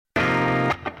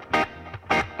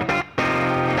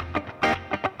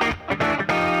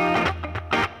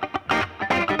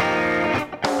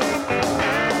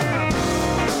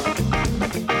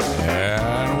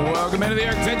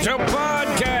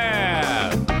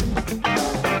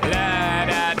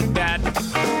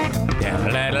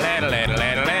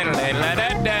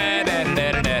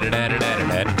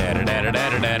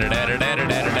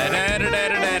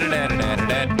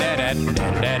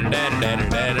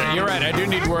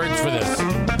words for this.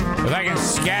 If I can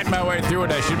scat my way through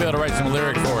it, I should be able to write some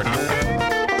lyric for it.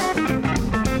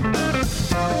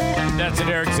 That's an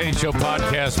Eric Zane Show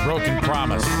Podcast, Broken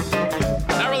Promise.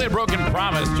 Not really a broken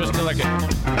promise, just like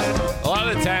a lot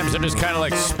of the times I just kind of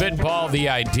like spitball the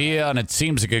idea, and it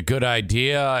seems like a good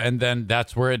idea, and then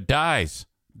that's where it dies.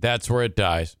 That's where it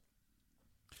dies.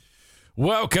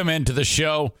 Welcome into the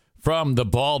show from the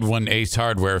Baldwin Ace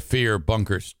Hardware Fear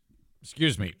Bunker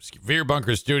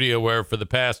Studio, where for the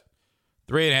past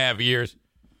 3.5 years,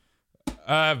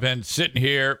 I've been sitting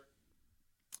here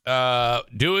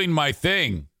doing my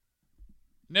thing.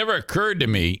 Never occurred to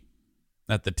me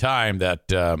at the time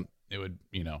that it would,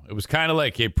 it was kind of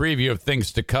like a preview of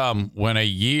things to come when a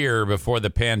year before the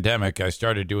pandemic, I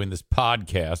started doing this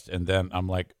podcast. And then I'm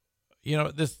like,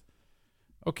 the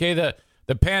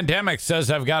pandemic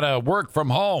says I've got to work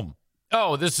from home.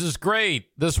 Oh, this is great.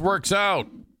 This works out.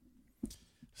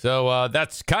 So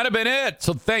that's kind of been it.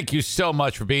 So thank you so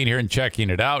much for being here and checking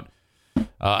it out.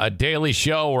 A daily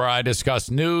show where I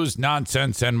discuss news,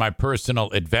 nonsense, and my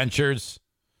personal adventures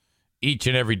each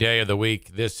and every day of the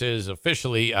week. This is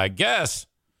officially, I guess,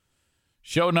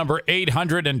 show number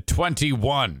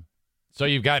 821. So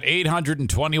you've got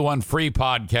 821 free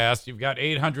podcasts. You've got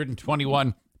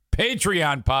 821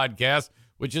 Patreon podcasts,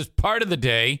 which is part of the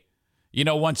day,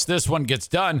 once this one gets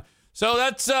done. So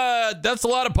that's a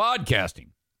lot of podcasting.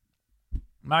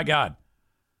 My God.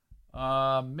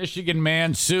 Michigan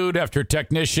man sued after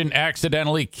technician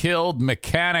accidentally killed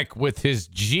mechanic with his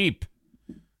Jeep.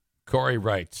 Corey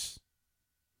writes.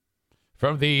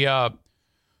 From the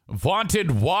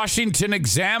vaunted Washington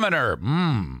Examiner.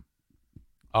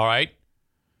 All right.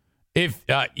 If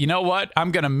you know what? I'm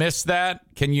going to miss that.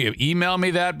 Can you email me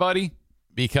that, buddy?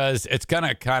 Because it's going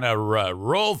to kind of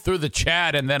roll through the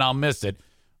chat and then I'll miss it.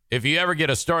 If you ever get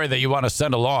a story that you want to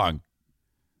send along,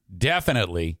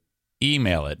 definitely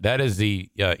email it. That is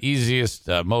the easiest,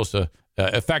 most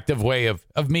effective way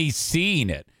of me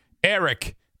seeing it.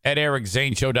 Eric at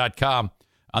ericzaneshow.com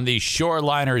on the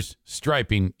Shoreliners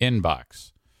Striping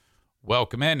inbox.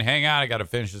 Welcome in. Hang on. I got to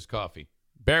finish this coffee.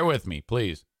 Bear with me,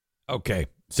 please. Okay.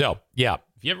 So, yeah.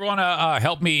 If you ever want to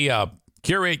help me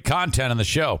curate content on the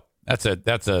show, that's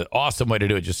an awesome way to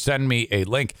do it. Just send me a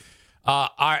link.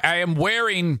 I am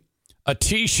wearing a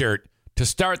T-shirt to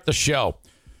start the show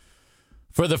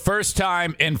for the first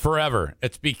time in forever.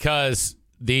 It's because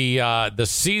the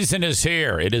season is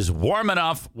here. It is warm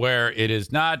enough where it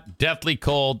is not deathly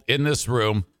cold in this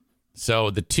room. So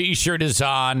the T-shirt is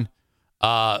on.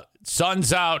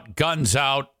 Sun's out, guns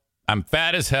out. I'm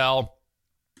fat as hell.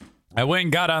 I went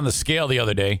and got on the scale the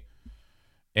other day.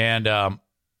 And,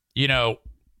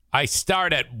 I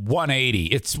start at 180.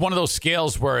 It's one of those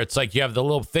scales where it's like you have the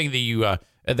little thing that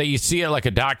you see at like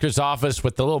a doctor's office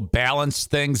with the little balance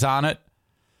things on it.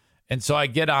 And so I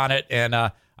get on it and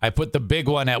I put the big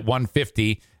one at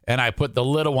 150 and I put the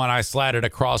little one, I slide it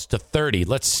across to 30.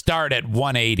 Let's start at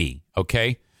 180.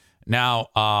 Okay. Now,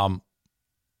 I'm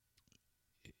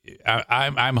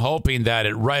hoping that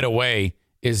it right away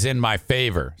is in my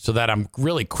favor so that I'm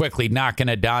really quickly knocking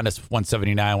it down to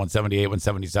 179, 178,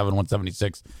 177,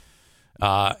 176.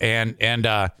 And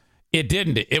it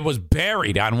didn't. It was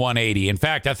buried on 180. In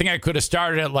fact, I think I could have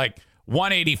started at like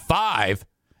 185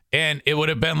 and it would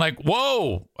have been like,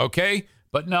 whoa, okay.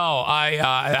 But no,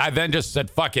 I then just said,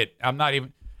 fuck it. I'm not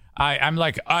even, I'm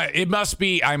like, it must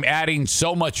be, I'm adding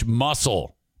so much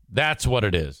muscle. That's what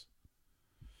it is.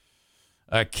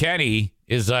 Kenny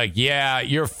is like, yeah,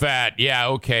 you're fat. Yeah,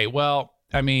 okay. Well,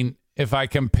 I mean, if I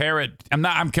compare it,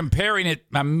 I'm comparing it,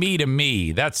 me to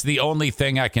me. That's the only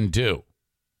thing I can do.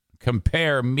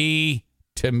 Compare me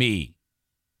to me.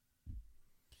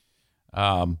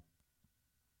 So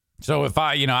if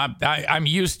I'm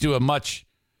used to a much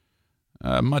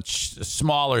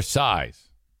smaller size.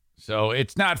 So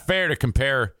it's not fair to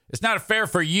compare. It's not fair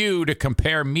for you to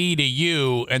compare me to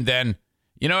you. And then,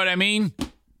 you know what I mean?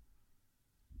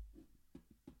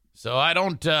 So I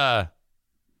don't, come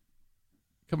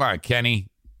on, Kenny,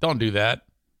 don't do that.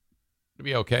 It'll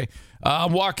be okay.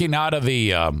 I'm walking out of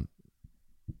the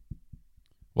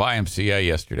YMCA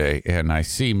yesterday, and I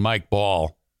see Mike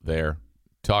Ball there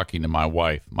talking to my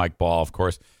wife. Mike Ball, of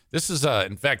course. This is,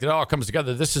 in fact, it all comes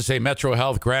together. This is a Metro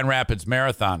Health Grand Rapids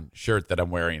Marathon shirt that I'm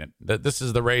wearing. This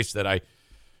is the race that I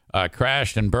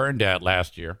crashed and burned at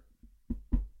last year,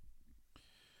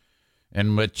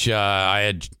 in which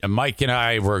Mike and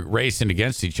I were racing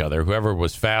against each other, whoever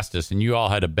was fastest, and you all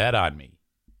had to bet on me,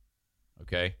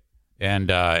 okay, and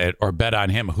or bet on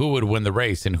him who would win the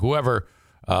race, and whoever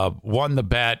won the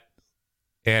bet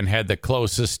and had the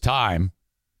closest time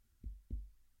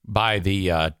by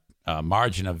the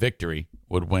margin of victory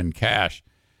would win cash.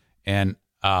 And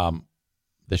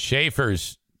the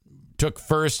Schaefers took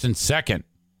first and second,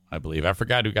 I believe. I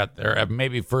forgot who got there.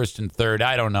 Maybe first and third.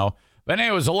 I don't know. But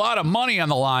anyway, it was a lot of money on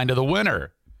the line to the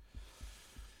winner.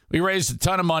 We raised a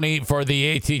ton of money for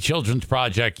the AT Children's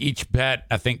Project. Each bet,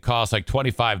 I think, cost like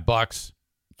 $25.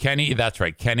 Kenny, that's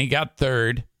right. Kenny got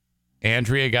third.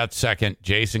 Andrea got second.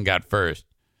 Jason got first.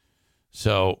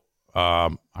 So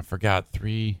I forgot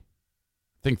I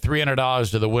think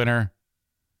 $300 to the winner.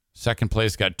 Second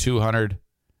place got $200,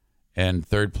 and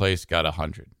third place got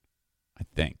 $100, I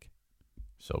think.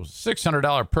 So it was a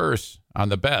 $600 purse on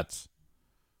the bets.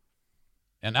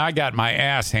 And I got my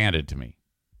ass handed to me.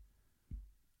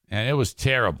 And it was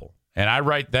terrible. And I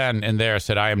right then and there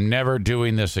said, I am never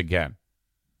doing this again.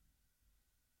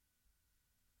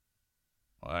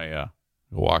 I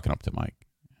walking up to Mike.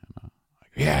 And,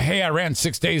 hey, I ran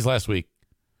 6 days last week.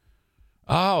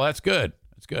 Oh, that's good.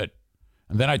 That's good.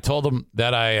 And then I told him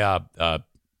that I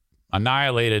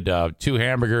annihilated 2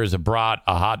 hamburgers, a brat,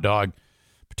 a hot dog,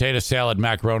 potato salad,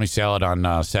 macaroni salad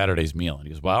on Saturday's meal. And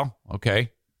he goes, well,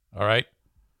 okay. All right.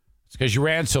 It's because you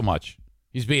ran so much.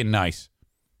 He's being nice.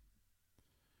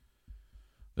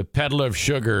 The peddler of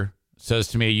sugar says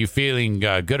to me, you feeling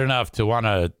good enough to want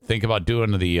to think about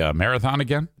doing the marathon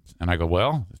again? And I go,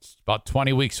 well, it's about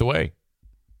 20 weeks away.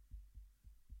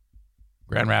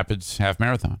 Grand Rapids half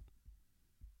marathon.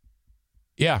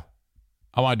 Yeah,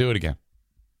 I want to do it again.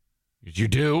 You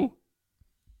do?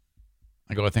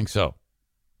 I go, I think so.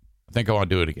 I think I want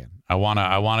to do it again. I want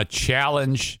to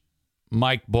challenge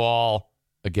Mike Ball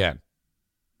again.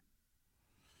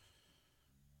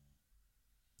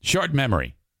 Short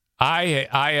memory. I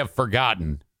have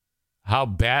forgotten how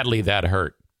badly that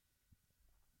hurt.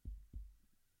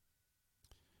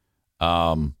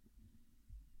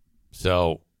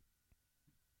 So,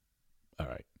 all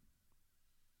right.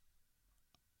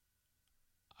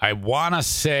 I want to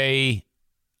say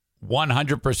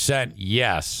 100%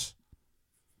 yes.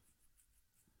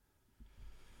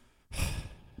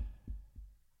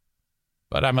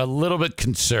 But I'm a little bit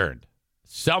concerned.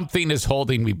 Something is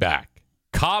holding me back.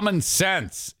 Common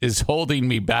sense is holding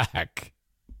me back.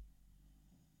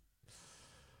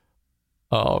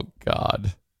 Oh,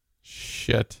 God.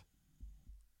 Shit.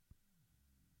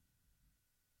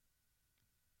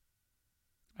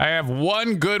 I have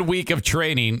one good week of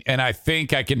training, and I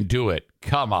think I can do it.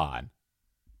 Come on.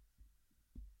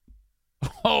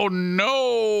 Oh,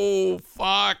 no.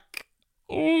 Fuck.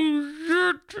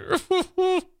 Oh,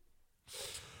 shit.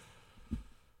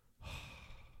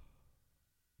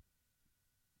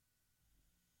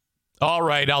 All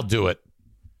right, I'll do it.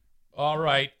 All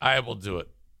right, I will do it.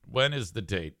 When is the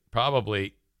date?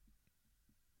 Probably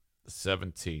the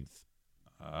 17th.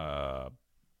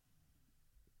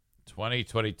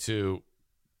 2022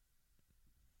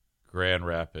 Grand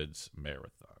Rapids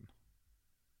Marathon.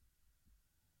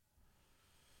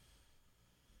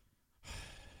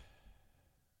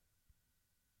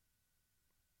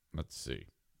 Let's see.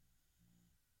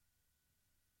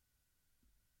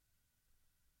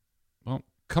 Well,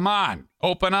 come on.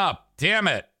 Open up. Damn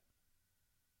it.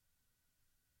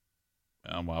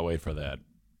 I'll wait for that.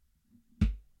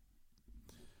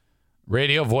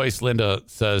 Radio voice Linda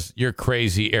says, you're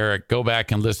crazy, Eric. Go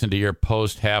back and listen to your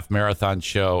post-half marathon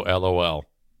show, LOL.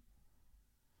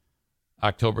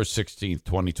 October 16th,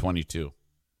 2022.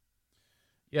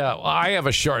 Yeah, well, I have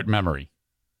a short memory.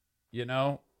 You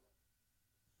know,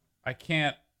 I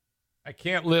can't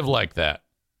live like that.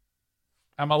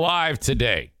 I'm alive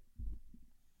today.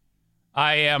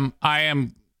 I'm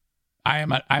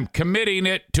committing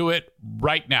it to it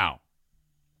right now.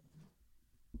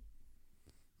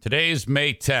 Today's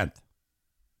May 10th.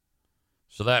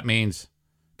 So that means,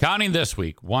 counting this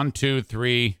week, 1, 2,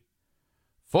 3,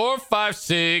 4, 5,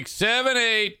 6, 7,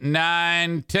 8,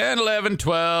 9, 10, 11,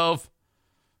 12,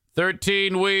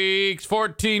 13 weeks,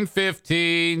 14,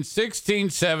 15, 16,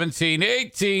 17,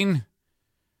 18,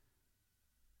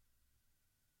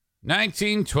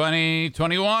 19, 20,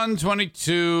 21,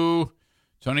 22,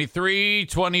 23,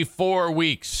 24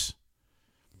 weeks.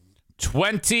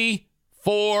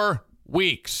 24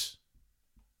 weeks.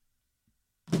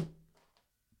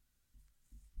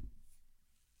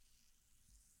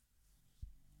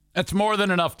 That's more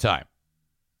than enough time.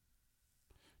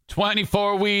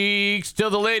 24 weeks till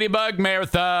the Ladybug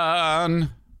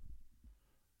Marathon.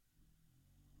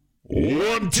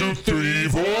 1, 2, 3,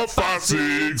 4, 5,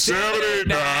 6, 7, 8,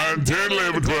 9, 10,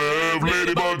 11, 12.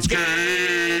 Ladybugs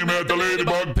came at the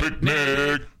Ladybug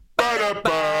Picnic.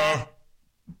 Ba-da-ba.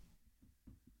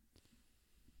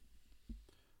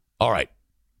 All right.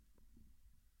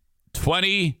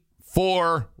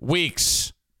 24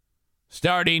 weeks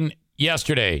starting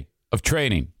yesterday of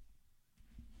training.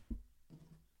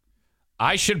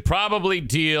 I should probably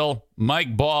deal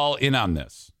Mike Ball in on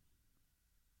this.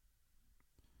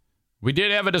 We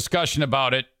did have a discussion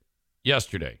about it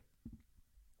yesterday.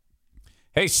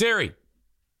 Hey, Siri.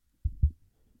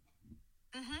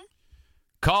 Mm-hmm.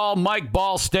 Call Mike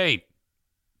Ball State.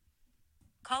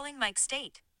 Calling Mike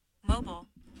State. Mobile.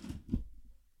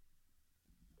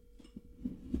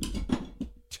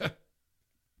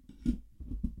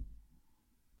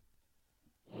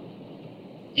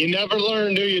 You never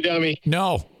learn, do you, dummy?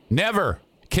 No, never.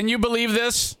 Can you believe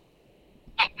this?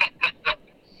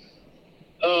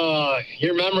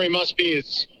 Your memory must be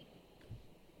as...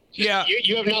 Yeah.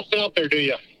 You have nothing out there, do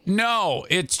you? No,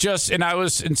 it's just, and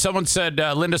someone said,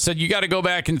 Linda said, you got to go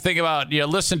back and think about,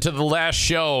 listen to the last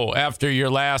show after your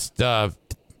last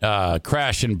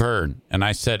crash and burn. And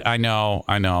I said, I know.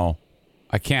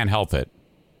 I can't help it.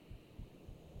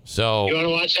 So. You want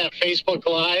to watch that Facebook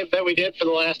Live that we did for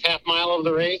the last half mile of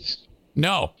the race?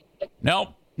 No.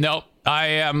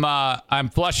 I'm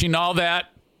flushing all that.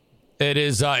 It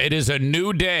is a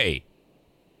new day.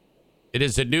 It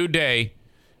is a new day.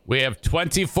 We have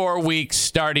 24 weeks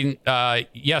starting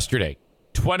yesterday.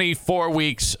 24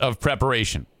 weeks of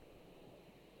preparation.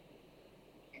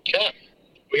 Okay.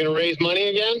 We going to raise money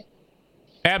again?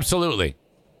 Absolutely.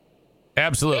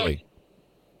 Okay.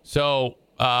 So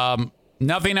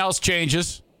nothing else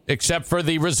changes except for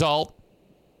the result,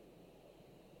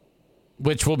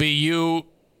 which will be you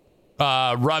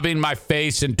rubbing my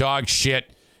face in dog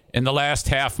shit in the last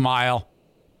half mile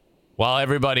while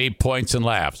everybody points and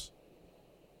laughs.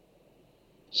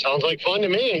 Sounds like fun to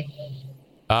me.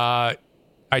 I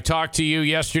talked to you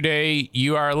yesterday.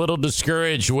 You are a little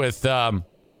discouraged with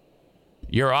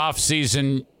your off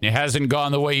season. It hasn't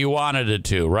gone the way you wanted it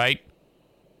to, right?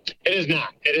 It is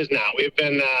not. We've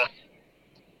been.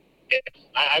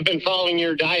 I've been following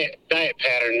your diet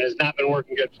pattern. It has not been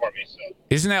working good for me. So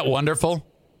isn't that wonderful?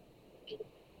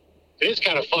 It is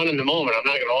kind of fun in the moment. I'm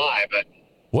not going to lie, but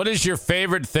what is your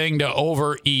favorite thing to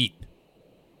overeat?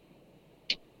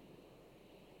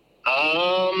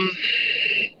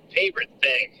 Favorite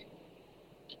thing.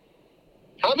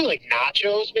 Probably like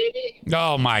nachos, maybe.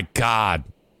 Oh my God.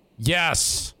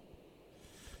 Yes.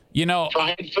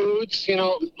 Fried foods,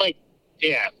 like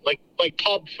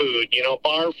pub food,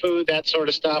 bar food, that sort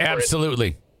of stuff.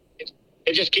 Absolutely.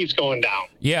 It just keeps going down.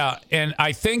 Yeah. And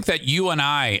I think that you and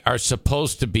I are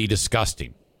supposed to be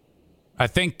disgusting. I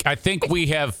think we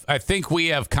have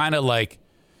kind of like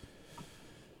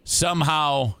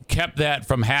somehow kept that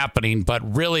from happening,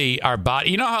 but really our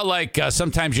body, how like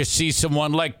sometimes you see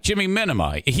someone like Jimmy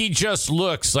Minima, he just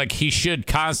looks like he should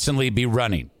constantly be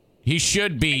running. He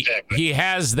should be. Exactly. He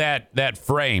has that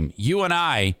frame. You and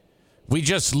I, we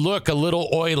just look a little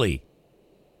oily.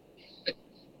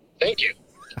 Thank you.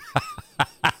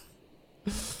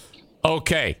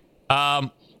 Okay.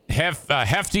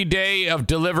 Hefty day of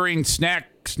delivering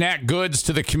snack goods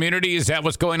to the community. Is that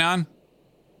what's going on?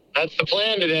 That's the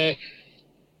plan today.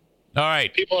 All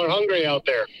right. People are hungry out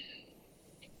there.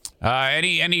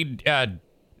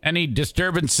 Any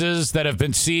disturbances that have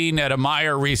been seen at a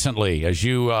Meijer recently as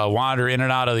you wander in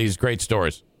and out of these great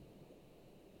stores?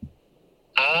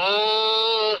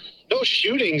 No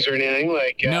shootings or anything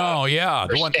like. No, yeah.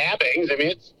 Or stabbings. I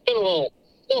mean, it's been a little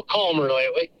calmer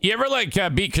lately. You ever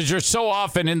because you're so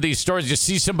often in these stores, you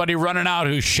see somebody running out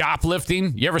who's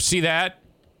shoplifting? You ever see that?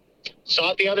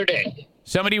 Saw it the other day.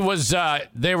 Somebody was,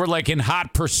 they were like in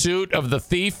hot pursuit of the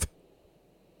thief?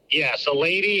 Yes, a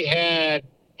lady had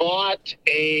bought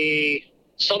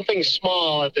something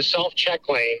small at the self-check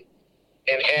lane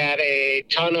and had a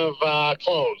ton of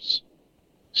clothes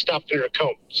stuffed in her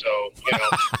coat. So,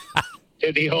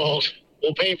 did the old,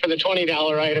 we'll pay for the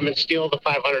 $20 item and steal the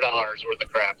 $500 worth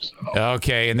of crap. So.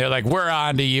 Okay, and they're like, we're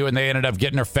on to you, and they ended up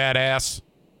getting her fat ass?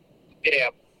 Yeah.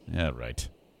 Yeah, right.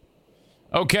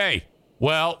 Okay,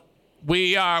 well,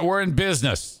 we're in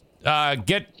business.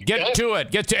 Get to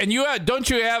it. And don't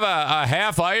you have a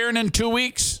half iron in 2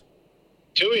 weeks?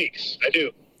 2 weeks, I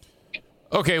do.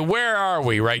 Okay, where are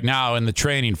we right now in the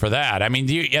training for that? I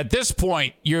mean, at this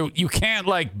point, you can't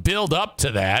like build up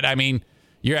to that. I mean,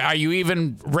 are you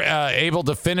even able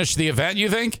to finish the event, you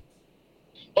think?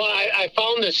 Well, I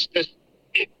found this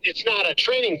it's not a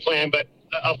training plan, but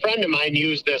a friend of mine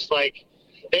used this. Like,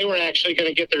 they were actually going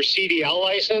to get their CDL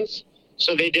license.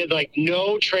 So they did like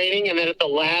no training, and then at the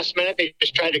last minute, they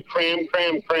just tried to cram.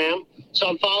 So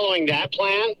I'm following that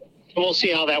plan, and we'll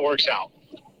see how that works out.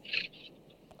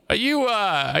 Are you,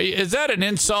 is that an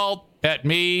insult at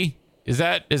me? Is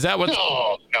that what?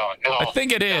 No. I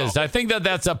think it is. No. I think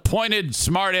that's a pointed,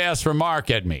 smart-ass remark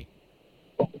at me.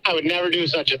 I would never do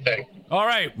such a thing. All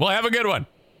right. Well, have a good one.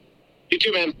 You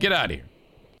too, man. Get out of here.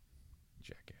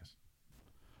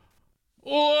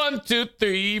 1, 2,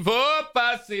 3, 4,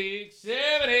 5, 6,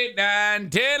 7, 8, 9,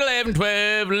 10, 11,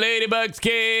 12. Ladybugs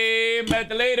came at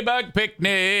the Ladybug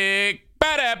picnic.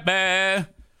 Ba-da-ba.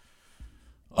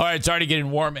 All right, it's already getting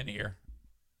warm in here.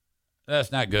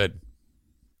 That's not good.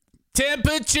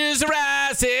 Temperatures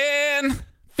rising.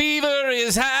 Fever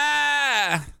is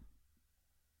high.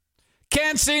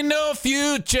 Can't see no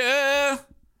future.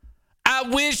 I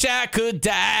wish I could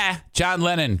die. John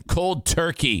Lennon, Cold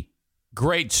Turkey.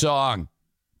 Great song.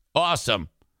 Awesome.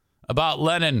 About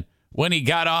Lennon when he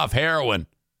got off heroin.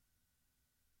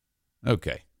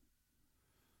 Okay.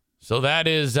 So that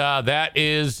is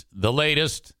the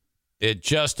latest. It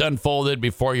just unfolded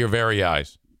before your very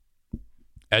eyes.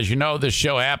 As you know, this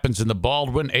show happens in the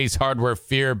Baldwin Ace Hardware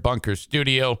Fear Bunker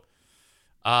Studio.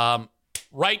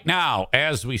 Right now,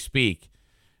 as we speak,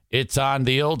 it's on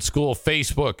the old school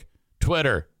Facebook,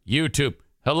 Twitter, YouTube.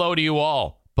 Hello to you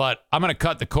all. But I'm going to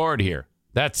cut the cord here.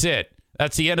 That's it.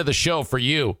 That's the end of the show for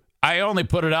you. I only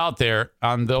put it out there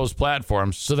on those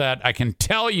platforms so that I can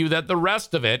tell you that the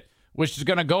rest of it, which is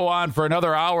going to go on for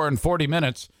another hour and 40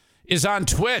 minutes, is on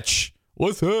Twitch.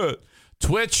 What's that?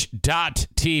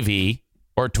 Twitch.tv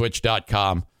or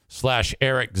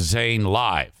twitch.com/Eric Zane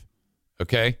Live.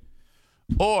 Okay?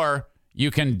 Or you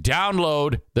can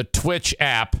download the Twitch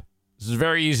app. This is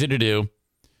very easy to do.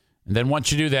 And then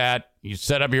once you do that, you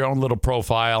set up your own little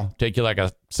profile. Take you like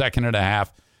a second and a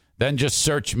half. Then just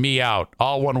search me out.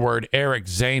 All one word, Eric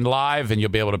Zane Live, and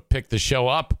you'll be able to pick the show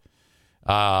up.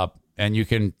 And you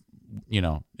can,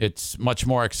 it's much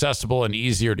more accessible and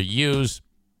easier to use.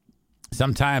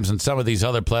 Sometimes on some of these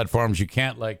other platforms, you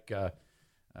can't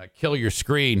kill your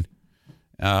screen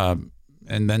and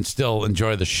then still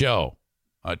enjoy the show.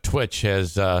 Twitch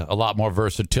has a lot more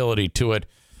versatility to it.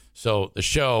 So the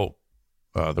show,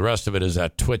 the rest of it is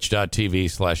at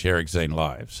twitch.tv/Eric Zane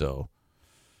Live. So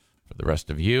for the rest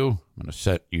of you, I'm going to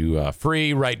set you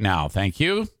free right now. Thank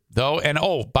you, though. And,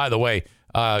 by the way,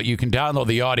 you can download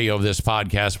the audio of this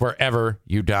podcast wherever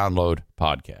you download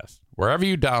podcasts, wherever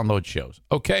you download shows.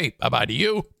 Okay, bye-bye to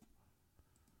you.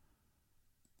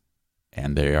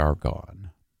 And they are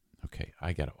gone. Okay,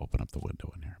 I got to open up the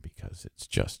window in here because it's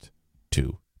just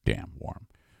too damn warm,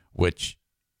 which,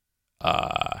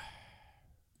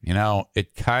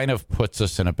 it kind of puts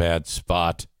us in a bad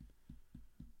spot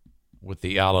with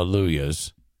the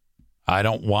Alleluias. I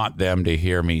don't want them to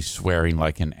hear me swearing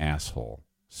like an asshole.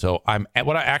 So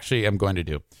what I actually am going to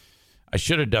do, I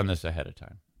should have done this ahead of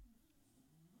time.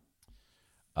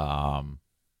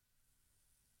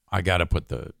 I got to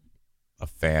put a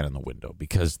fan in the window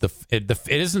because it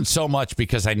isn't so much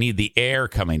because I need the air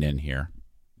coming in here,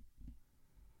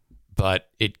 but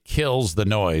it kills the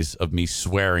noise of me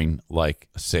swearing like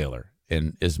a sailor.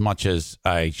 And as much as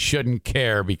I shouldn't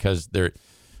care because they're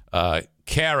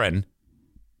Karen,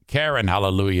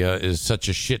 hallelujah, is such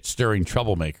a shit-stirring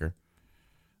troublemaker.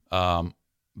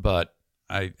 But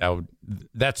I would,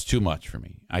 that's too much for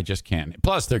me. I just can't.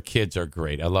 Plus, their kids are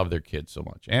great. I love their kids so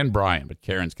much. And Brian, but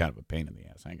Karen's kind of a pain in the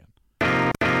ass. Hang on.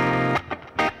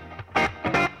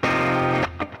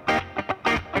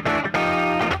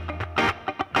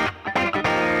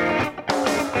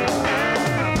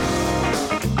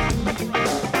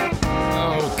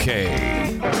 Okay.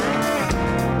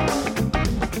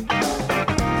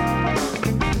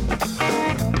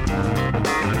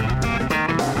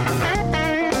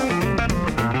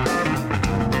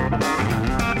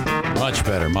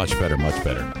 Much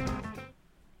better.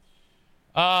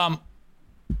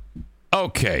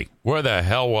 Okay. Where the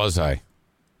hell was I?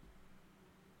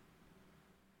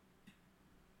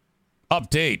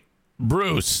 Update.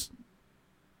 Bruce.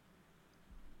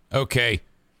 Okay.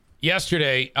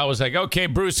 Yesterday, I was like, okay,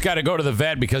 Bruce got to go to the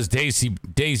vet because Daisy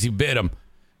bit him.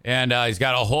 And he's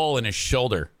got a hole in his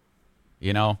shoulder.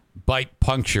 Bite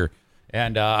puncture.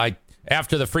 And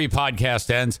after the free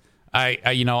podcast ends,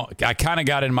 I kind of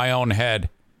got in my own head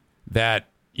that,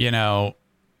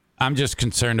 I'm just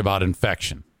concerned about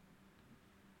infection.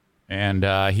 And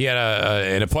he had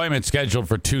an appointment scheduled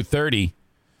for 2:30.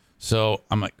 So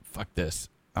I'm like, fuck this.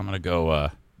 I'm going to go,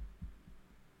 I'm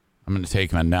going to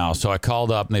take him in now. So I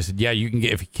called up and they said, yeah, you can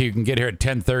get here at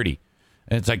 10:30.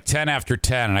 And it's like 10 after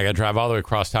 10 and I got to drive all the way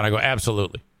across town. I go,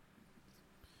 absolutely.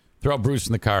 Throw Bruce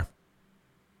in the car.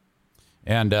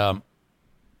 And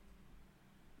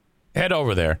head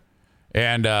over there.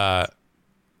 And I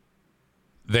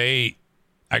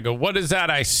go, what is that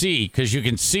I see? Because you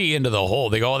can see into the hole.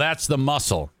 They go, oh, that's the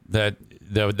muscle. That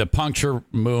the puncture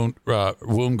wound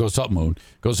goes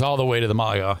all the way to the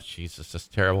muscle. Oh, Jesus, that's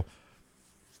terrible.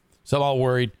 So I'm all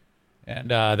worried.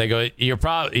 And they go, he's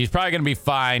probably going to be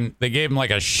fine. They gave him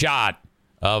like a shot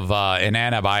of an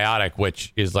antibiotic,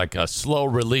 which is like a slow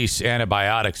release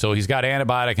antibiotic. So he's got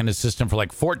antibiotic in his system for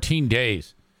like 14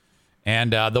 days.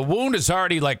 And the wound is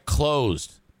already like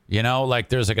closed, like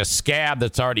there's like a scab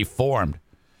that's already formed.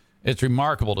 It's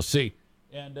remarkable to see.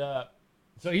 And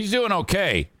so he's doing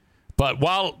okay. But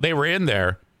while they were in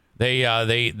there, they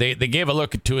gave a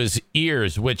look to his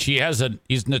ears, which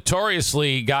he's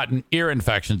notoriously gotten ear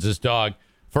infections, this dog,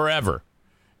 forever.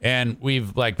 And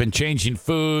we've like been changing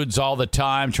foods all the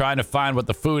time, trying to find what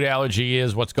the food allergy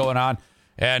is, what's going on.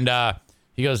 And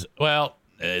he goes, well,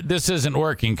 this isn't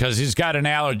working because he's got an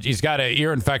allergy. He's got an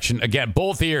ear infection. Again,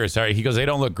 both ears. Sorry. He goes, they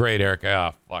don't look great, Eric.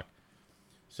 Oh, fuck.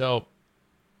 So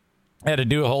I had to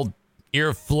do a whole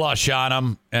ear flush on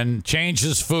him and change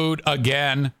his food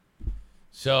again.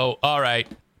 So, all right.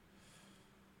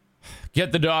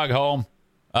 Get the dog home.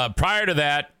 Prior to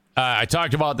that, I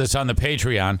talked about this on the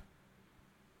Patreon.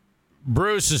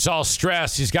 Bruce is all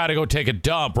stressed. He's got to go take a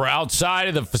dump. We're outside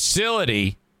of the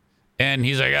facility, and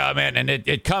he's like, oh, man. And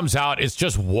it comes out. It's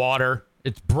just water.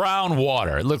 It's brown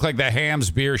water. It looked like the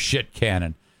Hamm's beer shit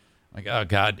cannon. Like, oh,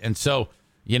 God. And so,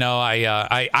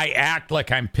 I act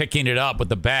like I'm picking it up with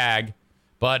the bag,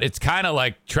 but it's kind of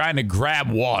like trying to grab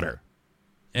water.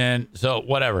 And so,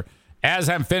 whatever. As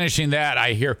I'm finishing that,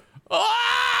 I hear,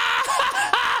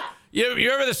 ah!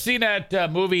 You ever seen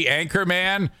that movie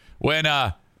Anchorman when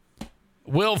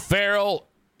Will Ferrell,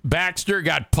 Baxter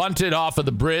got punted off of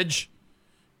the bridge,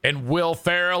 and Will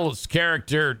Ferrell's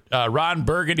character, Ron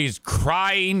Burgundy's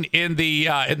crying in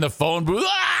the phone booth.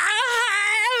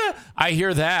 Ah! I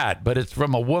hear that, but it's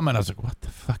from a woman. I was like, what the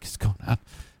fuck is going on?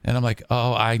 And I'm like,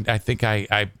 oh, I think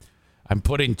I'm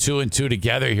putting two and two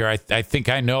together here. I think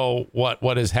I know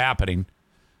what is happening.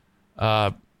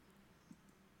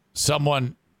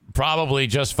 Someone probably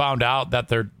just found out that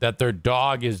their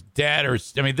dog is dead, or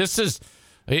I mean, this is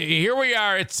here we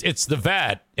are. It's the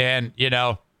vet, and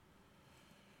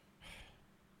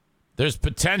there's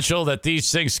potential that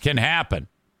these things can happen.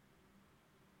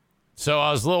 So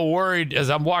I was a little worried as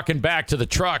I'm walking back to the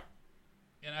truck,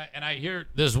 and I hear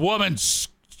this woman's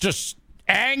just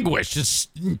anguish, just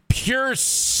pure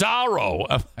sorrow.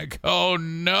 I'm like, oh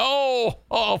no,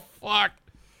 oh fuck.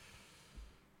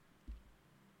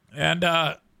 And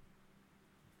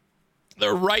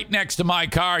they're right next to my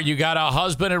car. You got a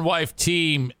husband and wife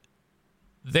team.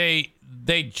 They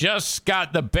just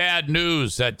got the bad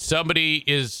news that somebody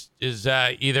is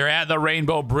either at the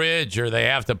Rainbow Bridge, or they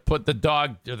have to put the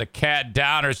dog or the cat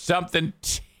down, or something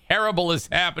terrible is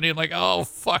happening. Like, oh,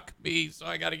 fuck me. So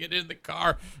I got to get in the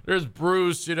car. There's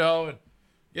Bruce, and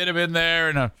get him in there,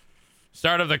 and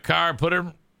start up the car, put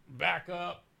him back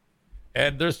up.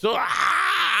 And they're still,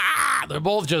 they're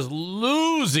both just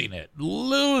losing it.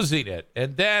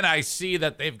 And then I see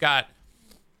that they've got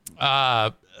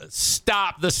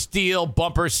Stop the Steal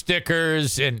bumper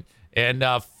stickers and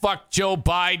fuck Joe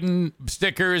Biden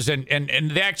stickers. And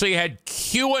they actually had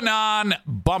QAnon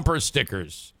bumper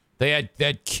stickers. They had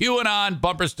QAnon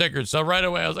bumper stickers. So right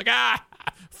away I was like,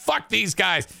 fuck these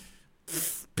guys.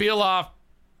 Peel off.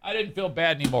 I didn't feel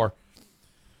bad anymore.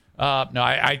 No,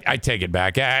 I take it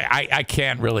back. I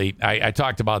can't really. I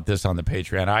talked about this on the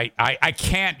Patreon. I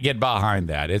can't get behind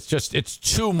that. It's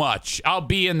too much. I'll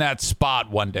be in that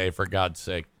spot one day, for God's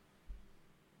sake.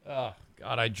 Oh,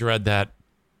 God, I dread that.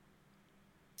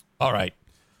 All right.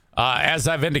 As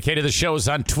I've indicated, the show is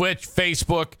on Twitch,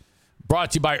 Facebook,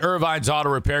 brought to you by Irvine's Auto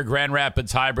Repair, Grand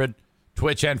Rapids Hybrid.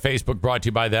 Twitch and Facebook brought to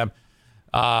you by them.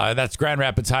 That's Grand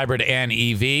Rapids Hybrid and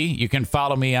EV. You can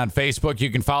follow me on Facebook.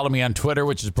 You can follow me on Twitter,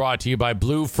 which is brought to you by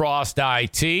Blue Frost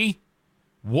IT.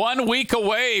 1 week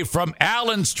away from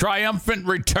Alan's triumphant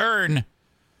return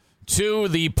to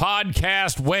the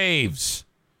podcast waves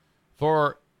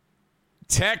for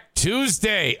Tech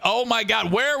Tuesday. Oh, my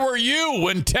God. Where were you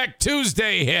when Tech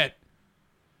Tuesday hit?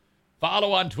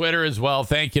 Follow on Twitter as well.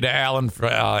 Thank you to Alan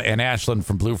and Ashlyn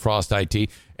from Blue Frost IT.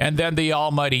 And then the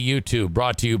almighty YouTube,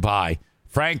 brought to you by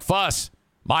Frank Fuss,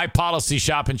 My Policy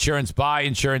Shop Insurance,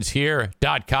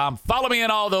 buyinsurancehere.com. Follow me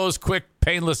in all those quick,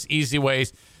 painless, easy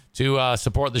ways to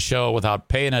support the show without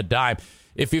paying a dime.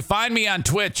 If you find me on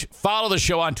Twitch, follow the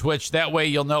show on Twitch. That way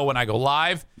you'll know when I go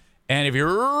live. And if you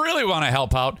really want to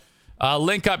help out,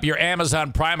 link up your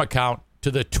Amazon Prime account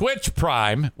to the Twitch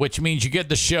Prime, which means you get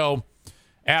the show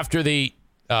after the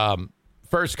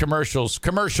first commercial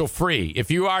free.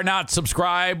 If you are not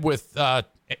subscribed with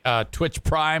Twitch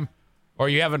Prime, or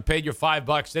you haven't paid your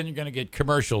 $5, then you're going to get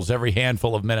commercials every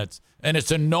handful of minutes. And it's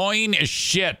annoying as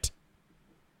shit.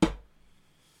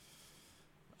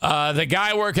 The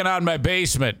guy working on my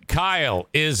basement, Kyle,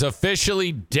 is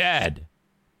officially dead.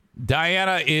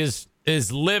 Diana is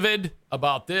livid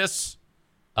about this.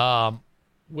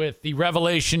 with the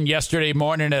revelation yesterday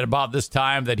morning at about this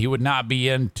time that he would not be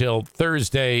in till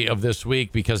Thursday of this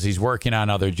week because he's working on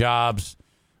other jobs.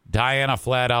 Diana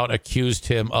flat out accused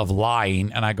him of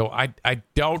lying. And I go, I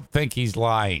don't think he's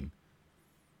lying.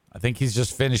 I think he's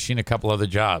just finishing a couple other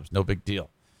jobs. No big deal.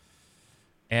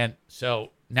 And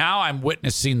so now I'm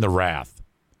witnessing the wrath.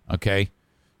 Okay.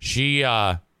 She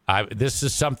kind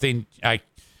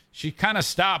of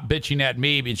stopped bitching at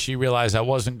me, and she realized I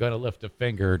wasn't going to lift a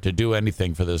finger to do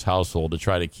anything for this household to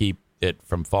try to keep it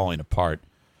from falling apart.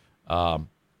 In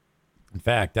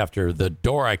fact, after the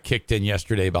door I kicked in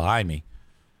yesterday behind me,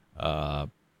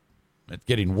 it's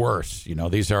getting worse. You know,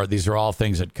 these are all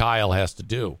things that Kyle has to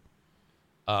do.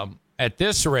 At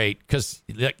this rate, because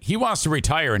he wants to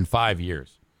retire in 5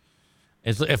 years.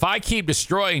 If I keep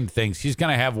destroying things, he's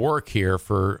going to have work here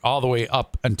for all the way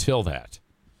up until that.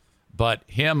 But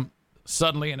him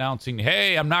suddenly announcing,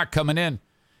 hey, I'm not coming in,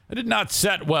 it did not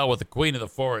set well with the Queen of the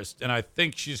Forest, and I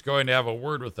think she's going to have a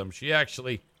word with him. She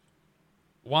actually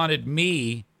wanted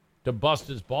me to bust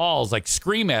his balls, like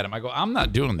scream at him. I go, I'm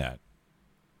not doing that.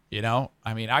 You know,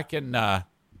 I mean, I can, no.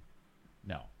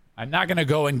 I'm not going to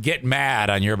go and get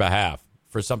mad on your behalf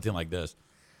for something like this.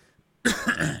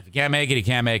 If you can't make it, you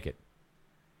can't make it.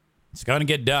 It's going to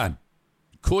get done.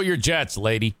 Cool your jets,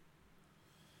 lady.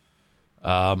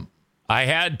 I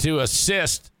had to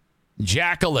assist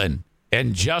Jacqueline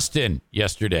and Justin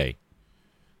yesterday.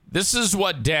 This is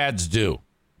what dads do.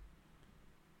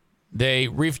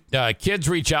 Kids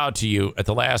reach out to you at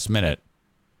the last minute,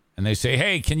 and they say,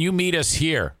 hey, can you meet us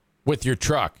here with your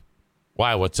truck?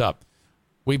 Why, what's up?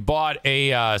 We bought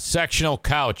a sectional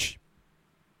couch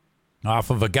off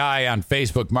of a guy on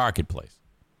Facebook Marketplace,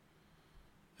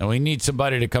 and we need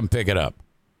somebody to come pick it up.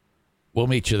 We'll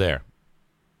meet you there.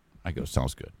 I go,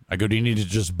 sounds good. I go, do you need to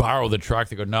just borrow the truck?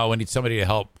 They go, no, we need somebody to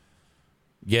help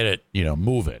get it,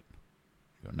 move it.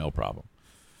 I go, no problem.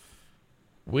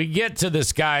 We get to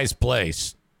this guy's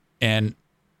place, and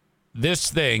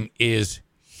this thing is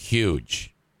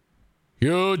huge.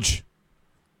 Huge.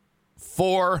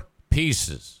 4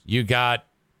 pieces. You got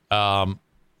an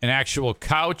actual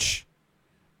couch,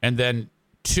 and then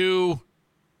 2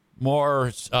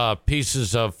 more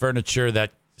pieces of furniture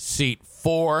that seat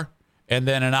 4, and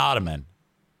then an ottoman.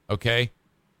 Okay?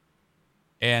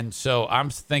 And so I'm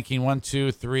thinking 1,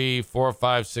 2, 3, 4,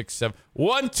 5, 6, 7.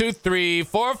 1, 2, 3,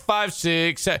 4, 5,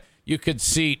 6, 7. You could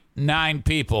seat 9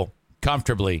 people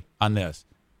comfortably on this.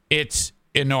 It's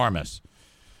enormous.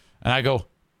 And I go,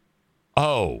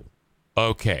 oh,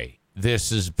 okay,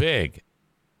 this is big.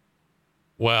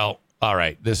 Well, all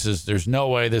right, there's no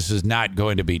way this is not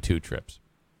going to be 2 trips.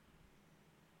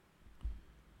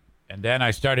 And then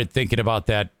I started thinking about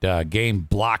that game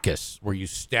Blockus, where you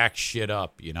stack shit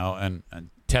up, and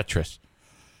Tetris.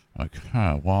 Like,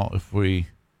 well, if we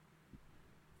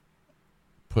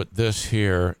put this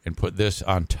here and put this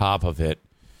on top of it,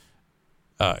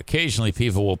 occasionally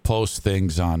people will post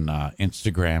things on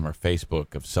Instagram or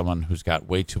Facebook of someone who's got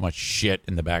way too much shit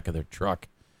in the back of their truck,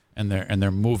 and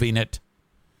they're moving it.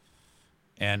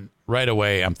 And right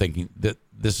away, I'm thinking that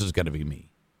this is going to be me,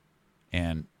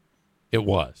 and it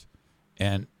was.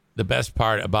 And the best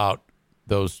part about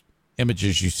those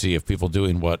images you see of people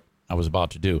doing what I was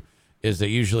about to do is they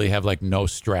usually have like no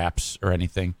straps or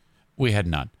anything. We had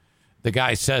none. The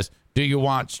guy says, do you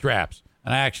want straps?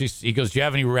 And he goes, do you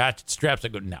have any ratchet straps? I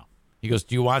go, no. He goes,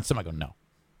 do you want some? I go, no.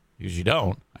 He goes, you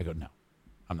don't? I go, no.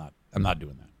 I'm not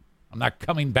doing that. I'm not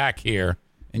coming back here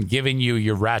and giving you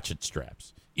your ratchet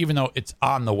straps, even though it's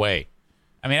on the way.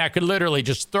 I mean, I could literally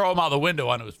just throw them out the window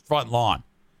onto his front lawn.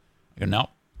 I go, no.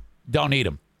 Don't need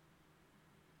them.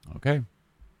 Okay.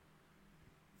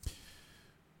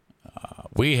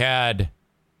 We had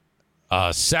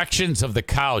sections of the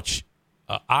couch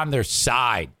on their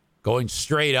side going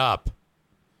straight up.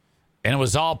 And it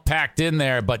was all packed in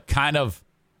there, but kind of,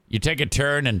 you take a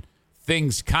turn and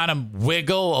things kind of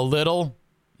wiggle a little,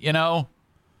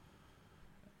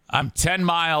 I'm 10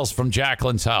 miles from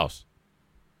Jacqueline's house.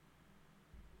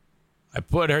 I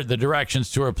put the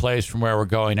directions to her place from where we're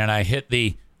going, and I hit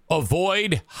the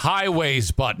avoid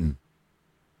highways button.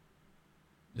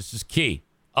 This is key.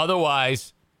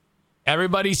 Otherwise,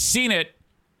 everybody's seen it.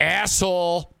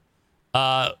 Asshole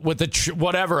with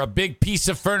a big piece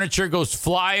of furniture goes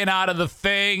flying out of the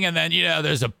thing, and then,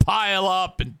 there's a pile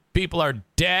up and people are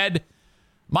dead.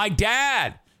 My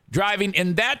dad, driving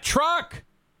in that truck,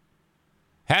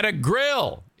 had a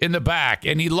grill in the back,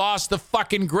 and he lost the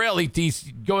fucking grill. He's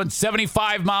going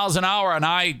 75 miles an hour on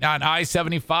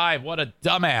I-75. What a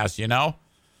dumbass,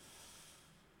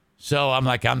 So I'm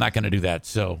like, I'm not going to do that.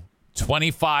 So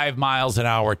 25 miles an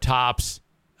hour tops.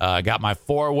 Got my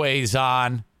 4 ways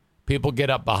on. People get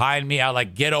up behind me. I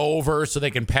get over so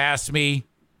they can pass me.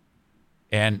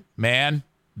 And man,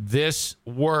 this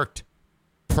worked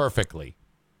perfectly.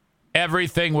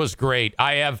 Everything was great.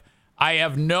 I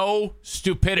have no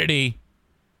stupidity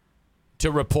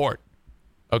to report.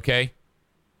 Okay?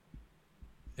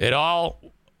 It all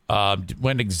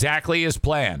went exactly as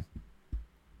planned.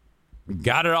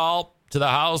 Got it all to the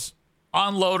house,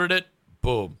 unloaded it,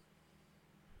 boom.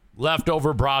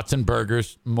 Leftover brats and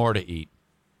burgers, more to eat.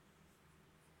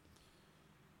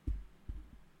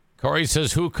 Corey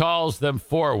says, who calls them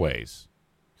four-ways?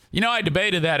 I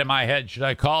debated that in my head. Should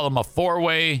I call them a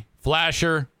four-way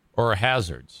flasher or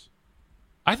hazards?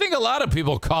 I think a lot of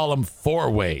people call them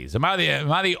four-ways. Am I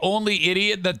the only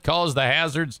idiot that calls the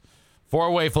hazards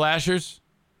four-way flashers?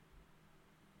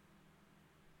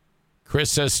 Chris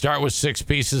says, start with 6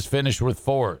 pieces, finish with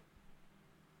 4.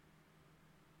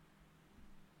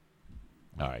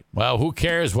 All right. Well, who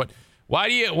cares what? Why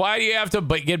do you have to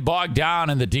get bogged down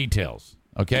in the details?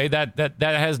 Okay, that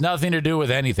has nothing to do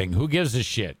with anything. Who gives a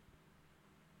shit?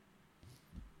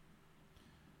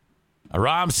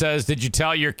 Aram says, did you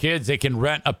tell your kids they can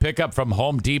rent a pickup from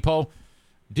Home Depot?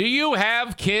 Do you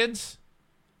have kids?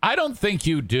 I don't think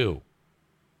you do.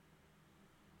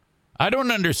 I don't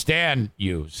understand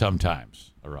you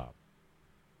sometimes, Aram.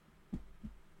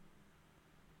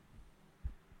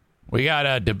 We got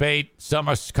a debate. Some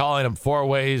are calling them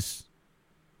four-ways.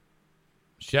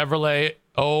 Chevrolet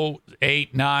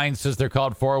 089 says they're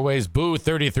called four-ways. Boo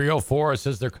 3304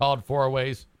 says they're called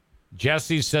four-ways.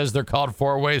 Jesse says they're called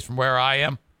four-ways from where I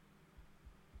am.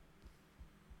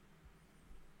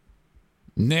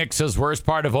 Nick says, worst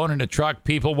part of owning a truck,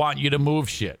 people want you to move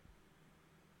shit.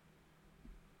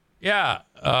 Yeah,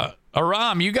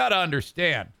 Aram, you got to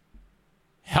understand.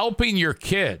 Helping your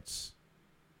kids,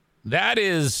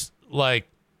 that's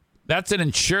an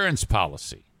insurance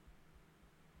policy.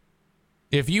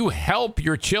 If you help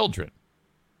your children,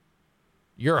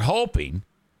 you're hoping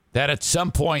that at some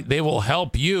point they will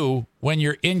help you when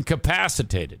you're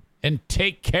incapacitated and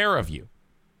take care of you.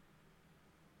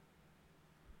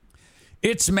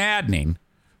 It's maddening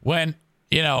when,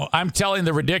 I'm telling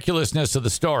the ridiculousness of the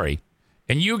story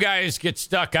and you guys get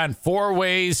stuck on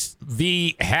four-ways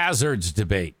v. hazards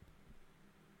debate.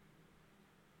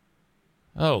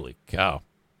 Holy cow.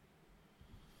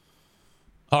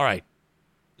 All right.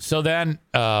 So then,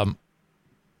 now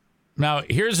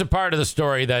here's a part of the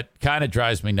story that kind of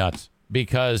drives me nuts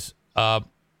because when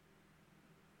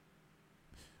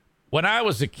I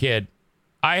was a kid,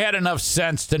 I had enough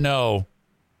sense to know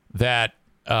that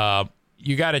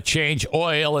you got to change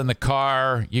oil in the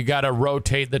car. You got to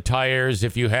rotate the tires.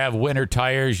 If you have winter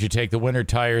tires, you take the winter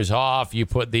tires off. You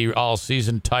put the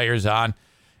all-season tires on.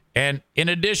 And in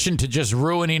addition to just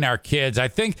ruining our kids, I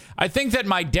think that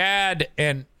my dad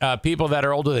and people that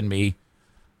are older than me,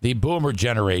 the boomer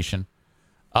generation,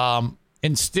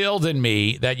 instilled in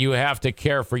me that you have to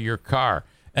care for your car.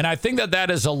 And I think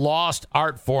that is a lost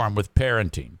art form with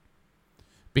parenting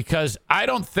because I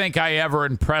don't think I ever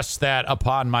impressed that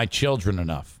upon my children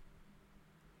enough.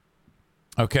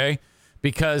 Okay?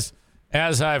 Because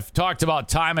as I've talked about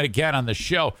time and again on the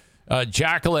show,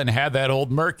 Jacqueline had that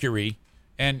old Mercury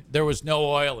and there was no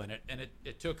oil in it. And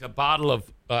it took a bottle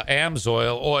of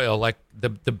AMSOIL oil, like the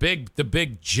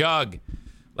big jug,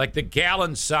 like the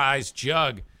gallon-sized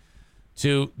jug,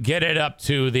 to get it up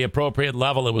to the appropriate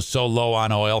level. It was so low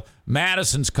on oil.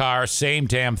 Madison's car, same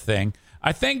damn thing.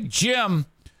 I think Jim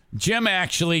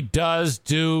actually does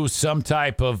do some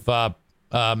type of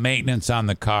maintenance on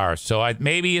the car. So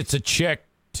maybe it's a chick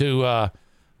to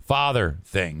father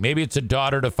thing. Maybe it's a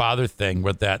daughter to father thing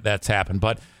with that's happened.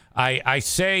 But I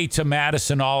say to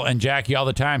Madison and Jackie all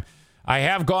the time, I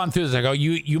have gone through this. I go,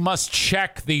 you must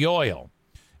check the oil.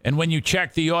 And when you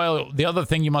check the oil, the other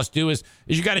thing you must do is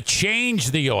you got to change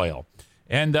the oil.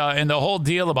 And the whole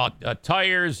deal about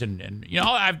tires and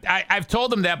I've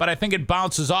told them that, but I think it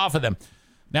bounces off of them.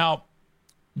 Now,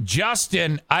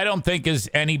 Justin, I don't think is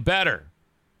any better.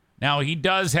 Now, he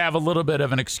does have a little bit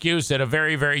of an excuse at a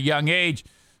very, very young age.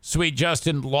 Sweet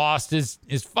Justin lost his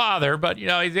father, but, he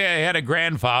had a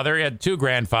grandfather. He had 2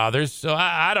 grandfathers. So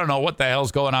I don't know what the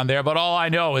hell's going on there. But all I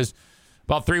know is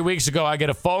about 3 weeks ago, I get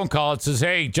a phone call. It says,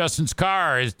 hey, Justin's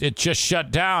car, it just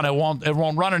shut down. It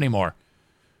won't run anymore.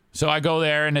 So I go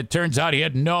there, and it turns out he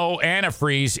had no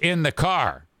antifreeze in the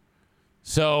car.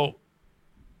 So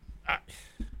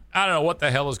I don't know what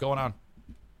the hell is going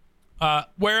on.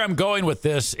 Where I'm going with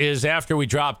this is after we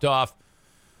dropped off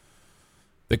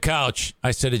the couch,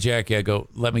 I said to Jackie, I go,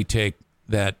 let me take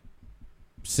that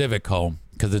Civic home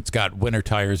because it's got winter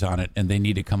tires on it and they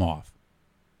need to come off.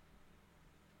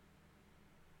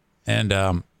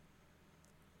 And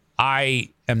I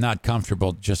am not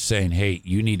comfortable just saying, hey,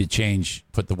 you need to change,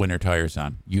 put the winter tires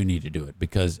on. You need to do it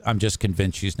because I'm just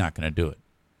convinced she's not going to do it.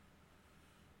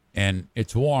 And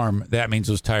it's warm. That means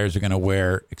those tires are going to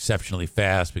wear exceptionally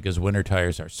fast because winter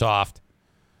tires are soft.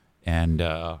 And,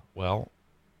 well,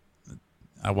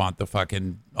 I want the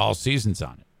fucking all seasons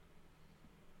on it.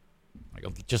 I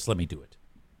go, just let me do it.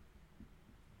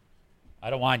 I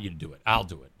don't want you to do it. I'll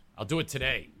do it. I'll do it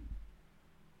today.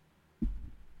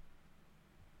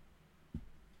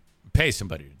 Pay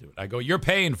somebody to do it. I go, you're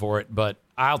paying for it, but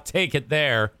I'll take it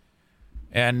there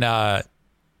and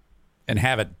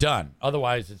have it done.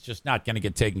 Otherwise, it's just not going to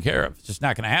get taken care of. It's just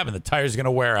not going to happen. The tire's going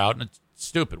to wear out, and it's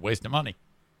stupid, waste of money.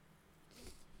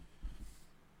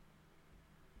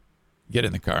 Get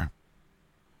in the car.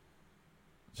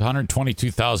 It's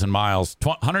 122,000 miles,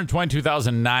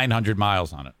 122,900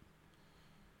 miles on it.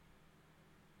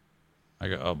 I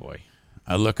go, oh boy.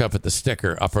 I look up at the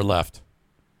sticker, upper left.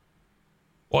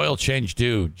 Oil change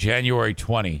due January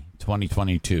 20,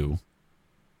 2022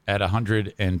 at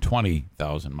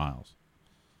 120,000 miles.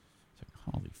 It's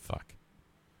like, holy fuck.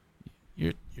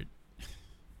 You're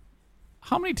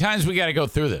how many times we got to go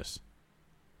through this?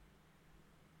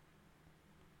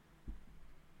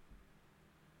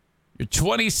 You're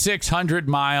 2,600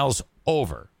 miles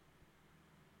over.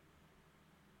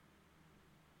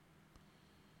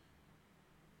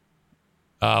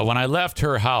 When I left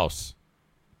her house,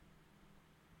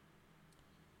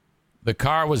 the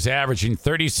car was averaging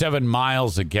 37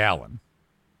 miles a gallon.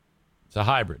 It's a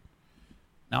hybrid.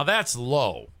 Now, that's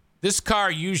low. This car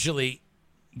usually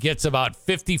gets about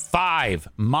 55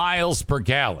 miles per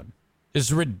gallon.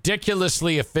 It's a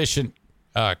ridiculously efficient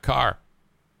car.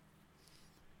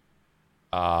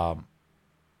 I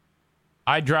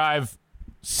drive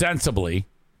sensibly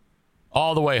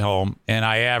all the way home, and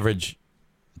I average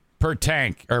per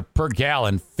tank or per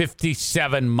gallon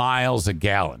 57 miles a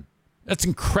gallon. That's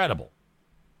incredible.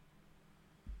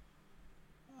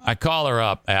 I call her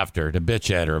up after to bitch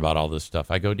at her about all this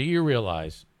stuff. I go, do you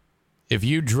realize if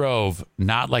you drove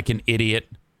not like an idiot,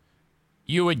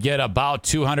 you would get about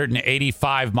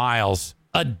 285 miles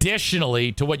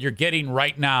additionally to what you're getting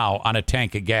right now on a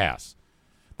tank of gas?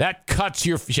 That cuts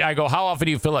your... I go, how often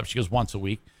do you fill up? She goes, once a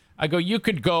week. I go, you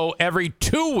could go every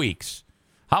 2 weeks.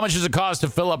 How much does it cost to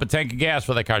fill up a tank of gas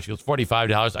for that car? She goes,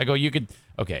 $45. I go, you could...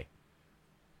 Okay.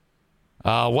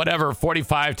 Whatever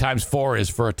 45 times 4 is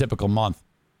for a typical month.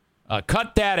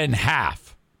 Cut that in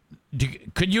half.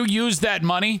 Could you use that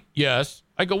money? Yes.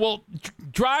 I go, well,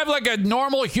 drive like a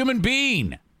normal human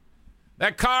being.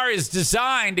 That car is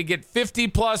designed to get 50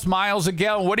 plus miles a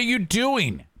gallon. What are you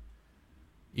doing?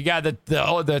 You got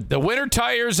the winter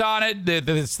tires on it.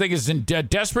 This thing is in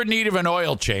desperate need of an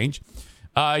oil change.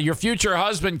 Your future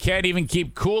husband can't even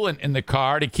keep coolant in the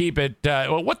car to keep it.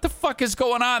 Well, what the fuck is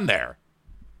going on there?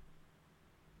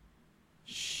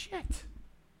 Shit.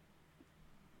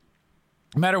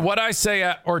 No matter what I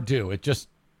say or do, it just...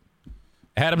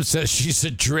 Adam says she's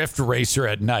a drift racer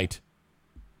at night.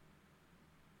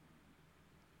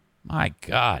 My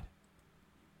God.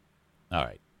 All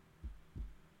right.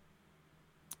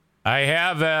 I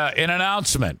have an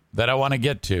announcement that I want to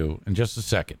get to in just a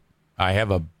second. I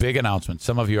have a big announcement.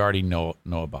 Some of you already know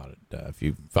about it. If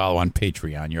you follow on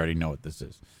Patreon, you already know what this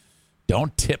is.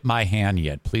 Don't tip my hand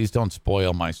yet. Please don't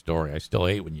spoil my story. I still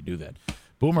hate when you do that.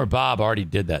 Boomer Bob already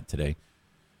did that today.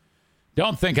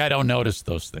 Don't think I don't notice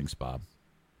those things, Bob.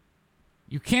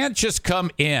 You can't just come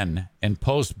in and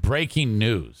post breaking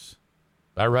news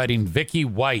by writing Vicky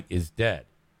White is dead.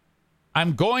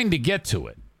 I'm going to get to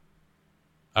it.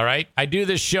 All right? I do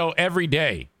this show every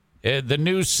day. The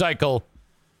news cycle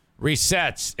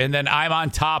resets, and then I'm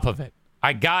on top of it.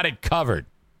 I got it covered.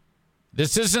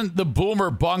 This isn't the Boomer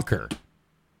Bunker.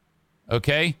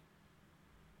 Okay?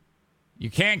 You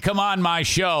can't come on my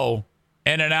show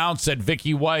and announce that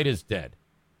Vicky White is dead.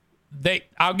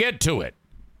 I'll get to it.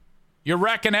 You're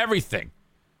wrecking everything.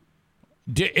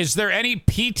 Is there any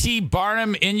P.T.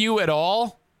 Barnum in you at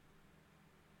all?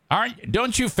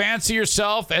 Don't you fancy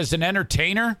yourself as an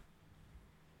entertainer?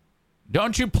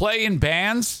 Don't you play in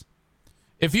bands?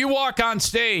 If you walk on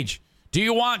stage, do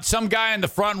you want some guy in the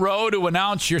front row to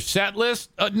announce your set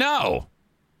list? No.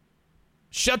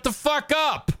 Shut the fuck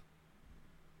up.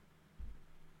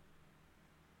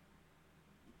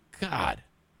 God.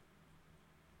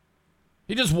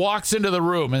 He just walks into the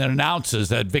room and announces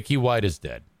that Vicky White is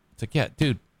dead. It's like, yeah,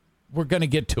 dude, we're going to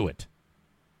get to it.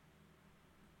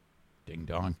 Ding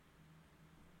dong.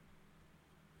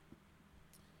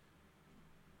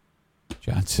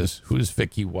 John says, who's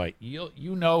Vicky White? You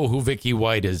know who Vicky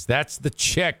White is. That's the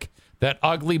chick, that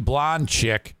ugly blonde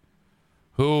chick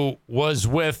who was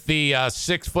with the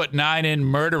 6'9"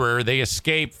 murderer. They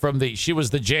escaped from she was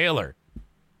the jailer.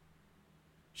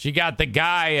 She got the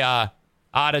guy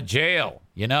out of jail,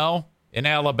 in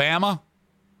Alabama.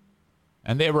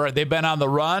 And they've been on the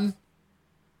run.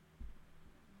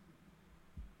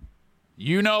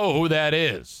 You know who that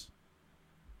is.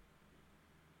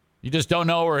 You just don't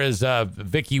know her as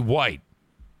Vicky White.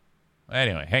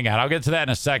 Anyway, hang on. I'll get to that in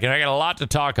a second. I got a lot to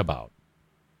talk about.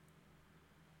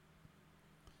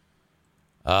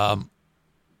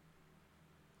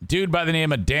 Dude by the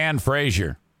name of Dan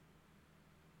Frazier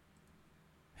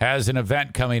has an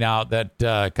event coming up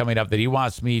that he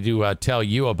wants me to tell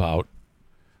you about.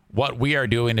 What we are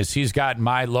doing is he's got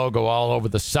my logo all over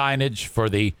the signage for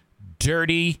the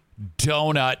Dirty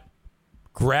Donut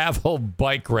Gravel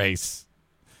Bike Race.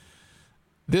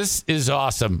 This is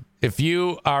awesome. If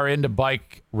you are into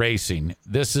bike racing,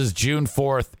 this is June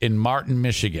 4th in Martin,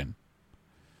 Michigan.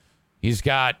 He's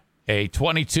got a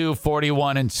 22,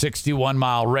 41, and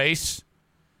 61-mile race.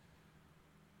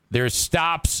 There's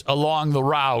stops along the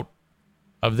route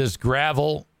of this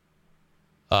gravel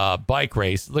bike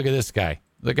race. Look at this guy.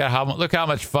 Look how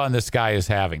much fun this guy is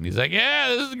having. He's like, yeah,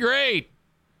 this is great.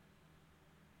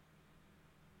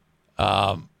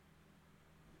 There's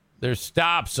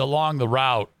stops along the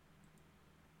route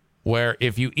where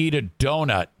if you eat a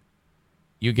donut,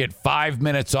 you get 5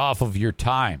 minutes off of your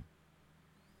time.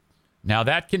 Now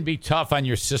that can be tough on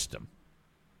your system.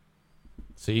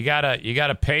 So you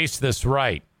gotta pace this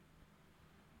right.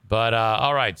 But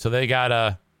all right, so they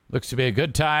got looks to be a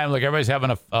good time. Look, everybody's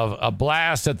having a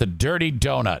blast at the Dirty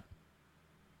Donut.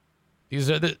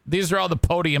 These are all the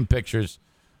podium pictures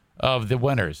of the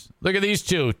winners. Look at these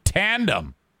two,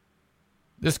 tandem.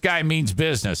 This guy means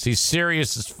business. He's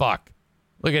serious as fuck.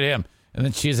 Look at him. And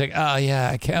then she's like, "Oh yeah,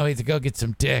 I can't wait to go get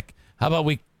some dick. How about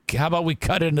we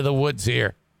cut into the woods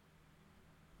here?"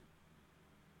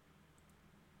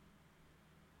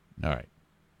 All right.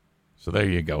 So there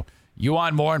you go. You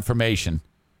want more information?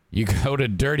 You go to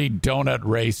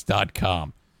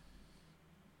dirtydonutrace.com.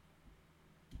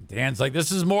 Dan's like,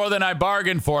 this is more than I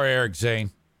bargained for, Eric Zane.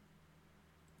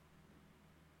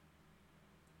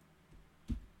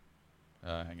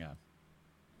 Hang on.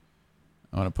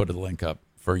 I want to put a link up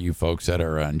for you folks that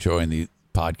are enjoying the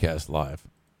podcast live.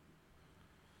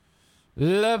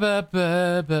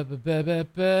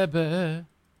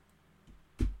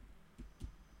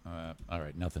 All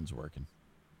right, nothing's working.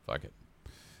 Fuck it.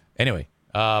 Anyway,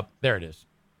 there it is.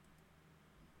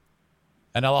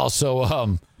 And I'll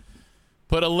also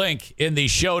put a link in the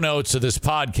show notes of this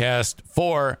podcast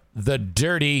for the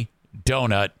Dirty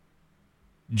Donut,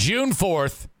 June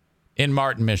 4th in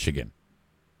Martin, Michigan.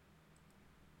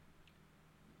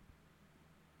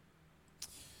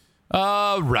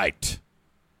 All right.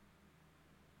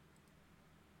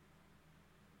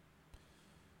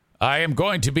 I am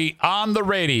going to be on the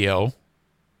radio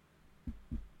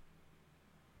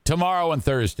tomorrow and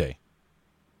Thursday.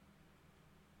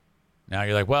 Now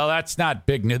you're like, well, that's not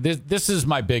big news. This is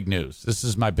my big news. This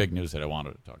is my big news that I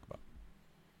wanted to talk about.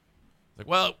 Like,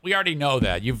 well, we already know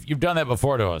that. You've done that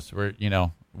before to us.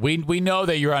 We know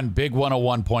that you're on Big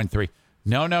 101.3.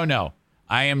 No.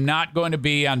 I am not going to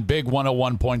be on Big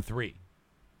 101.3.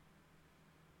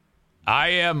 I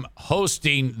am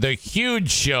hosting the huge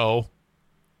show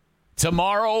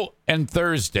tomorrow and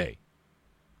Thursday.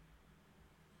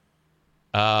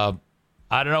 I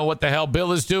don't know what the hell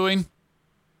Bill is doing,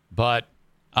 but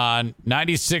on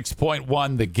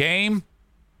 96.1 The Game,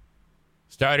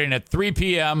 starting at 3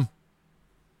 p.m.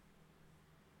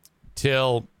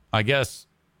 till, I guess,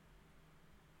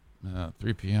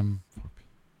 3 p.m.,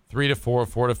 3 to 4,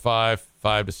 4 to 5,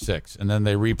 5 to 6. And then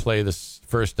they replay this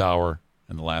first hour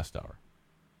and the last hour.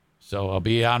 So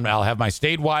I'll have my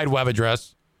statewide web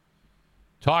address,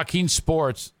 talking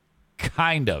sports,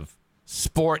 kind of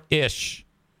sport-ish,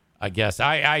 I guess.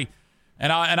 I'll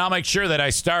make sure that I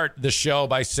start the show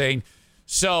by saying,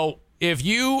 so if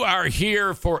you are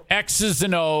here for X's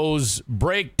and O's,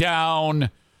 breakdown,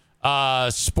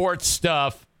 sports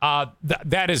stuff,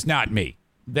 that is not me.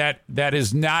 That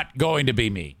is not going to be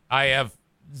me. I have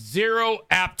zero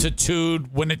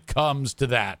aptitude when it comes to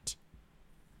that.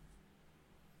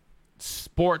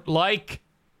 Sport-like,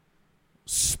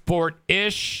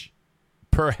 sport-ish,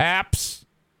 perhaps.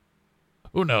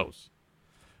 Who knows?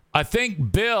 I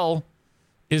think Bill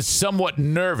is somewhat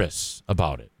nervous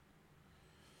about it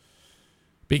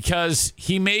because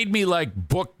he made me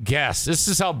book guests. This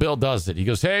is how Bill does it. He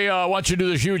goes, hey, I want you to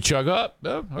do this huge chug up.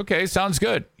 Oh, okay, sounds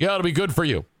good. Yeah, it'll be good for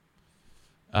you.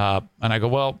 And I go,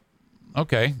 well,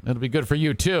 okay, it'll be good for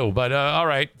you too. But all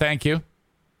right, thank you.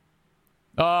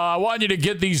 I want you to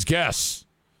get these guests.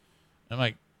 I'm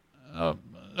like, oh,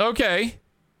 okay.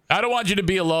 I don't want you to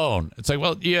be alone. It's like,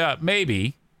 well, yeah,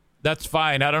 maybe. That's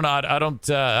fine. I don't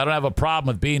have a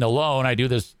problem with being alone. I do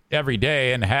this every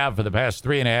day and have for the past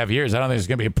 3.5 years. I don't think it's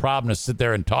going to be a problem to sit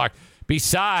there and talk.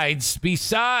 Besides,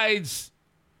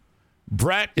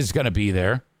 Brett is going to be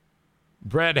there.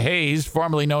 Brett Hayes,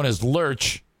 formerly known as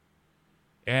Lurch.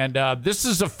 And this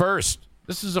is a first.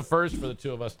 This is a first for the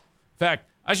two of us. In fact,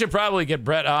 I should probably get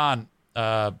Brett on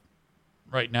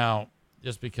right now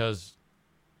just because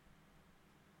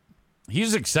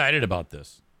he's excited about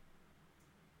this.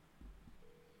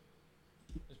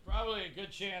 There's probably a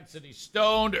good chance that he's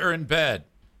stoned or in bed.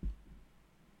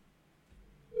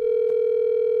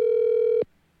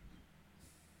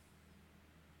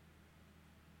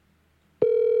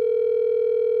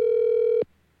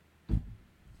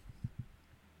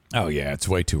 Oh, yeah, it's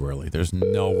way too early. There's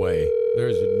no way.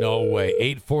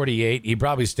 8:48. He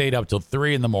probably stayed up till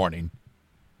 3 in the morning.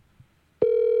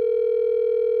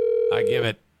 I give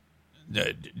it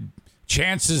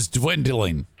chances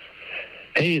dwindling.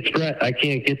 Hey, it's Brett. I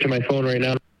can't get to my phone right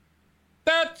now.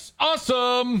 That's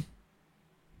awesome.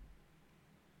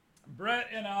 Brett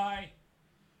and I,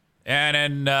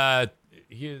 and an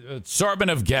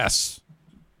assortment of guests.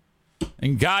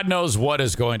 And God knows what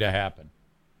is going to happen.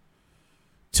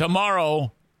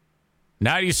 Tomorrow,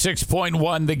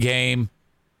 96.1 The Game.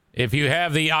 If you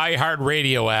have the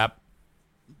iHeartRadio app,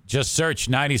 just search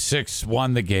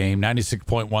 96.1 The Game,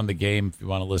 96.1 The Game if you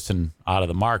want to listen out of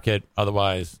the market.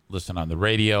 Otherwise, listen on the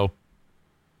radio.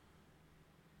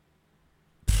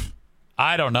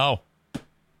 I don't know.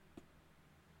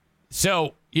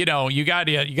 So, you got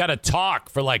to talk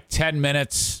for like 10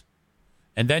 minutes,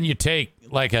 and then you take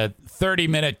like a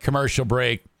 30-minute commercial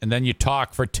break, and then you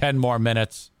talk for 10 more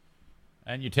minutes,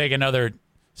 and you take another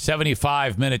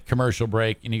 75-minute commercial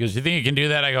break. And he goes, "You think you can do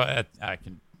that?" I go, "I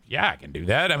can. Yeah, I can do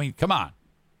that. I mean, come on.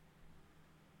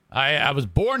 I was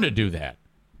born to do that.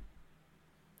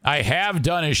 I have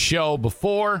done his show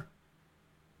before.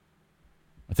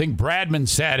 I think Bradman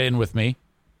sat in with me.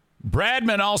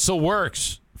 Bradman also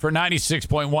works for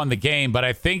 96.1 The Game, but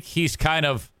I think I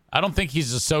don't think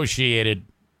he's associated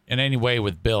in any way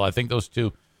with Bill. I think those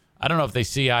two, I don't know if they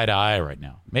see eye to eye right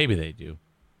now. Maybe they do.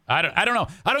 I don't know.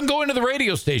 I don't go into the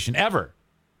radio station ever.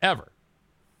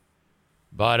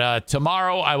 But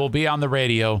tomorrow I will be on the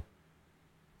radio.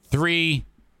 I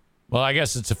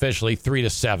guess it's officially 3 to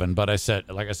 7, but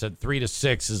like I said, 3 to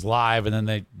 6 is live, and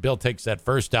then Bill takes that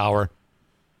first hour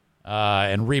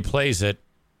and replays it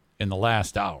in the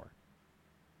last hour.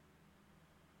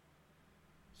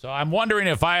 So I'm wondering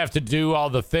if I have to do all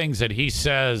the things that he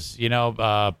says,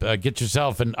 get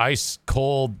yourself an ice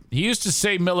cold. He used to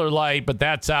say Miller Lite, but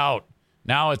that's out.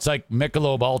 Now it's like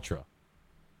Michelob Ultra.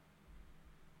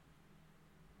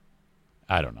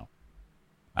 I don't know.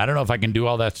 I don't know if I can do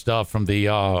all that stuff from the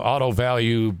Auto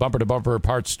Value Bumper to Bumper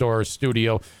Parts Store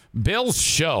studio. Bill's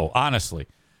show, honestly,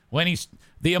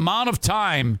 the amount of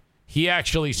time he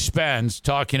actually spends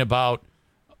talking about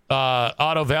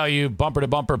Auto Value Bumper to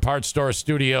Bumper Parts Store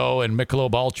studio and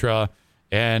Michelob Ultra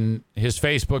and his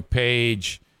Facebook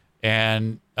page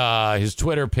and his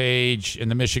Twitter page and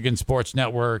the Michigan Sports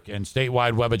Network and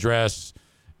statewide web address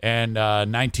and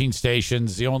 19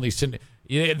 stations.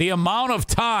 The amount of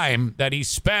time that he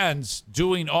spends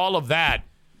doing all of that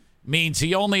means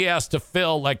he only has to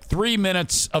fill like 3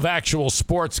 minutes of actual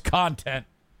sports content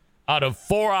out of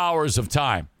 4 hours of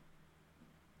time.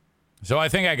 So I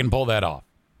think I can pull that off.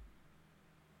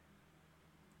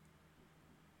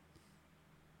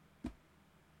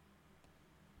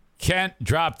 Kent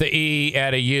dropped the E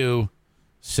at a U,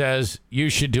 says you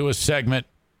should do a segment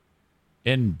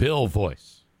in Bill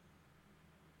voice.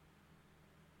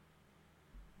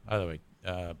 By the way,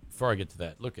 before I get to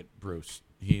that, look at Bruce.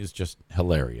 He is just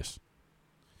hilarious.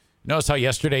 Notice how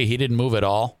yesterday he didn't move at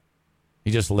all?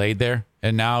 He just laid there.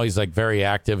 And now he's like very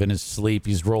active in his sleep.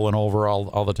 He's rolling over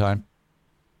all the time.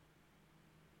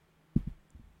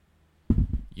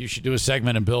 You should do a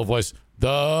segment in Bill voice.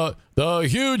 The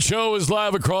huge show is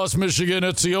live across Michigan.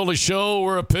 It's the only show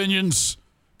where opinions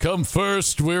come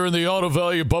first. We're in the Auto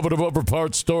Value Bumper to Bumper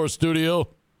Parts Store studio.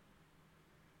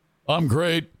 I'm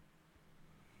great.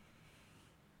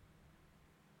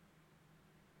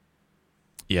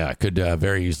 Yeah, I could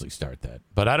very easily start that.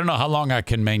 But I don't know how long I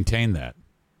can maintain that.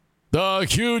 The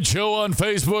Huge Show on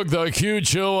Facebook, The Huge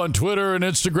Show on Twitter and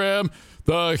Instagram,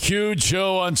 The Huge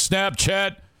Show on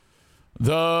Snapchat,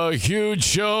 The Huge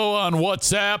Show on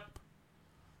WhatsApp,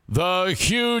 The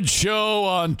Huge Show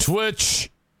on Twitch,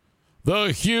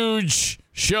 The Huge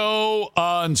Show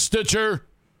on Stitcher,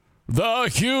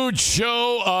 The Huge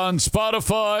Show on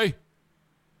Spotify,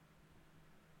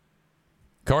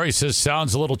 Corey says,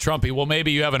 sounds a little Trumpy. Well,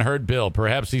 maybe you haven't heard Bill.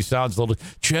 Perhaps he sounds a little...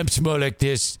 Trump's more like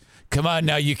this. Come on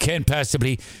now, you can't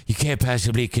possibly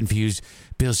confuse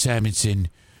Bill Simonson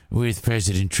with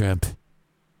President Trump.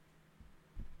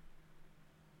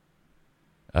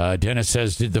 Dennis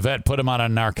says, did the vet put him on a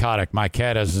narcotic? My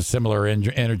cat has a similar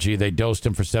energy. They dosed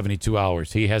him for 72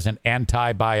 hours. He has an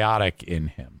antibiotic in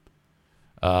him.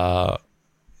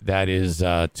 That is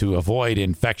to avoid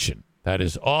infection. That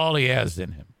is all he has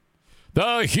in him.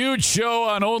 The huge show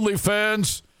on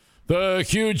OnlyFans. The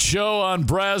huge show on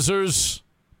Brazzers.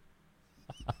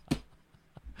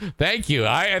 Thank you.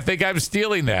 I think I'm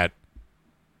stealing that.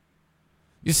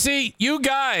 You see, you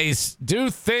guys do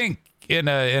think in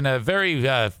a very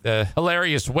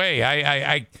hilarious way.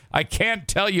 I can't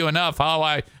tell you enough how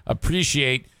I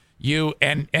appreciate you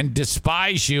and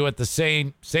despise you at the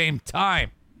same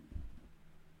time.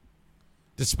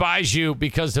 Despise you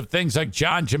because of things like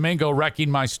John Domingo wrecking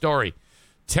my story.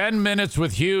 10 minutes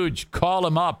with Huge. Call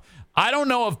him up. I don't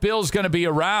know if Bill's going to be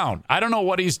around. I don't know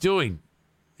what he's doing.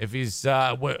 If he's,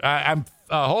 I'm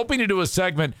hoping to do a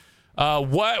segment.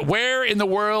 Where in the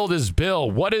world is Bill?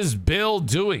 What is Bill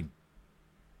doing?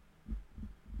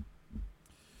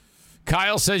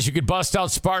 Kyle says you could bust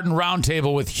out Spartan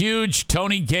Roundtable with Huge,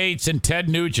 Tony Gates, and Ted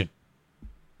Nugent.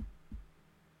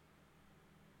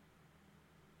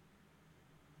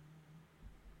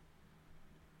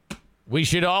 We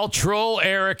should all troll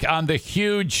Eric on the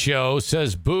Huge show,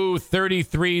 says Boo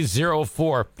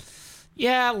 3304.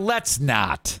 Yeah, let's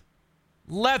not.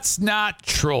 Let's not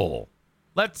troll.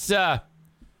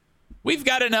 We've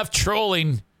got enough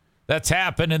trolling that's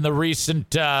happened in the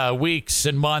recent weeks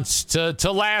and months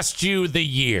to last you the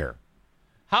year.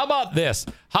 How about this?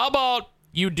 How about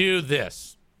you do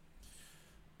this?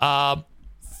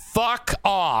 Fuck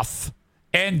off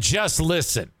and just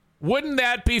listen. Wouldn't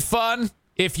that be fun?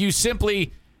 If you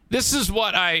simply, this is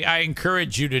what I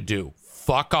encourage you to do.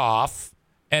 Fuck off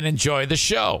and enjoy the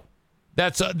show.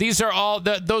 These are all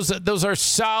those are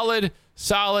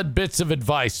solid bits of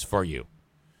advice for you.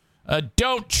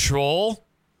 Don't troll.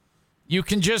 You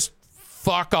can just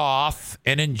fuck off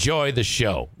and enjoy the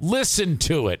show. Listen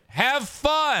to it. Have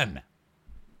fun.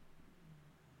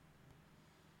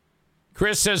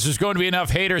 Chris says there's going to be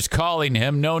enough haters calling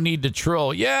him. No need to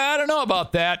troll. Yeah, I don't know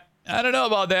about that.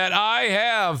 I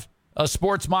have a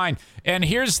sports mind. And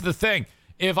here's the thing.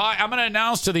 I'm going to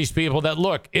announce to these people that,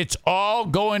 look, it's all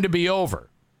going to be over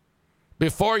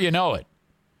before you know it.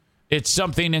 It's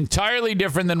something entirely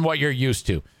different than what you're used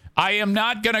to. I am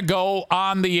not going to go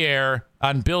on the air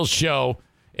on Bill's show,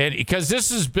 and because this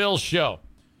is Bill's show.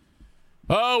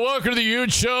 Welcome to the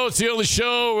Huge Show. It's the only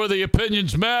show where the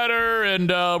opinions matter, and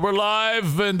we're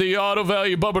live in the Auto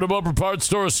Value Bumper to Bumper Parts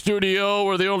Store studio.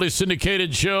 We're the only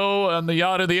syndicated show on the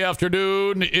yacht of the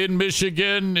afternoon in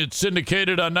Michigan. It's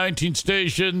syndicated on 19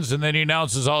 stations, and then he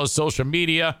announces all his social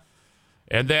media,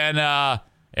 and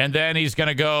then he's going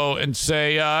to go and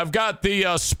say, I've got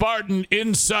the Spartan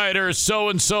Insider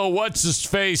so-and-so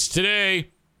what's-his-face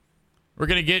today. We're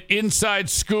going to get inside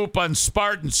scoop on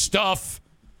Spartan stuff.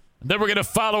 Then we're going to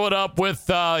follow it up with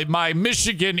my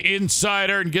Michigan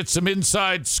Insider and get some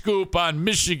inside scoop on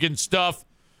Michigan stuff.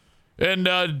 And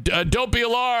don't be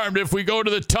alarmed if we go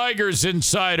to the Tigers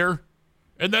Insider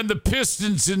and then the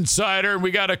Pistons Insider. And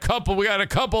we got a couple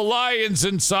Lions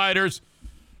Insiders.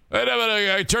 And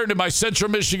I turn to my Central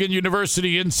Michigan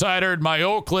University Insider and my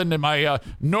Oakland and my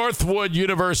Northwood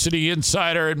University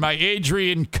Insider and my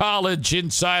Adrian College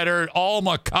Insider,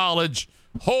 Alma College,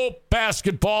 Hope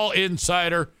Basketball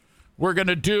Insider. We're going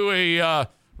to do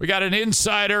we got an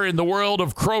insider in the world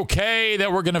of croquet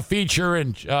that we're going to feature,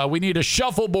 and we need a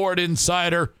shuffleboard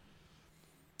insider.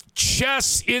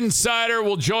 Chess Insider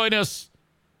will join us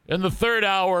in the third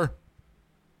hour,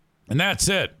 and that's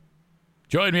it.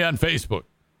 Join me on Facebook.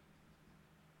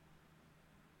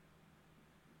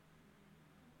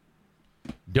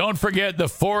 Don't forget the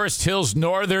Forest Hills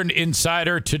Northern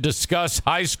Insider to discuss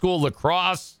high school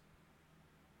lacrosse.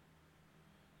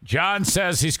 John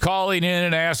says he's calling in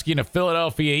and asking a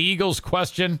Philadelphia Eagles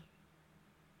question.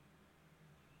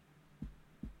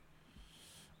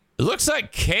 It looks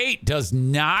like Kate does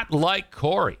not like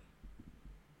Corey.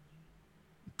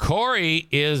 Corey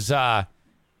is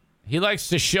he likes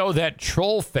to show that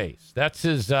troll face. That's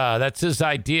his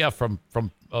idea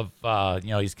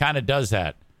he's kind of does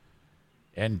that.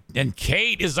 And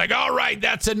Kate is like, all right,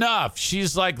 that's enough.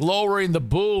 She's like lowering the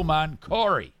boom on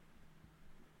Corey.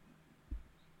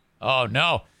 Oh,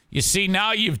 no. You see,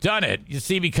 now you've done it. You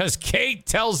see, because Kate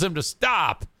tells him to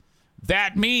stop,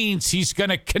 that means he's going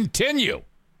to continue.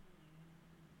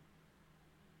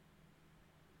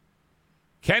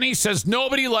 Kenny says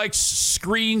nobody likes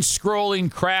screen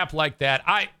scrolling crap like that.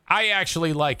 I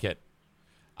actually like it.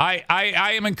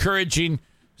 I am encouraging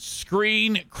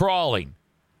screen crawling.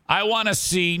 I want to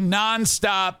see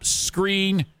nonstop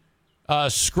screen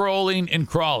scrolling and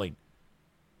crawling.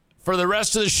 For the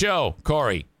rest of the show,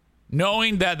 Corey,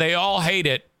 knowing that they all hate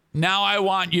it, now I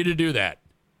want you to do that.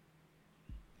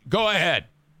 Go ahead.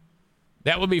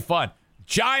 That would be fun.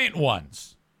 Giant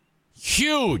ones.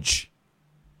 Huge.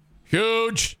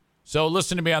 Huge. So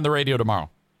listen to me on the radio tomorrow.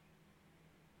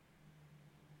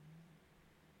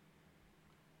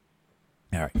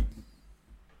 All right.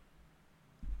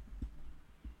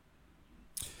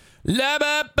 Dear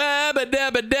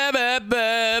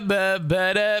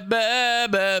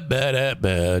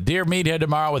Meathead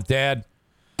tomorrow with Dad.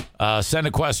 Send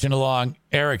a question along.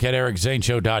 Eric at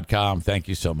ericzaneshow.com. Thank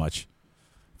you so much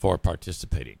for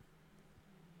participating.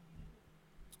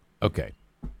 Okay.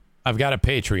 I've got a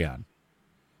Patreon.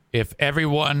 If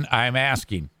everyone, I'm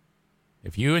asking,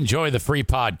 if you enjoy the free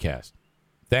podcast,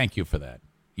 thank you for that.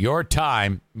 Your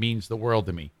time means the world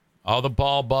to me. All the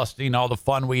ball busting, all the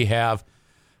fun we have,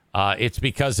 it's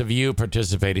because of you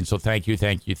participating. So thank you,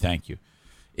 thank you, thank you.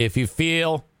 If you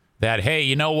feel that, hey,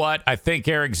 you know what? I think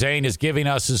Eric Zane is giving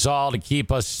us this all to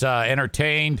keep us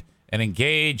entertained and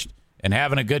engaged and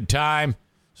having a good time.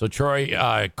 So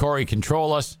Corey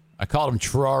control us. I called him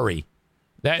Trory.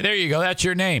 There you go. That's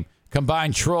your name.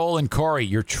 Combine Troll and Corey.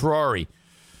 You're Trory.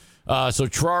 So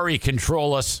Trory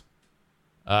control us.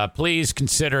 Please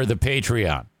consider the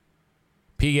Patreon.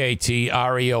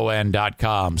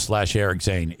 patreon.com/Eric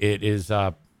Zane. It is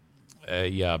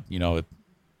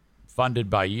funded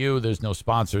by you. There's no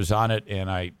sponsors on it, and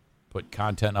I put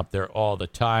content up there all the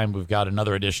time. We've got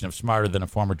another edition of Smarter Than a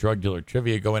Former Drug Dealer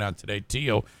trivia going on today.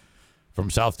 Tio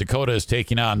from South Dakota is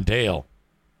taking on Dale.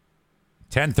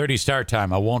 10:30 start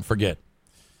time. I won't forget.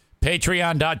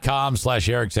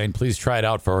 Patreon.com/Eric Zane. Please try it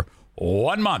out for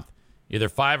 1 month. Either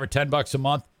 $5 or $10 a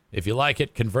month. If you like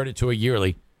it, convert it to a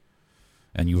yearly,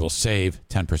 and you will save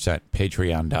 10%.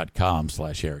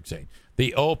 Patreon.com/Eric Zane.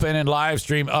 The open and live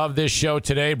stream of this show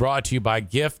today brought to you by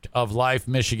Gift of Life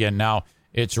Michigan. Now,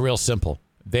 it's real simple.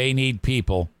 They need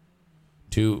people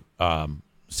to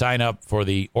sign up for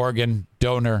the organ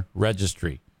donor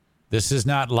registry. This is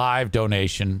not live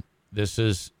donation. This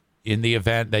is in the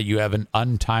event that you have an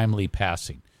untimely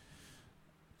passing.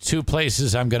 2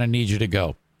 places I'm going to need you to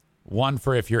go. One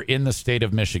for if you're in the state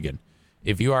of Michigan.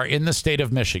 If you are in the state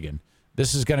of Michigan,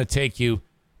 this is going to take you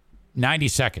 90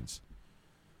 seconds.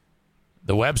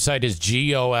 The website is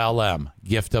GOLM,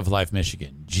 Gift of Life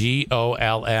Michigan,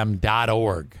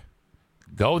 GOLM.org.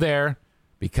 Go there,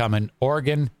 become an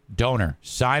organ donor.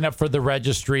 Sign up for the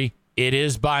registry. It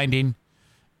is binding.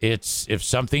 It's if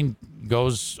something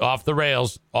goes off the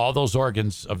rails, all those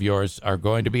organs of yours are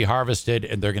going to be harvested,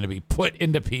 and they're going to be put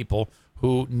into people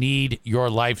who need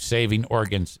your life-saving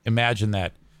organs. Imagine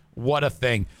that. What a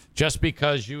thing. Just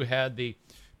because you had the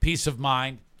peace of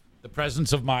mind, the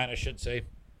presence of mind, I should say,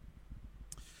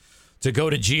 to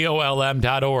go to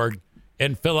GOLM.org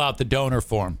and fill out the donor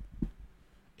form.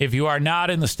 If you are not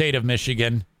in the state of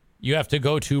Michigan, you have to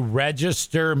go to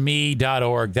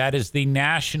registerme.org. That is the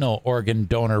National Organ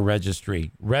Donor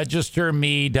Registry.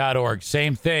 Registerme.org.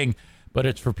 Same thing, but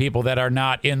it's for people that are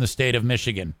not in the state of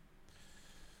Michigan.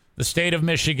 The state of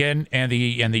Michigan and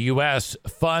the U.S.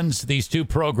 funds these 2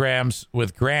 programs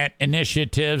with grant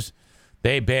initiatives.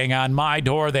 They bang on my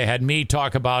door. They had me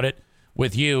talk about it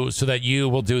with you so that you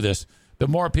will do this. The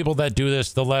more people that do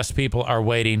this, the less people are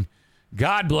waiting.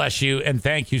 God bless you, and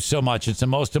thank you so much. It's the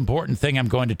most important thing I'm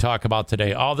going to talk about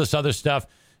today. All this other stuff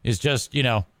is just,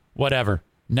 whatever.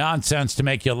 Nonsense to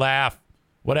make you laugh,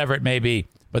 whatever it may be.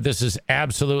 But this is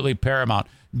absolutely paramount.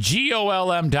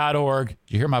 GOLM.org. Did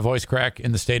you hear my voice crack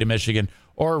in the state of Michigan?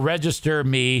 Or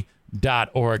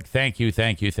registerme.org. Thank you,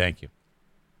 thank you, thank you.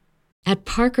 At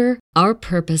Parker, our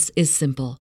purpose is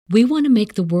simple. We want to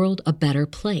make the world a better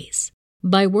place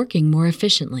by working more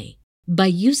efficiently, by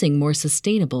using more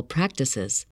sustainable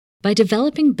practices, by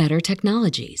developing better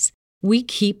technologies. We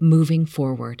keep moving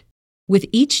forward. With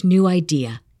each new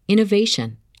idea,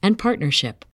 innovation, and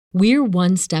partnership, we're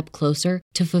one step closer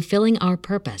to fulfilling our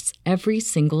purpose every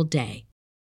single day.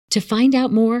 To find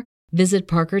out more, visit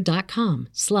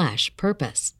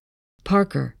parker.com/purpose.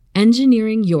 Parker,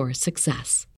 engineering your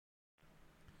success.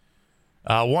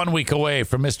 1 week away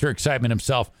from Mr. Excitement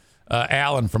himself,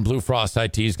 Alan from Blue Frost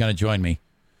IT is going to join me.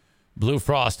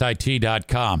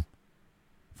 BlueFrostIT.com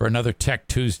for another Tech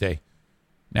Tuesday.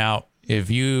 Now, if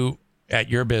you, at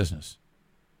your business,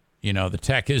 the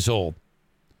tech is old,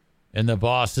 and the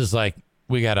boss is like,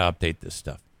 we got to update this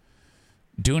stuff.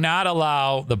 Do not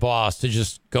allow the boss to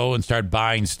just go and start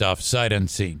buying stuff sight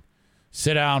unseen.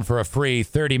 Sit down for a free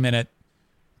 30-minute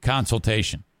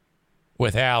consultation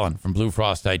with Alan from Blue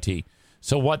Frost IT.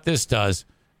 So what this does,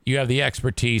 you have the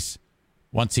expertise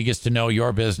once he gets to know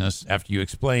your business, after you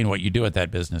explain what you do at that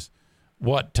business,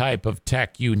 what type of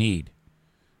tech you need.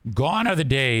 Gone are the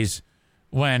days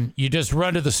when you just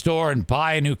run to the store and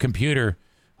buy a new computer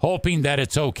hoping that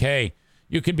it's okay.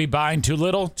 You could be buying too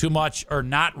little, too much, or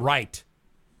not right.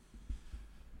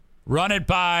 Run it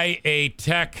by a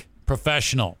tech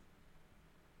professional.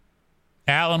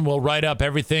 Alan will write up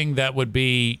everything that would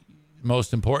be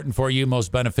most important for you,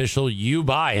 most beneficial. You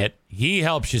buy it. He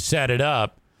helps you set it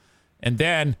up. And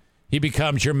then he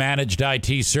becomes your managed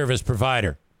IT service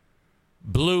provider.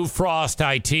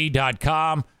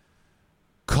 BlueFrostIT.com.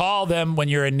 Call them when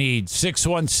you're in need.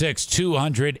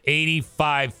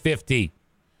 616-200-8550.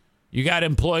 You got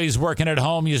employees working at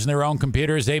home using their own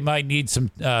computers. They might need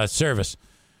some service.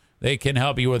 They can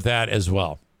help you with that as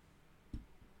well.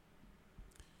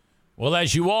 Well,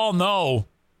 as you all know,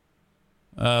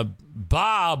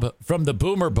 Bob from the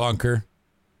Boomer Bunker,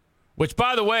 which,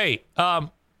 by the way, I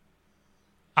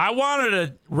wanted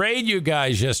to raid you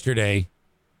guys yesterday,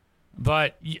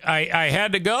 but I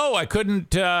had to go. I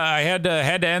couldn't. I had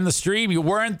to end the stream. You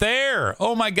weren't there.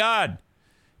 Oh, my God.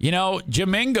 You know,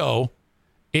 Jamingo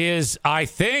is, I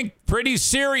think, pretty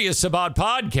serious about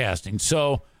podcasting.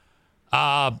 So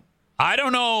I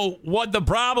don't know what the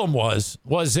problem was.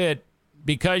 Was it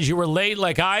because you were late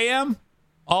like I am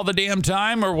all the damn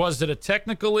time, or was it a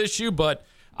technical issue? But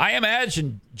I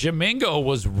imagine Jamingo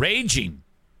was raging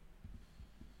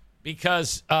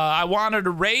because I wanted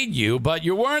to raid you, but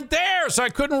you weren't there, so I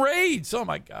couldn't raid. So, oh,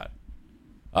 my God.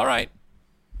 All right.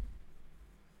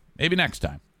 Maybe next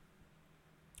time.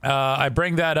 I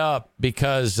bring that up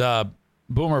because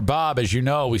Boomer Bob, as you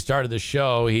know, we started the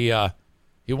show. He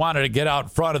wanted to get out in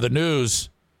front of the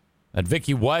news that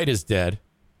Vicky White is dead.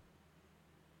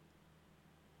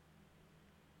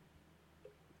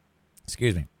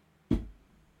 Excuse me.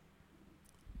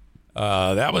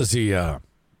 That was the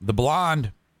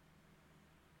blonde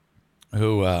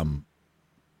who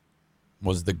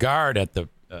was the guard at the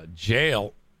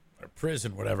jail or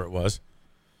prison, whatever it was,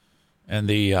 and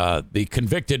the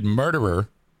convicted murderer.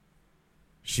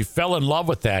 She fell in love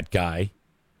with that guy,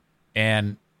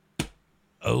 and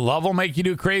love will make you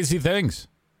do crazy things.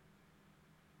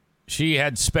 She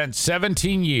had spent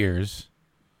 17 years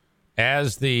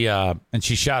as the and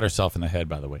she shot herself in the head,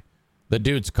 by the way. The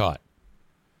dude's caught.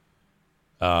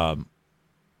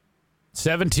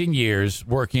 17 years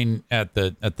working at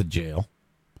the jail.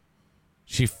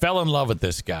 She fell in love with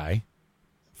this guy.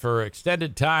 For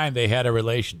extended time, they had a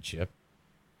relationship.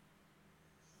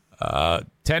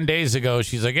 10 days ago,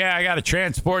 she's like, yeah, I got to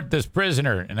transport this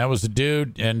prisoner. And that was the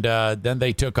dude. And then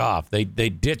they took off. They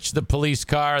ditched the police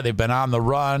car. They've been on the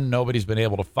run. Nobody's been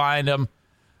able to find him.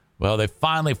 Well, they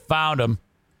finally found him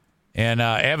in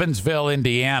Evansville,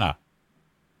 Indiana.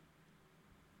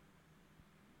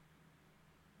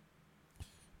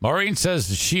 Maureen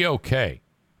says, is she okay?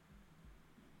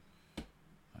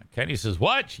 Kenny says,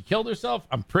 what? She killed herself?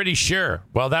 I'm pretty sure.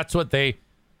 Well, that's what they're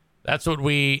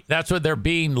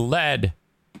being led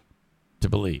to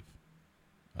believe.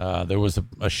 There was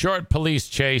a short police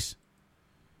chase,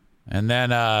 and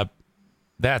then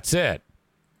that's it.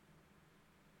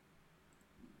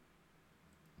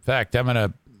 In fact,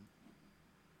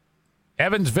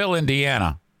 Evansville,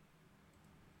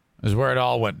 is where it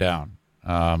all went down.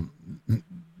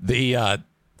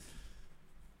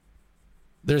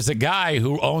 There's a guy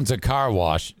who owns a car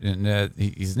wash, and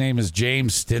his name is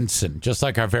James Stinson, just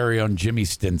like our very own Jimmy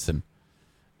Stinson.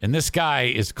 And this guy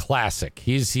is classic.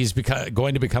 He's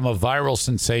going to become a viral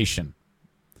sensation.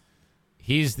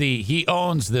 He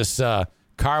owns this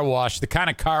car wash, the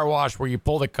kind of car wash where you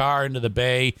pull the car into the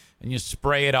bay and you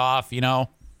spray it off,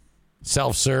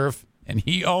 self-serve. And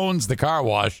he owns the car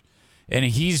wash, and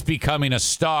he's becoming a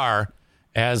star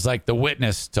as like the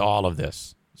witness to all of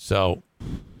this. So,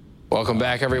 welcome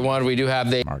back, everyone. We do have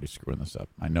I'm already screwing this up.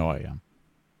 I know I am.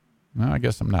 No, I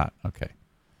guess I'm not. Okay.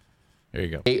 There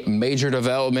you go. Major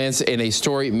developments in a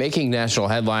story making national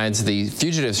headlines. The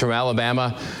fugitives from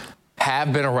Alabama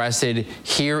have been arrested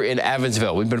here in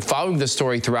Evansville. We've been following this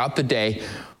story throughout the day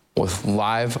with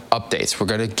live updates. We're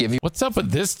going to give you... What's up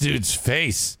with this dude's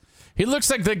face? He looks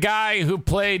like the guy who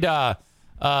played the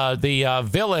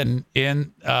villain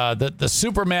in the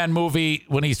Superman movie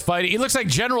when he's fighting. He looks like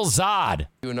General Zod.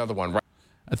 Do another one, right?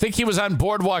 I think he was on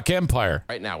Boardwalk Empire.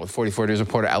 Right now with 44 News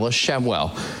reporter Ella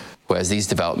Shemwell, who has these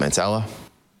developments. Ella?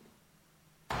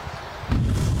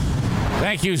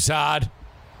 Thank you, Zod.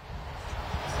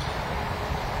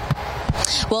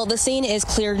 Well, the scene is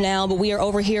cleared now, but we are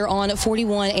over here on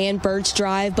 41 and Birch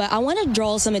Drive. But I want to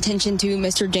draw some attention to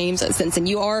Mr. James Simpson.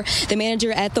 You are the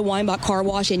manager at the Weinbach Car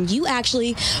Wash, and you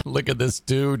actually... Look at this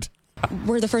dude.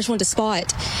 Were the first one to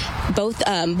spot both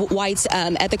whites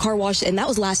at the car wash, and that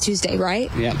was last Tuesday, right?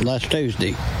 Yeah, last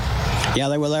Tuesday. Yeah,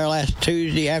 they were there last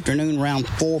Tuesday afternoon around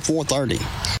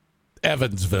 4:30.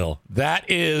 Evansville.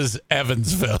 That is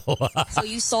Evansville. So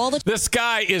you saw the... This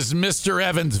guy is Mr.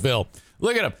 Evansville.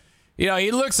 Look at him. You know,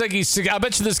 he looks like I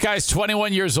bet you this guy's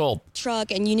 21 years old. Truck,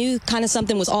 and you knew kind of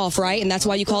something was off, right? And that's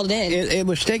why you called it in. It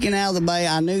was sticking out of the bay.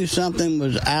 I knew something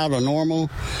was out of normal.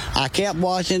 I kept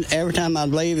watching. Every time I'd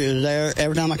leave, it was there.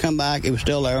 Every time I come back, it was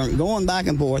still there. Going back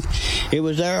and forth. It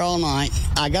was there all night.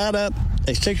 I got up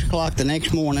at 6 o'clock the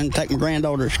next morning to take my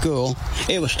granddaughter to school.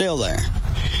 It was still there.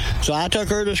 So I took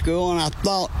her to school, and I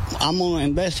thought, I'm going to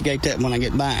investigate that when I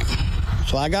get back.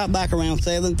 So I got back around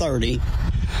 7:30.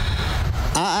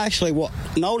 I actually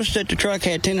noticed that the truck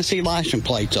had Tennessee license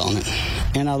plates on it.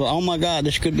 And I thought, oh, my God,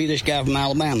 this could be this guy from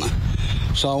Alabama.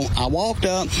 So I walked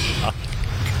up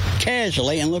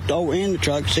casually and looked over in the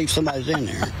truck to see if somebody's in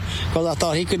there. Because I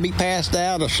thought he could be passed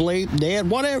out, asleep, dead,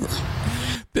 whatever.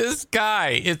 This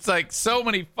guy, it's like so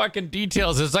many fucking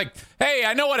details. It's like, hey,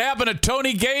 I know what happened to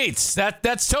Tony Gates.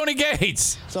 That's Tony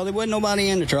Gates. So there wasn't nobody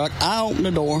in the truck. I opened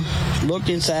the door, looked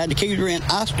inside, the keys were in.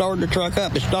 I started the truck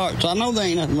up. It started, so I know there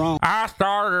ain't nothing wrong. I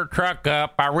started the truck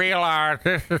up. I realized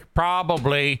this is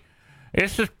probably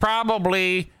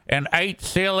an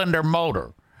 8-cylinder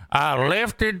motor. I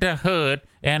lifted the hood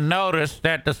and noticed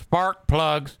that the spark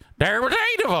plugs, there was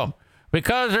 8 of them.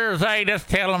 Because there's 8, that's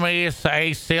telling me it's an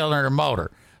 8-cylinder motor.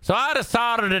 So I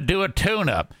decided to do a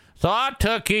tune-up. So I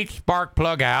took each spark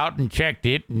plug out and checked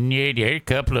it, and a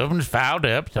couple of them was fouled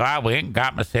up. So I went and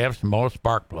got myself some more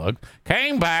spark plugs,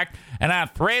 came back, and I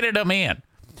threaded them in.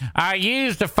 I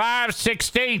used a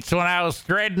 5/16 when I was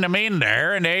threading them in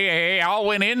there, and they all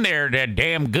went in there that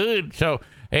damn good. So,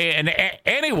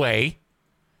 anyway.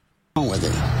 With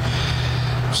it.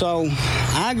 So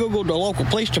I Googled the local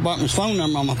police department's phone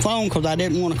number on my phone because I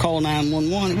didn't want to call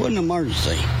 911. It wasn't an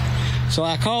emergency. So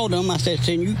I called them. I said,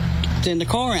 send the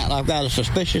car out. I've got a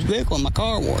suspicious vehicle in my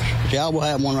car wash. Yeah, we'll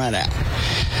have one right out.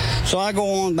 So I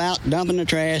go on about dumping the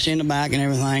trash in the back and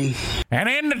everything. And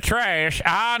in the trash,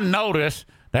 I noticed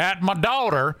that my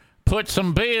daughter put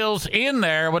some bills in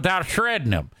there without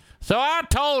shredding them. So I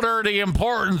told her the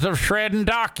importance of shredding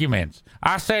documents.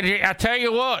 I said, I tell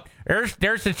you what,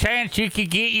 there's a chance you could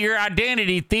get your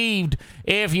identity thieved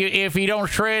if you don't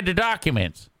shred the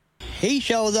documents. He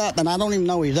shows up, and I don't even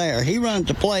know he's there. He runs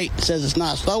the plate, says it's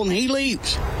not stolen. He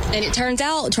leaves. And it turns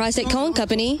out, Tri-State Cone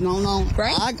Company. No.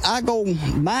 Right? I go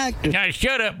back to... Now,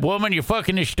 shut up, woman. You're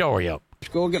fucking this story up.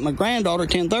 Go get my granddaughter,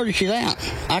 10:30, she's out.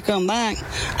 I come back.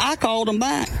 I called him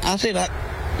back. I said,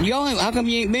 y'all, how come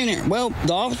you ain't been here? Well,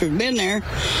 the officer's been there.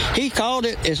 He called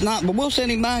it. It's not, but we'll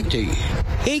send him back to you.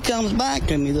 He comes back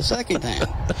to me the second time.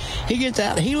 He gets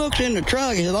out. He looks in the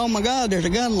truck. He says, oh, my God, there's a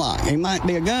gun lock. It might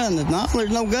be a gun. There's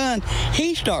no gun.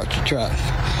 He starts the truck.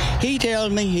 He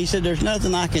tells me, he said, there's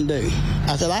nothing I can do.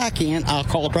 I said, I can. I'll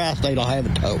call Tri-State. I'll have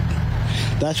it towed.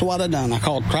 That's what I done. I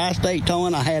called Tri-State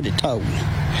Towing. I had it towed.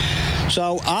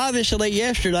 So, obviously,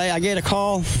 yesterday, I get a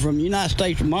call from the United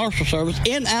States Marshal Service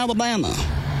in Alabama.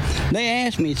 They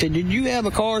asked me, said, did you have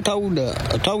a car towed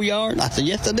to a tow yard? I said,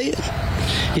 yes, I did.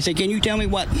 He said, can you tell me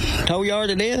what tow yard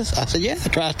it is? I said, yeah,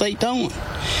 Tri-State Towing.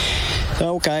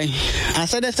 Okay. I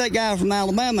said, that's that guy from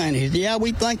Alabama. And he said, yeah,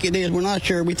 we think it is. We're not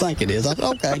sure. We think it is. I said,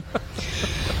 okay.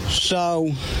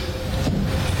 So,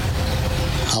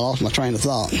 I lost my train of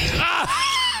thought.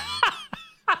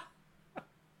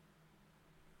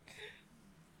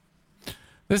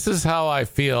 This is how I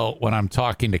feel when I'm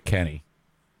talking to Kenny.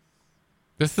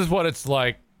 This is what it's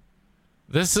like.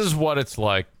 This is what it's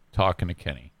like talking to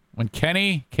Kenny. When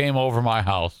Kenny came over my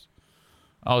house,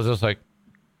 I was just like,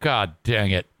 God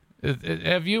dang it.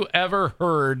 Have you ever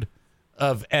heard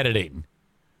of editing?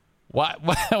 Why?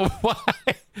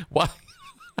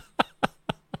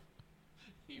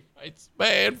 He writes,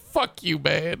 man, fuck you,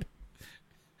 man.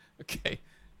 Okay.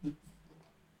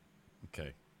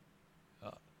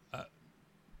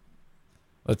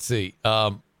 Let's see.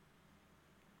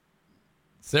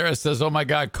 Sarah says, oh, my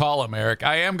God, call him, Eric.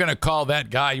 I am going to call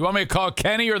that guy. You want me to call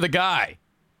Kenny or the guy?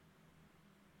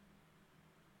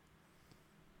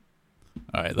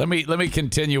 All right, let me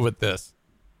continue with this.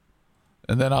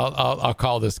 And then I'll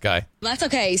call this guy. That's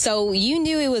okay. So you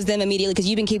knew it was them immediately because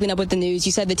you've been keeping up with the news.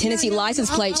 You said the Tennessee license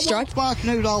plate struck. I watch Fox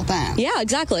News all the time. Yeah,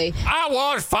 exactly. I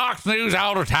watch Fox News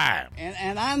all the time.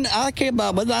 And I keep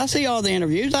up with it. I see all the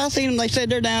interviews. I see them. They said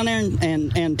they're down there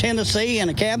in Tennessee in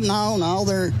a cabin. No,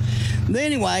 But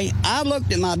anyway, I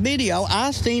looked at my video.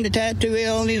 I seen the tattoo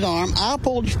on his arm. I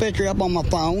pulled this picture up on my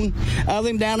phone of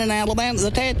him down in Alabama.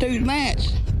 The tattoos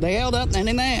matched. They held up and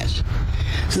they matched.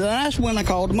 So that's when I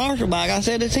called the marshal back. I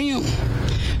said, it's him.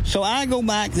 So I go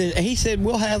back. He said,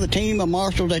 we'll have a team of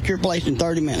marshals at your place in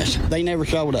 30 minutes. They never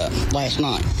showed up last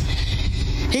night.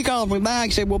 He called me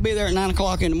back, said, we'll be there at 9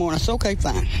 o'clock in the morning. I said, okay,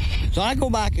 fine. So I go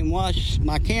back and watch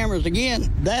my cameras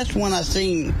again. That's when I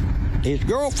seen his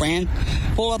girlfriend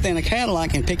pull up in a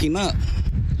Cadillac and pick him up.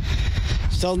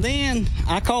 So then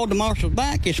I called the marshals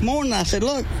back this morning. I said,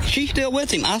 look, she's still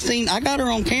with him. I got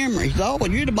her on camera. He said, oh,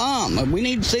 well, you're the bomb. We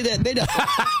need to see that video.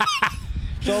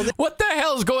 What the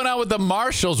hell is going on with the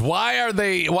marshals? Why are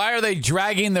they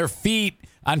dragging their feet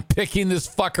on picking this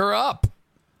fucker up?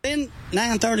 Then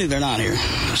 9:30, they're not here.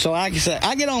 So I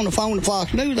get on the phone to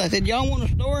Fox News. I said, y'all want a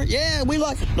story? Yeah, we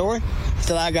like a story. I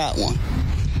said, I got one.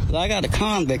 I got a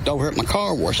convict over at my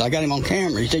car wash. I got him on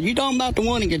camera. He said, you talking about the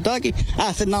one in Kentucky?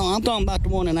 I said, no, I'm talking about the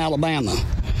one in Alabama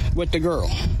with the girl.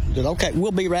 He said, okay,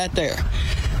 we'll be right there.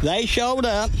 They showed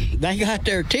up. They got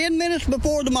there 10 minutes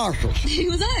before the marshals. It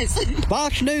was us.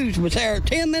 Fox News was there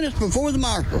 10 minutes before the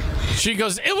marshals. She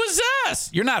goes, it was us.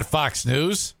 You're not Fox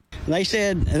News. They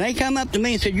said, and they come up to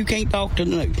me and said, you can't talk to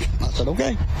the news. I said,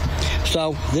 okay.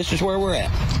 So this is where we're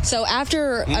at. So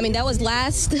after, that was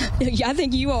last, I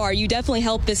think you definitely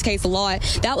helped this case a lot.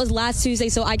 That was last Tuesday.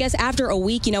 So I guess after a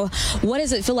week, what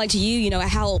does it feel like to you,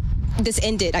 how this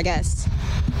ended, I guess?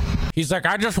 He's like,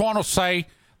 I just want to say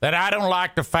that I don't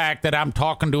like the fact that I'm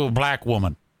talking to a black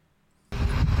woman.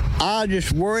 I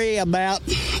just worry about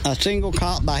a single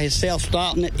cop by himself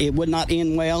stopping it. It would not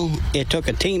end well. It took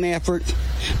a team effort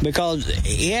because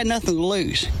he had nothing to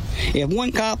lose. If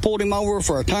one cop pulled him over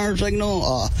for a turn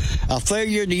signal, a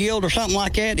failure to yield or something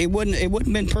like that, it wouldn't have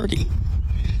been pretty.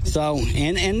 So,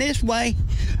 and this way,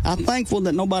 I'm thankful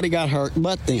that nobody got hurt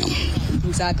but them.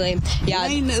 Exactly. Yeah.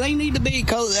 They need to be,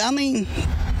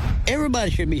 everybody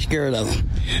should be scared of them.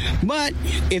 But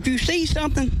if you see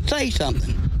something, say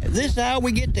something. This is how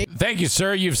we get there. Thank you,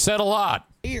 sir. You've said a lot.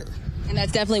 Here. And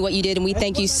that's definitely what you did, and we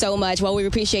thank you so much. Well, we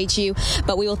appreciate you,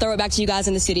 but we will throw it back to you guys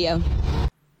in the studio.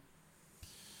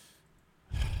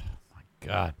 My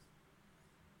God.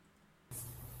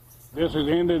 This has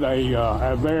ended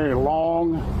a very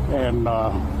long and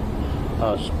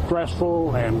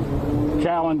stressful and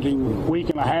challenging week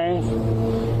and a half.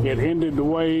 It ended the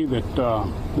way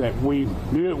that we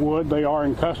knew it would. They are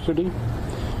in custody.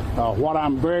 What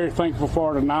I'm very thankful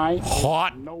for tonight,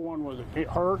 no one was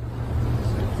hurt.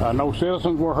 No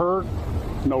citizens were hurt.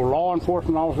 No law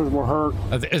enforcement officers were hurt.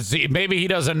 Maybe he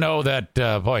doesn't know that,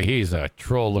 boy, he's a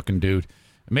troll-looking dude.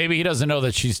 Maybe he doesn't know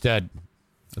that she's dead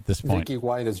at this point. Vicky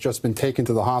White has just been taken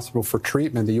to the hospital for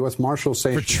treatment. The U.S. Marshals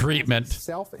say for treatment.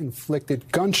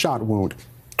 Self-inflicted gunshot wound.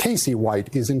 Casey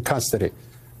White is in custody.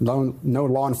 No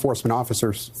law enforcement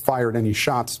officers fired any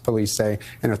shots, police say,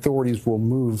 and authorities will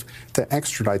move to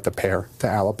extradite the pair to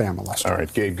Alabama. Lester. All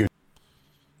right, Gabe, good.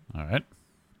 All right.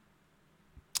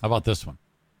 How about this one?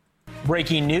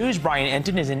 Breaking news, Brian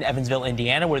Enton is in Evansville,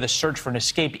 Indiana, where the search for an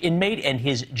escaped inmate and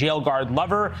his jail guard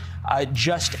lover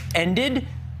just ended.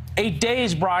 8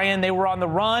 days, Brian. They were on the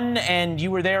run, and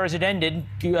you were there as it ended.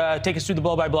 Take us through the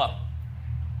blow-by-blow.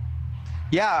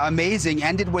 Yeah, amazing.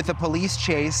 Ended with a police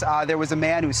chase. There was a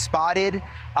man who spotted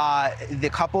the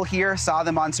couple here, saw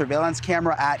them on surveillance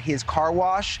camera at his car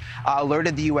wash,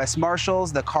 alerted the U.S.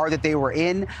 Marshals, the car that they were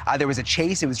in. There was a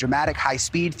chase. It was dramatic, high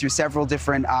speed through several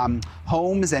different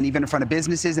homes and even in front of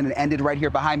businesses, and it ended right here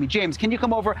behind me. James, can you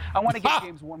come over? I want to get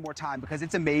James one more time because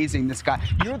it's amazing, this guy.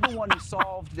 You're the one who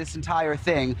solved this entire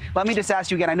thing. Let me just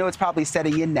ask you again. I know it's probably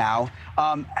setting in now.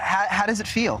 How does it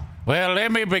feel? Well,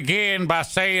 let me begin by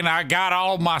saying I got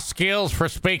all my skills for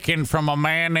speaking from a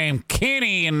man named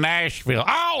Kenny in Nashville.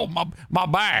 Oh, my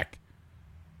back.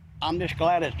 I'm just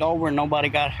glad it's over and nobody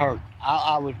got hurt.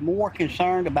 I was more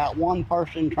concerned about one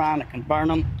person trying to confront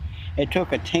them. It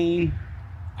took a team,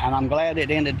 and I'm glad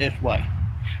it ended this way.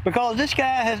 Because this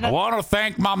guy has nothing I want to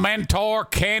thank my mentor,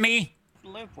 Kenny. To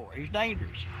live for. He's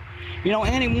dangerous.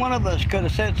 Any one of us could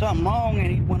have said something wrong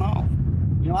and he went off.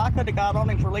 I could have got on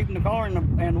him for leaving the car in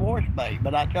the wash bay,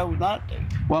 but I chose not to.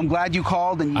 Well, I'm glad you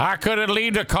called. And I could have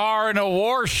left the car in a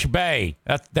wash bay.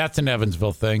 That's an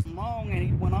Evansville thing. Wrong, and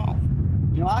he went off.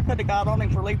 I could have got on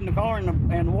him for leaving the car in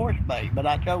the wash bay, but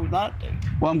I chose not to.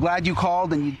 Well, I'm glad you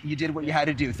called and you did what you had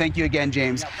to do. Thank you again,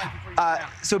 James. Yeah, thank you for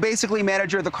So basically,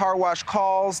 manager, the car wash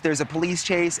calls, there's a police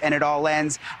chase, and it all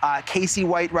ends. Casey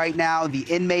White right now, the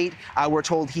inmate, we're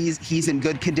told he's in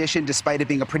good condition despite it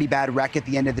being a pretty bad wreck at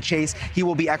the end of the chase. He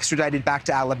will be extradited back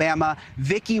to Alabama.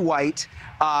 Vicky White,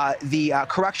 the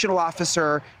correctional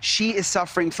officer, she is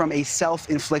suffering from a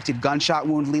self-inflicted gunshot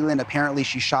wound, Leland. Apparently,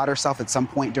 she shot herself at some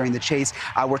point during the chase.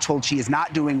 We're told she is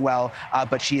not doing well,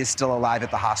 but she is still alive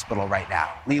at the hospital right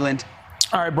now. Leland?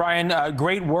 All right, Brian,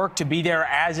 great work to be there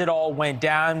as it all went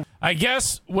down. I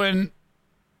guess when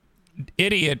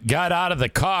idiot got out of the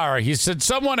car, he said,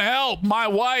 "Someone help, my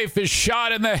wife is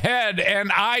shot in the head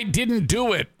and I didn't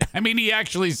do it." I mean, he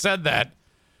actually said that.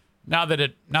 Not that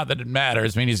it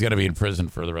matters. I mean, he's going to be in prison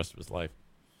for the rest of his life.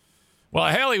 Well,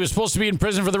 hell, he was supposed to be in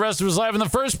prison for the rest of his life in the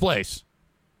first place.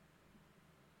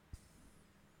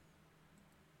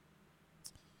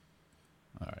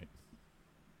 All right.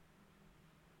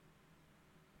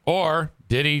 Or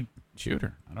did he shoot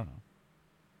her? I don't know.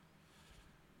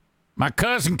 My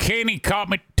cousin Kenny taught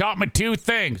me two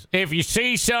things. If you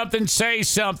see something, say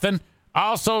something.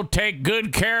 Also, take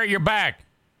good care of your back.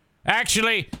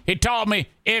 Actually, he taught me,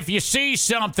 if you see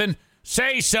something,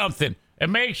 say something.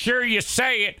 And make sure you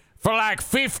say it for like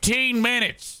 15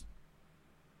 minutes.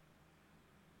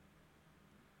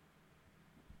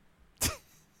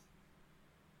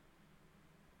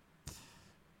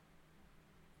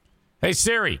 Hey,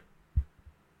 Siri.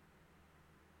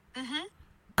 Mm-hmm.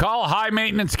 Call High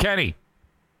Maintenance Kenny.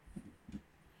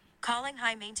 Calling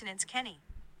High Maintenance Kenny.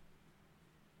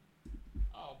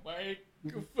 Oh, man.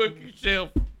 Go fuck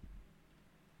yourself.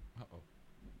 Uh-oh.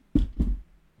 Where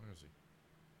is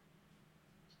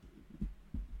he?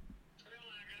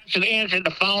 Should answer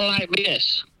the phone like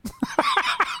this.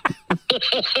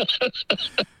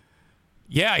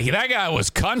 Yeah, that guy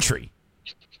was country.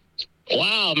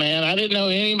 Wow, man. I didn't know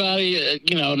anybody,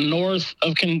 north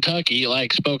of Kentucky,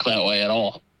 spoke that way at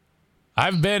all.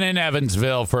 I've been in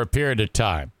Evansville for a period of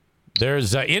time.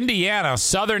 There's Indiana,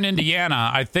 southern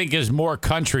Indiana, I think is more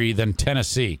country than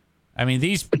Tennessee. I mean,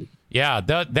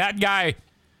 that guy,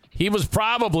 he was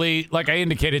probably, like I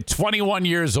indicated, 21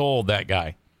 years old, that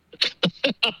guy.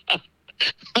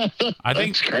 I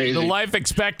think crazy. The life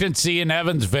expectancy in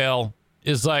Evansville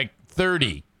is like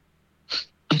 30.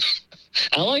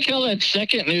 I like how that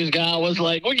second news guy was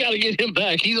like, we got to get him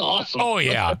back. He's awesome. Oh,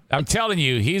 yeah. I'm telling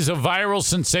you, he's a viral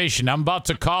sensation. I'm about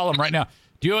to call him right now.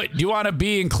 Do you want to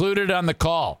be included on the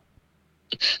call?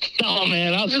 No,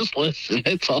 man, I'll just listen.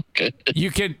 It's all good.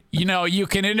 You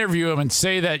can interview him and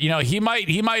say that, he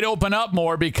might open up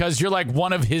more because you're like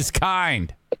one of his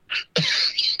kind.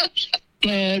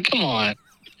 Man, come on.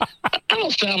 I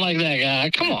don't sound like that guy.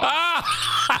 Come on.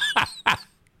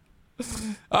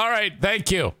 All right.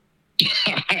 Thank you.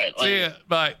 All right, see ya.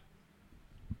 Bye.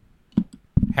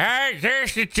 Hey,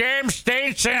 this is Jim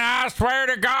Stinson. I swear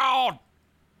to God.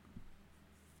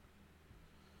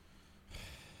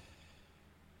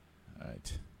 All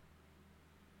right.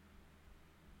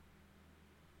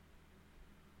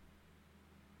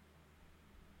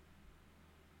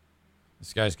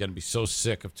 This guy's going to be so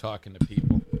sick of talking to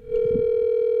people.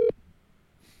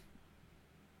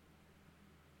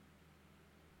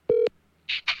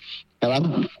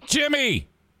 Hello? Jimmy!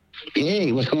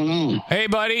 Hey, what's going on? Hey,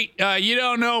 buddy. You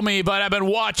don't know me, but I've been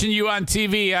watching you on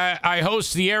TV. I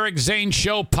host the Zane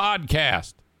Show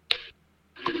Podcast.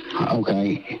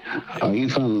 Okay. Are you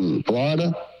from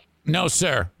Florida? No,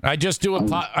 sir. I just do a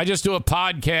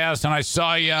podcast, and I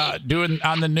saw you doing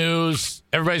on the news.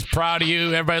 Everybody's proud of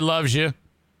you. Everybody loves you.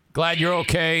 Glad you're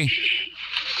okay.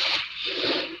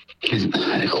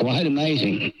 It's quite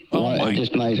amazing.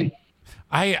 Just amazing.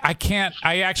 I can't.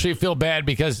 I actually feel bad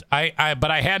because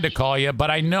but I had to call you.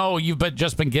 But I know you've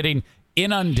just been getting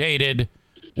inundated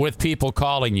with people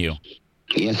calling you.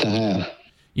 Yes, I have.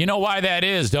 You know why that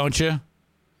is, don't you?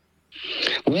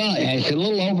 Well, it's a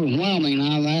little overwhelming.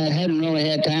 I hadn't really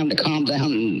had time to calm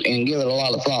down and give it a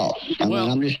lot of thought. I mean,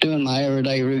 I'm just doing my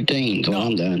everyday routine, so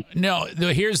I'm doing. No,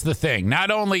 here's the thing.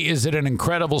 Not only is it an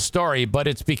incredible story, but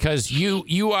it's because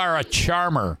you are a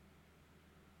charmer.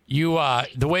 The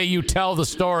way you tell the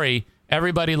story,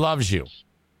 everybody loves you.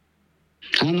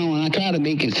 I know, and I try to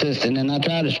be consistent, and I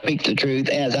try to speak the truth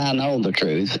as I know the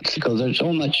truth, because there's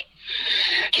so much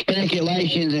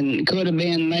speculations and could have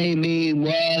been, maybe,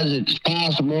 it's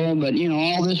possible, but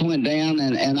all this went down,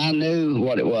 and I knew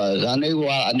what it was. I knew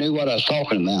what I was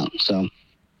talking about. So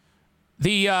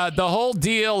the whole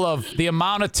deal of the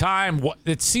amount of time,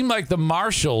 it seemed like the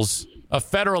marshals, a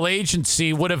federal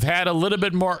agency, would have had a little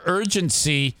bit more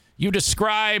urgency. You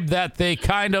described that they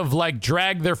kind of like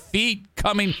drag their feet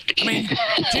coming. I mean,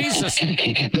 Jesus.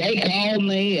 They called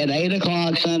me at 8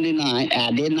 o'clock Sunday night.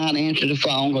 I did not answer the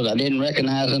phone because I didn't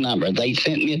recognize the number. They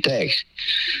sent me a text.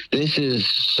 This is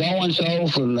so-and-so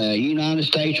from the United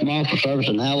States Marshal Service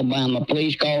in Alabama.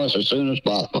 Please call us as soon as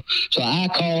possible. So I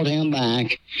called him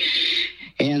back.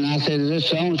 And I said, is this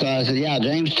so-and-so? I said, yeah,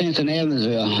 James Stinson,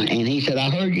 Evansville. And he said,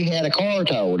 I heard you had a car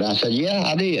towed. I said, yeah,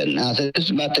 I did. And I said, this is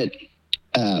about that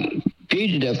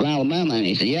fugitive from Alabama. And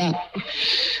he said, yeah.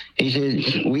 He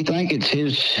said, we think it's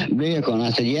his vehicle. And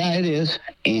I said, yeah, it is.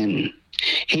 And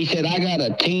he said, I got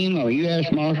a team of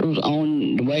U.S. Marshals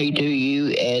on the way to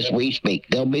you as we speak.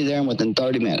 They'll be there within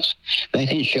 30 minutes. They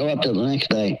didn't show up till the next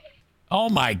day. Oh,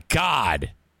 my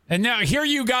God. And now here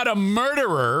you got a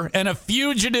murderer and a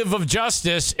fugitive of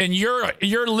justice, and you're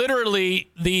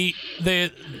literally the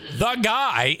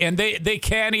guy, and they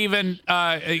can't even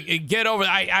get over.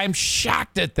 I'm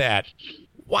shocked at that.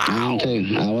 Wow.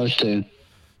 I was too.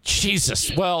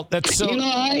 Jesus. Well, that's so. You know,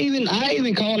 I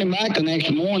even called him back the next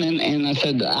morning, and I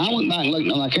said, I went back and looked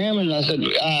at my cameras, and I said,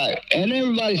 and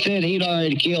everybody said he'd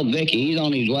already killed Vicky. He's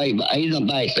on his way, but he's not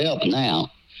by himself now.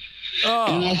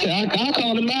 Oh. And I said, I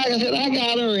called him back. I said, I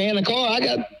got her in the car. I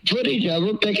got footage of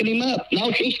her picking him up.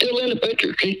 No, she's still in the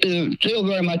picture. She's still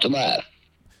very much alive.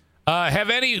 Have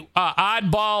any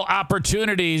oddball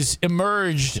opportunities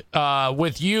emerged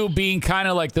with you being kind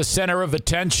of like the center of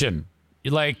attention?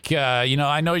 Like,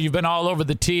 I know you've been all over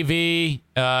the TV.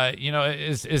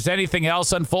 Is anything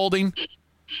else unfolding?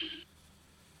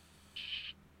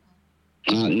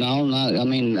 No, not. I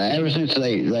mean, ever since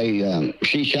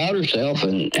she shot herself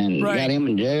and right. Got him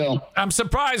in jail. I'm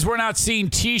surprised we're not seeing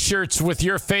T-shirts with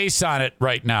your face on it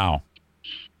right now.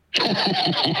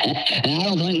 I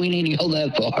don't think we need to go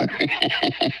that far.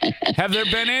 Have there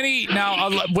been any now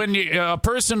when a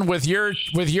person with your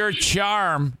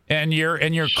charm and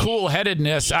your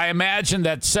cool-headedness? I imagine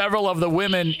that several of the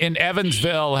women in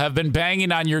Evansville have been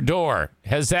banging on your door.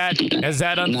 Has that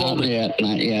unfolded?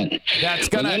 Not yet. That's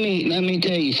gonna. Let me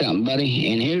tell you something,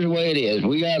 buddy. And here's the way it is.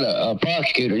 We got a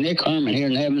prosecutor, Nick Herman, here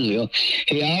in Evansville.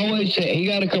 He always said, he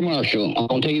got a commercial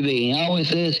on TV. He always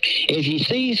says, if you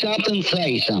see something,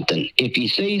 say something. If you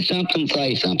see something,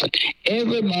 say something.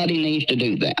 Everybody needs to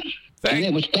do that. And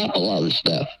it would stop a lot of this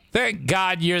stuff. Thank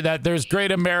God there's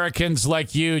great Americans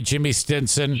like you, Jimmy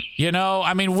Stinson.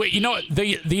 I mean,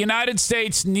 the United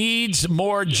States needs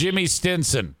more Jimmy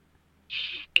Stinson.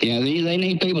 Yeah, they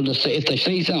need people to say, if they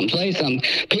see something, say something.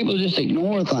 People just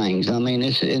ignore things. I mean,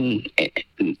 and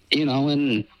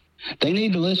they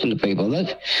need to listen to people.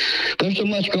 There's so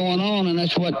much going on, and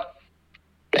that's what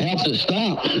helps it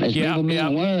stop. Is people being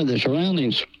aware of their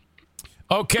surroundings.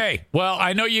 Okay, well,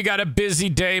 I know you got a busy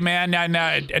day, man,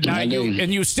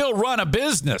 and you still run a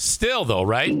business, still though,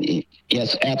 right?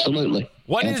 Yes, absolutely.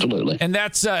 Absolutely. And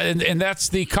that's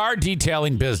the car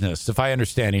detailing business, if I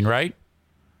understanding, right?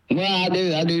 Well,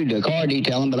 I do the car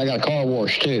detailing, but I got a car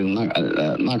wash too.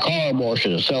 My car wash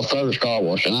is a self-service car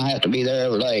wash, and I have to be there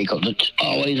every day because it's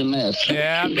always a mess.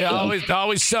 Yeah,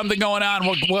 always something going on.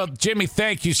 Well, Jimmy,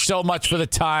 thank you so much for the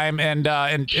time, and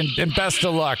best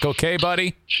of luck. Okay,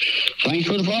 buddy. Thanks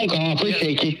for the phone call. I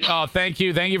appreciate you. Oh, thank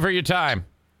you for your time.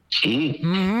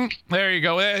 Mm-hmm. There you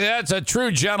go. That's a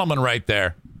true gentleman right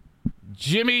there,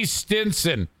 Jimmy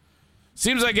Stinson.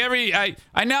 Seems like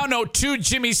I now know two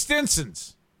Jimmy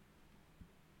Stinsons.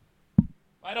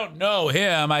 I don't know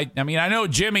him. I mean, I know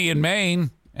Jimmy in Maine,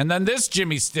 and then this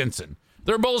Jimmy Stinson.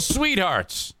 They're both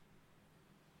sweethearts.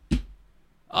 Oh,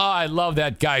 I love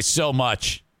that guy so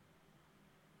much.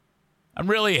 I'm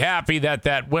really happy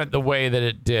that went the way that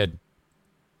it did.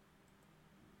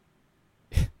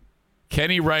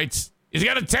 Kenny writes, he's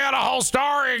going to tell the whole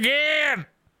story again.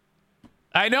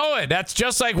 I know it. That's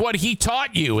just like what he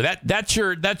taught you. That's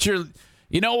your.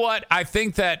 You know what? I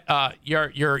think that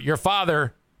your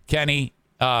father, Kenny,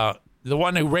 the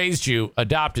one who raised you,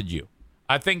 adopted you.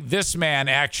 I think this man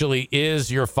actually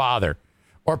is your father,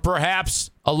 or perhaps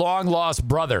a long lost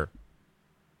brother.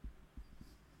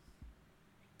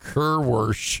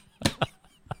 Kerwersh.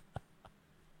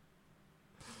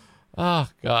 Oh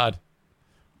God.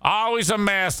 Always a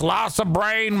mess. Lots of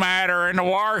brain matter in the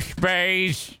wash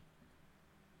bays.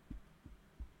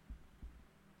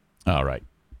 All right.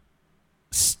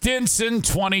 Stinson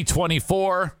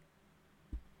 2024.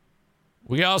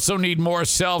 We also need more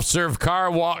self-serve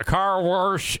car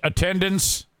wash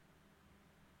attendants.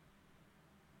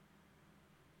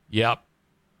 Yep.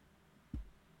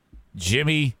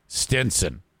 Jimmy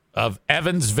Stinson of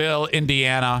Evansville,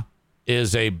 Indiana,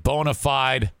 is a bona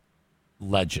fide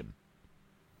legend.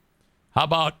 How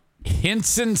about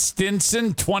Hinson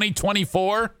Stinson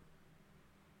 2024?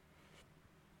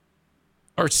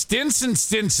 Or Stinson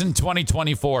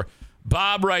 2024.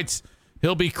 Bob writes,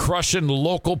 he'll be crushing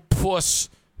local puss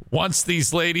once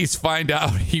these ladies find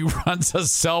out he runs a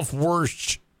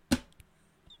self-worship.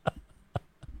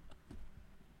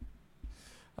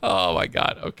 Oh, my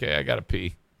God. Okay, I got to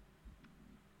pee.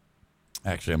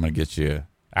 Actually, I'm going to get you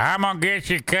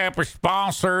a couple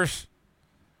sponsors.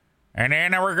 And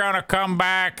then we're going to come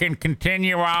back and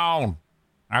continue on.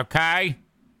 Okay?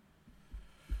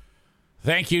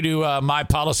 Thank you to My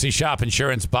Policy Shop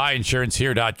Insurance.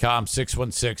 BuyInsuranceHere.com.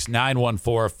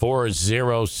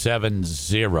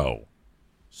 616-914-4070.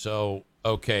 So,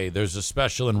 okay, there's a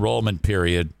special enrollment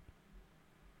period.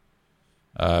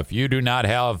 If you do not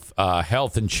have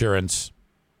health insurance,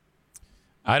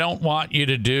 I don't want you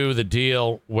to do the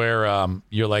deal where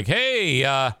you're like, hey,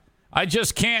 I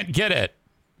just can't get it.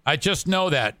 I just know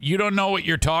that. You don't know what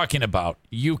you're talking about.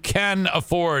 You can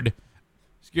afford,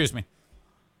 excuse me.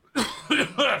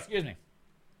 Excuse me.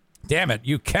 Damn it.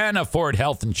 You can afford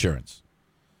health insurance.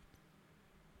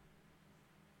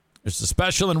 There's a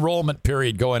special enrollment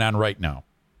period going on right now.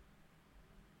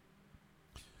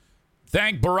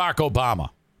 Thank Barack Obama.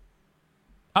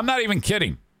 I'm not even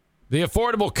kidding. The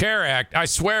Affordable Care Act, I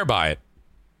swear by it.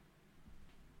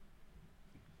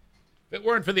 If it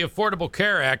weren't for the Affordable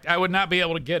Care Act, I would not be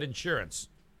able to get insurance.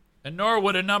 And nor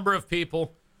would a number of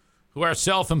people who are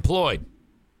self-employed.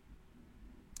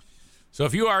 So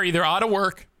if you are either out of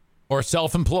work or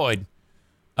self-employed,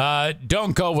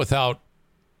 don't go without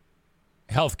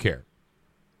health care.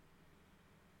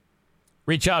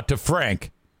 Reach out to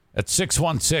Frank at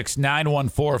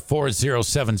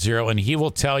 616-914-4070, and he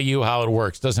will tell you how it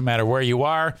works. Doesn't matter where you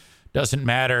are. Doesn't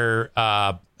matter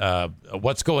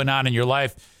what's going on in your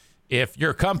life. If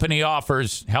your company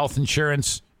offers health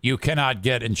insurance, you cannot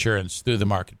get insurance through the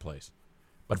marketplace.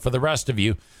 But for the rest of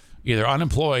you, either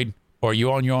unemployed or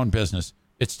you own your own business,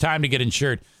 it's time to get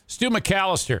insured. Stu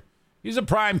McAllister, he's a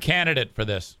prime candidate for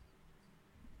this.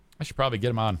 I should probably get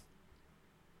him on.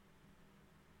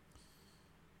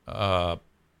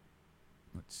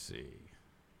 Let's see.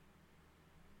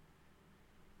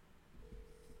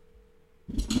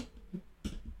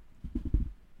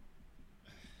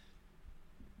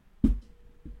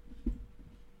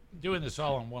 Doing this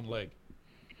all on one leg.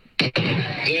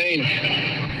 Zane.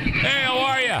 Hey, how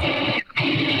are you?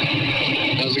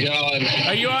 How's it going?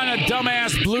 Are you on a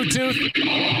dumbass Bluetooth?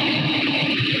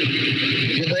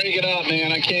 You're breaking up,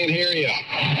 man. I can't hear you.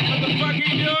 What the fuck are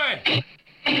you doing?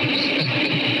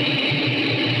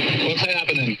 What's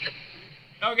happening?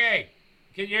 Okay.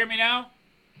 Can you hear me now?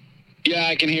 Yeah,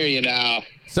 I can hear you now.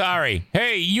 Sorry.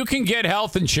 Hey, you can get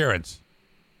health insurance.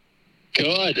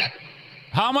 Good.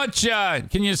 How much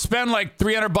can you spend, like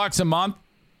 $300 a month?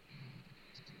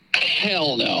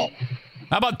 Hell no.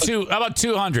 How about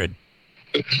 200?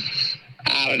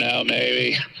 I don't know,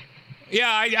 maybe.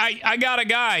 Yeah, I got a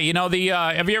guy. You know,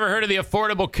 have you ever heard of the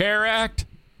Affordable Care Act?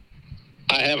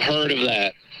 I have heard of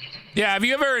that. Yeah, have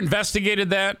you ever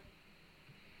investigated that?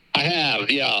 I have,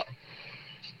 yeah.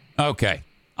 Okay.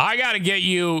 I got to get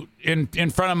you in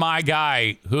front of my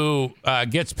guy who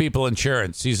gets people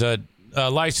insurance. He's a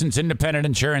licensed independent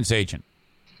insurance agent.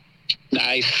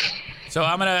 Nice. So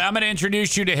I'm gonna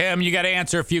introduce you to him. You got to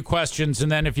answer a few questions,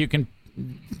 and then if you can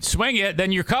swing it,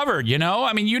 then you're covered. You know,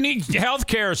 I mean, you need health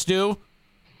care, Stu.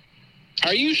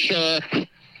 Are you sure?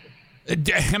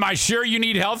 Am I sure you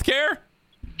need health care?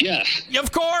 Yes.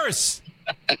 Of course.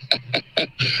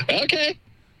 Okay.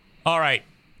 All right.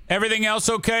 Everything else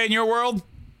okay in your world?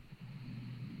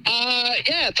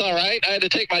 Yeah, it's all right. I had to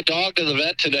take my dog to the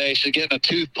vet today. She's getting a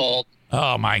tooth pulled.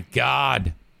 Oh, my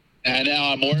God. And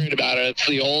now I'm worried about her. It's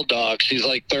the old dog. She's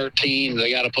like 13.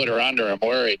 They got to put her under. I'm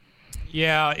worried.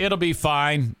 Yeah, it'll be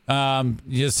fine.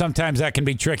 Sometimes that can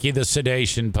be tricky, the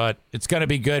sedation, but it's going to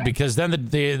be good because then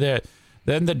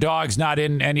the dog's not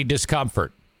in any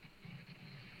discomfort.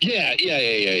 Yeah.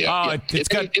 Oh,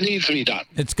 it needs to be done.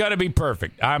 It's got to be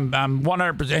perfect. I'm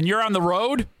 100%. And you're on the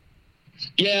road?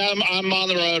 Yeah, I'm on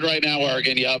the road right now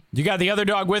working. Yep. You got the other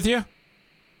dog with you?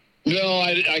 No,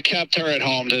 I kept her at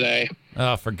home today.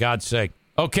 Oh, for God's sake.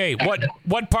 Okay,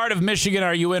 what part of Michigan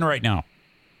are you in right now?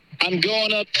 I'm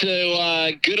going up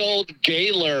to good old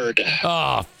Gaylord.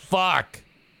 Oh, fuck.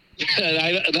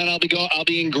 And then I'll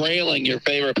be in Grayling, your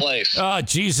favorite place. Oh,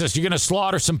 Jesus, you're going to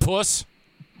slaughter some puss?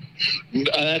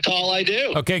 That's all I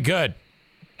do. Okay, good.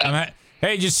 Hey,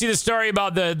 did you see the story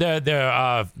about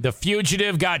the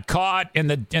fugitive got caught and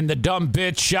the dumb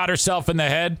bitch shot herself in the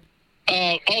head?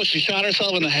 Oh, she shot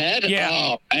herself in the head? Yeah.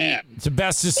 Oh, man. It's the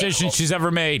best decision she's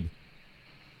ever made.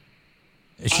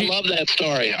 I love that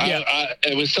story. Yeah.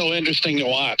 It was so interesting to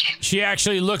watch. She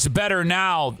actually looks better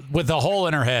now with a hole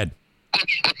in her head.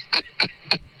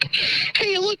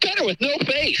 Hey, you look better with no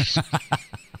face.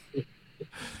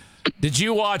 Did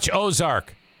you watch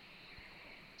Ozark?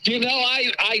 You know,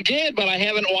 I did, but I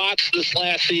haven't watched this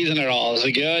last season at all. Is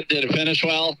it good? Did it finish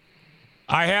well?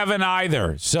 I haven't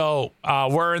either. So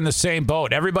we're in the same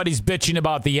boat. Everybody's bitching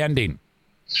about the ending.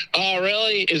 Oh,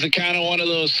 really? Is it kind of one of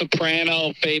those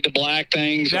Soprano fade to black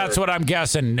things? That's what I'm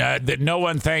guessing. That no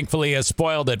one, thankfully, has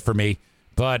spoiled it for me.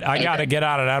 But I got to get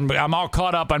on it. I'm all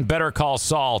caught up on Better Call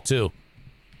Saul, too.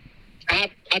 I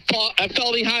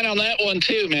fell behind on that one,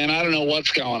 too, man. I don't know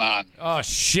what's going on. Oh,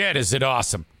 shit. Is it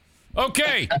awesome?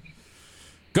 Okay.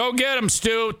 Go get him,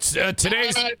 Stu.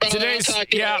 Today's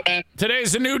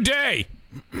a new day.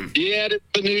 Yeah, it's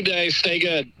a new day. Stay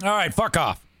good. All right, fuck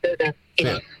off.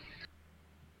 Sure.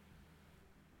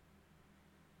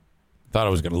 Thought I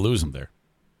was going to lose him there.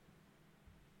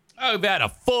 Oh, we've had a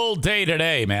full day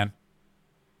today, man.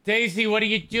 Daisy, what are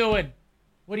you doing?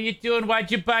 What are you doing?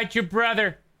 Why'd you bite your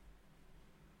brother?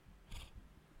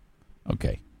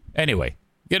 Okay. Anyway,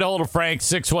 get a hold of Frank,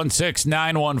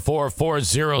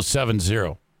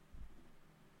 616-914-4070.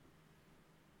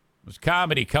 There's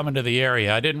comedy coming to the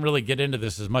area. I didn't really get into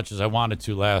this as much as I wanted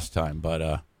to last time,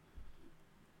 but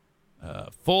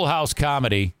Full House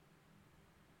comedy.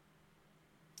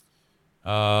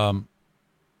 Aaron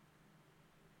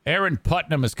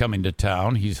Putnam is coming to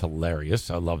town. He's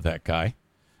hilarious. I love that guy.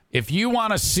 If you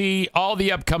want to see all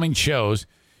the upcoming shows,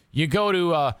 you go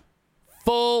to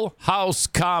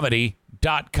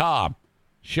fullhousecomedy.com.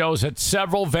 Shows at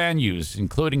several venues,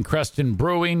 including Creston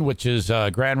Brewing, which is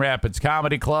Grand Rapids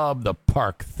Comedy Club, the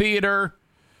Park Theater,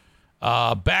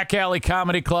 Back Alley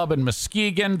Comedy Club in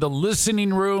Muskegon, the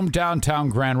Listening Room, downtown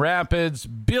Grand Rapids,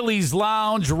 Billy's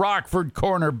Lounge, Rockford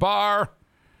Corner Bar,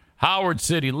 Howard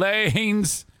City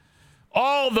Lanes,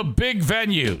 all the big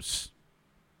venues.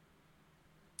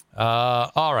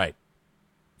 All right.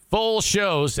 Full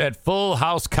shows at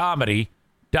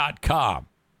fullhousecomedy.com.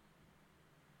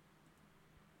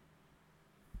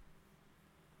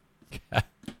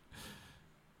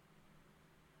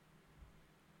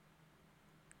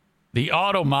 The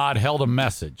Automod held a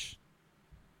message.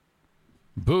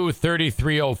 Boo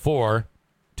 3304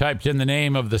 typed in the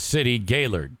name of the city,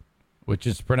 Gaylord, which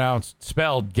is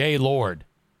spelled Gaylord.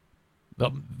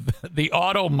 The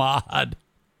Automod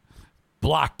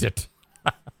blocked it.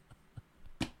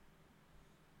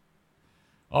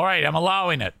 All right, I'm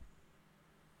allowing it.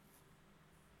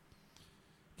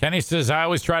 Kenny says, I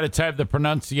always try to type the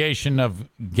pronunciation of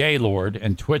Gaylord,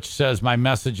 and Twitch says my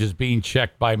message is being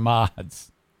checked by mods.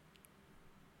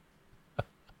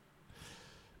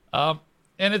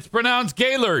 And it's pronounced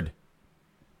Gaylord.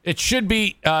 It should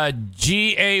be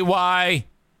Gaylord.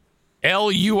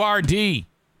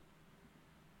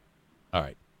 All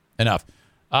right, enough.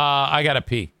 I got to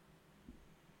pee.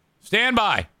 Stand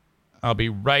by. I'll be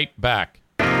right back.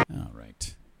 All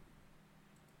right.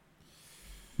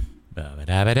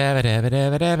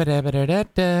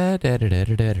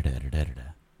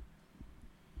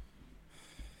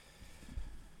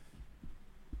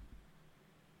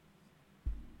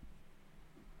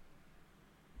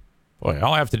 Boy,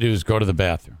 all I have to do is go to the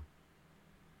bathroom.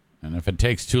 And if it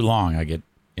takes too long, I get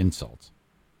insults.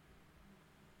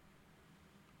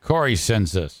 Corey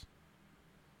sends this.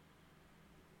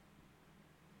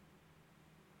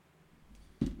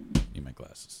 Need my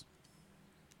glasses.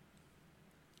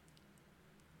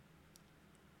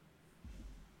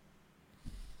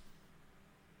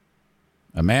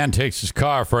 A man takes his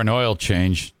car for an oil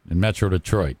change in Metro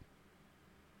Detroit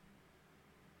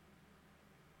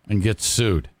and gets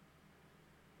sued.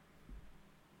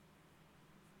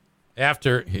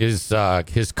 After his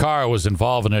car was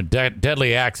involved in a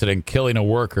deadly accident, killing a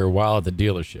worker while at the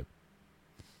dealership.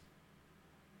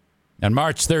 On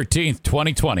March 13th,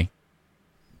 2020.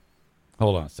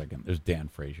 Hold on a second. There's Dan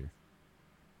Frazier.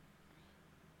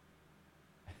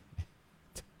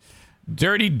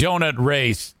 Dirty Donut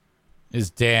Race is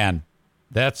Dan.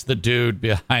 That's the dude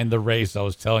behind the race I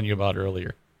was telling you about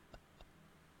earlier.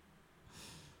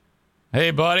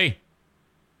 Hey, buddy.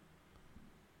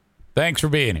 Thanks for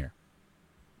being here.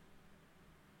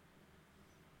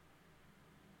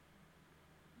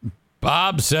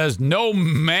 Bob says no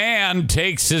man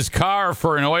takes his car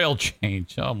for an oil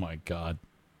change. Oh, my God.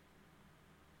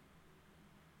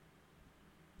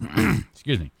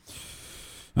 Excuse me.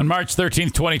 On March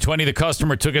 13th, 2020, the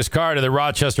customer took his car to the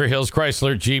Rochester Hills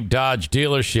Chrysler Jeep Dodge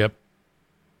dealership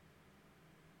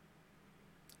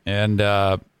and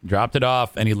dropped it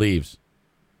off, and he leaves.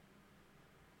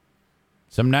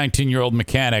 Some 19-year-old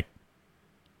mechanic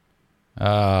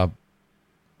got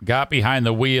behind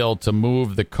the wheel to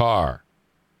move the car.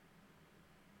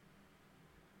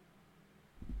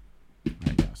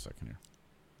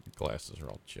 glasses are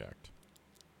all checked.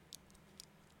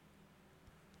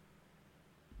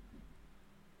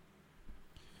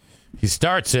 He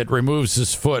starts it, removes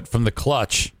his foot from the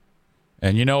clutch.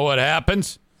 And you know what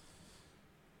happens?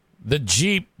 The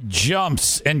Jeep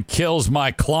jumps and kills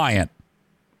my client,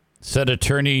 said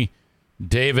attorney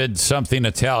David something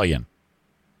Italian.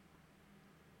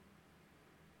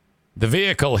 The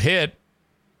vehicle hit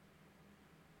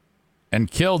and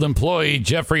killed employee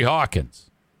Jeffrey Hawkins,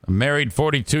 a married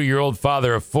 42-year-old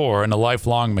father of 4 and a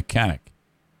lifelong mechanic.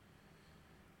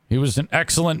 He was an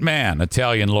excellent man,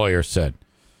 Italian lawyer said.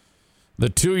 The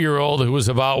 2-year-old, who was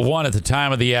about 1 at the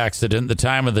time of the accident, the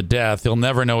time of the death, he'll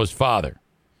never know his father.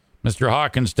 Mr.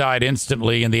 Hawkins died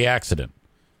instantly in the accident.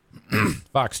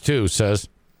 Fox 2 says,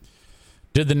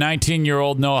 did the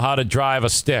 19-year-old know how to drive a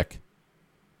stick?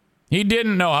 He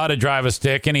didn't know how to drive a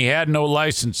stick, and he had no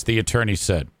license, the attorney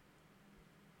said.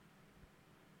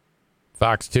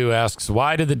 Fox 2 asks,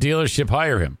 why did the dealership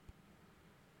hire him?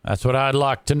 That's what I'd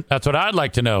like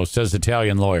to know, says the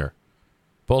Italian lawyer.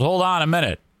 But hold on a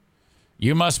minute.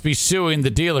 You must be suing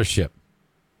the dealership.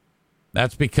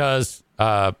 That's because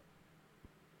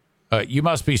you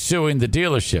must be suing the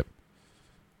dealership.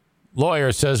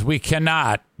 Lawyer says we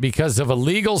cannot because of a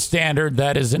legal standard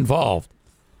that is involved.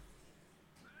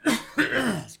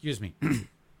 Excuse me.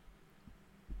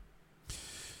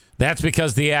 That's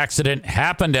because the accident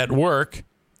happened at work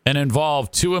and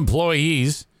involved 2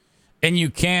 employees, and you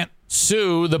can't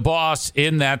sue the boss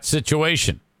in that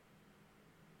situation.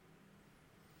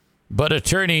 But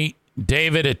attorney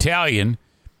David Italian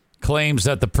claims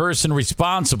that the person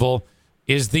responsible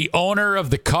is the owner of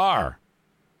the car.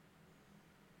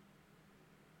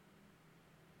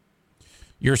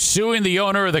 You're suing the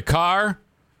owner of the car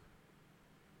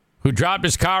who dropped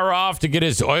his car off to get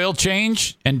his oil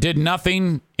change and did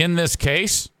nothing in this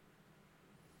case?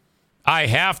 I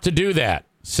have to do that,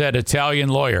 said Italian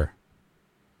lawyer.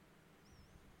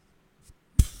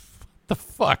 What the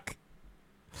fuck?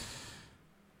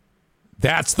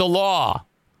 That's the law.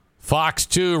 Fox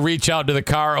 2 reached out to the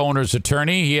car owner's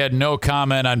attorney. He had no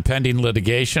comment on pending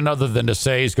litigation other than to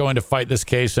say he's going to fight this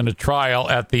case in a trial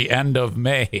at the end of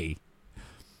May.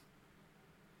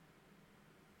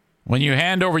 When you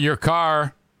hand your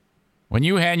car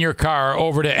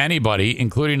over to anybody,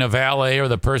 including a valet or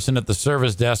the person at the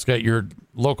service desk at your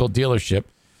local dealership,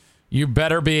 you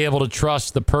better be able to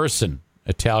trust the person,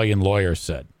 Italian lawyer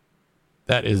said.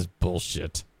 That is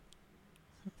bullshit.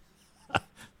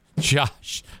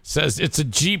 Josh says it's a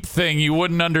Jeep thing you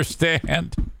wouldn't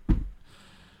understand.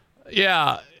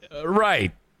 Yeah,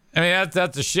 right. I mean,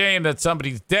 that's a shame that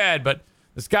somebody's dead, but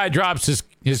this guy drops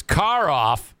his car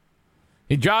off.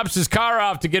 He drops his car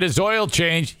off to get his oil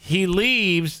change. He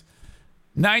leaves.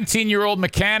 19-year-old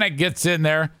mechanic gets in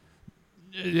there,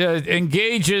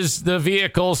 engages the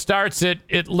vehicle, starts it.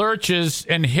 It lurches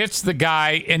and hits the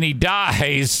guy, and he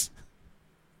dies.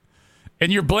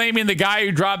 And you're blaming the guy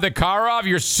who dropped the car off?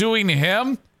 You're suing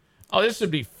him? Oh, this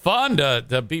would be fun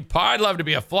to be part. I'd love to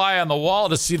be a fly on the wall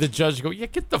to see the judge go, yeah,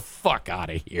 get the fuck out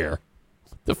of here.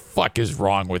 What the fuck is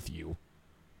wrong with you?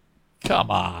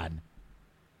 Come on.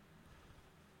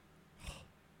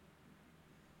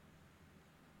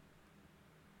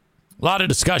 A lot of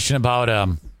discussion about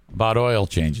oil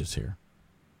changes here.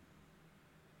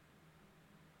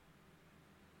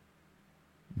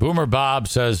 Boomer Bob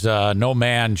says no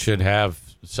man should have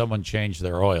someone change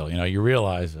their oil. You know, you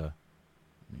realize,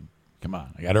 come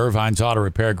on. I got Irvine's Auto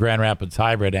Repair, Grand Rapids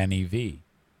Hybrid NEV.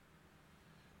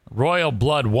 Royal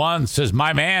Blood 1 says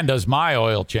my man does my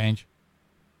oil change.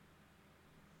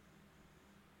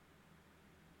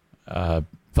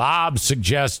 Bob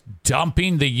suggests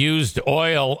dumping the used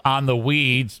oil on the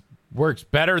weeds works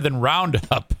better than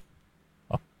Roundup.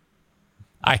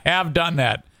 I have done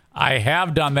that.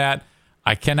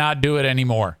 I cannot do it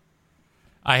anymore.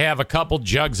 I have a couple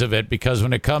jugs of it because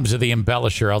when it comes to the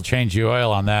embellisher, I'll change the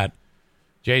oil on that.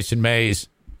 Jason Mays,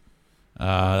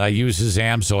 I use his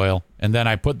AMSOIL, and then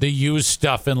I put the used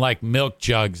stuff in like milk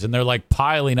jugs, and they're like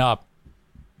piling up.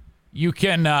 I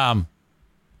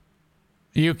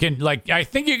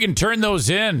think you can turn those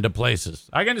in to places.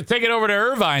 I'm going to take it over to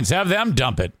Irvine's, have them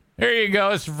dump it. Here you go.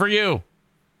 It's for you.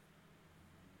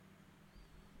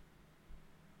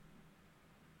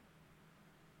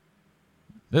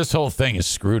 This whole thing is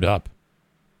screwed up.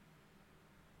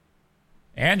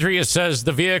 Andrea says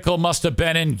the vehicle must have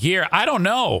been in gear. I don't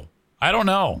know. I don't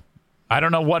know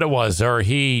what it was. Or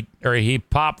he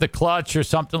popped the clutch or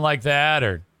something like that.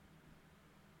 Or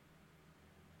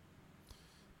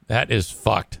that is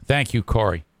fucked. Thank you,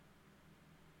 Corey.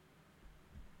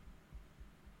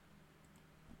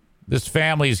 This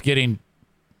family is getting,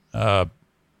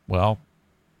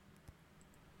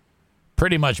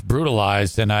 pretty much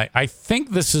brutalized, and I think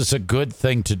this is a good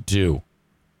thing to do.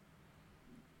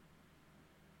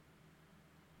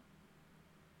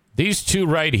 These two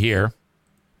right here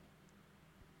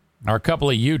are a couple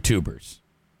of YouTubers.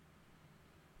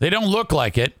 They don't look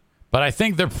like it, but I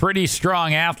think they're pretty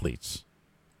strong athletes.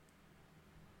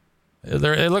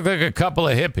 They look like a couple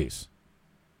of hippies.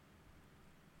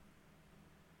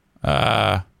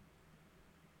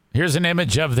 Here's an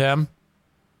image of them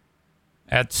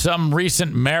at some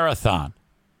recent marathon.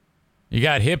 You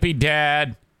got hippie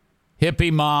dad, hippie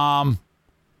mom,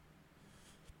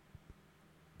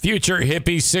 future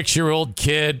hippie 6-year-old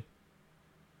kid.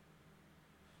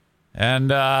 And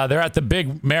they're at the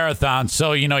big marathon.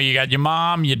 So, you got your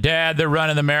mom, your dad, they're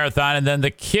running the marathon. And then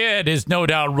the kid is no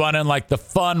doubt running like the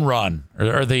fun run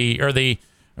or the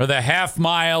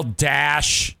half-mile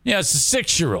dash. Yeah, it's a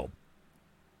 6-year-old.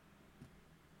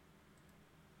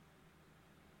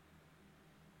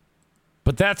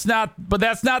 But that's not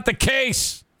the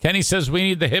case. Kenny says we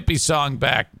need the hippie song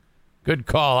back. Good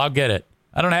call. I'll get it.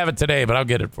 I don't have it today, but I'll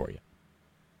get it for you.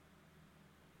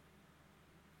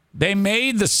 They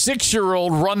made the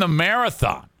 6-year-old run the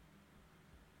marathon.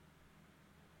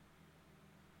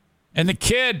 And the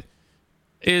kid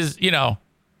is,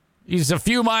 he's a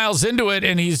few miles into it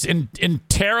and he's in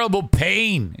terrible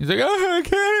pain. He's like, oh, I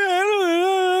can't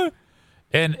handle it.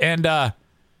 And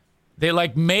they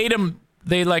made him,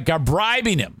 they are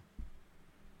bribing him.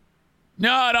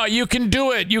 No, you can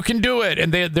do it. You can do it.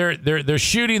 And they're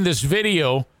shooting this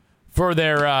video for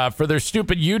their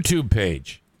stupid YouTube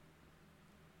page.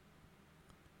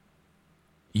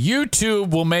 YouTube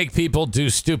will make people do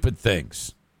stupid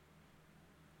things.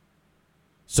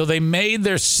 So they made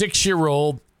their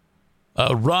 6-year-old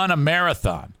run a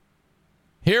marathon.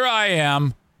 Here I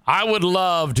am. I would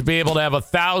love to be able to have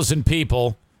 1,000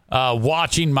 people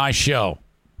watching my show.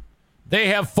 They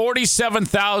have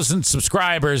 47,000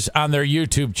 subscribers on their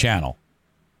YouTube channel.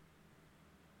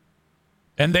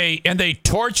 And they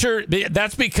torture.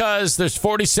 That's because there's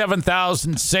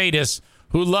 47,000 sadists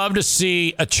who love to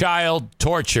see a child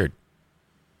tortured.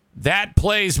 That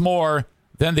plays more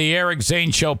than the Eric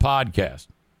Zane Show podcast.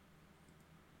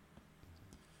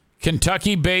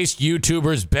 Kentucky-based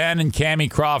YouTubers Ben and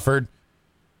Cammie Crawford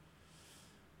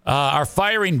are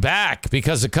firing back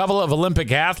because a couple of Olympic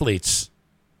athletes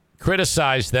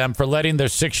criticized them for letting their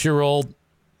 6-year-old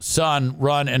son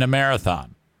run in a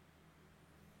marathon.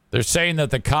 They're saying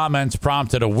that the comments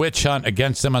prompted a witch hunt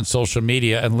against them on social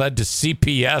media and led to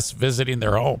CPS visiting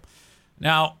their home.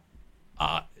 Now,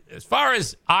 as far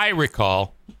as I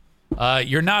recall,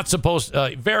 you're not supposed,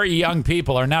 very young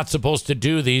people are not supposed to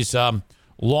do these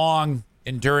long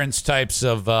endurance types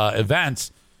of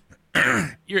events.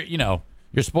 You're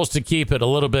supposed to keep it a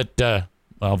little bit,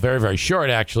 very, very short,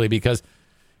 actually, because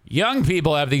young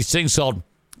people have these things called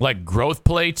like growth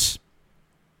plates,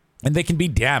 and they can be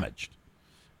damaged.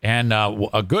 And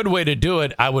a good way to do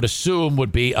it, I would assume,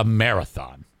 would be a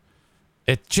marathon.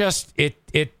 A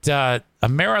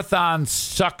marathon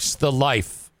sucks the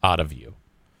life out of you,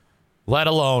 let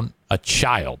alone a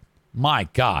child. My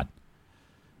God.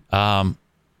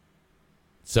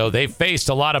 So they faced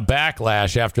a lot of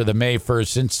backlash after the May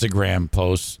 1st Instagram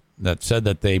post that said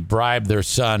that they bribed their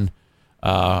son,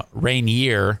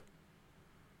 Rainier,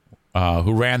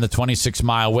 who ran the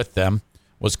 26-mile with them,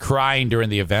 was crying during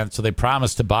the event, so they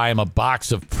promised to buy him a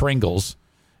box of Pringles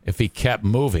if he kept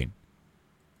moving.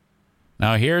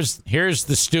 Now, here's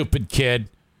the stupid kid.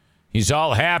 He's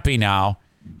all happy now.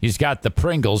 He's got the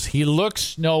Pringles. He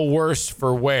looks no worse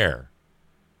for wear.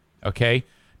 Okay?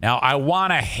 Now, I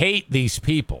want to hate these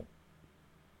people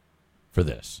for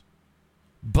this.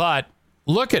 But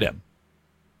look at him.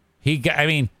 You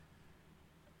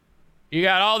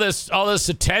got all this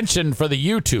attention for the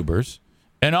YouTubers.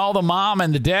 And all the mom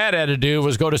and the dad had to do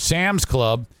was go to Sam's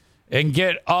Club and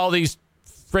get all these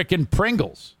frickin'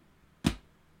 Pringles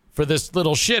for this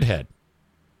little shithead.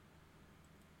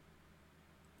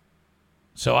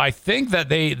 So I think that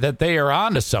they are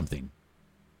onto something.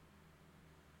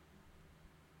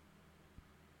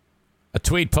 A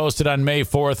tweet posted on May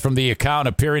 4th from the account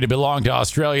appearing to belong to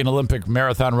Australian Olympic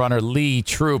marathon runner Lee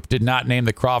Troop did not name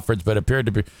the Crawfords, but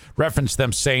appeared to reference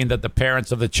them, saying that the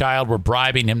parents of the child were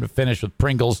bribing him to finish with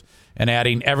Pringles and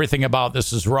adding, everything about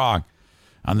this is wrong.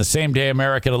 On the same day,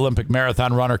 American Olympic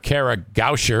marathon runner Kara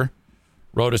Gauscher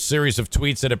wrote a series of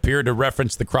tweets that appeared to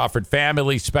reference the Crawford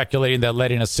family, speculating that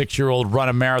letting a 6-year-old run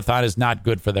a marathon is not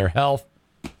good for their health.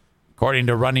 According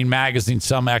to Running Magazine,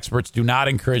 some experts do not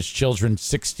encourage children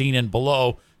 16 and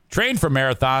below train for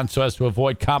marathons so as to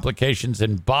avoid complications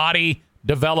in body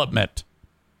development.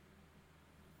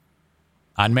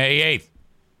 On May 8th,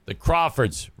 The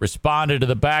Crawfords responded to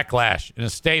the backlash in a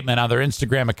statement on their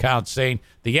Instagram account saying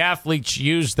the athletes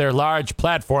used their large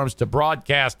platforms to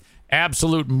broadcast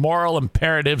absolute moral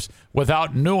imperatives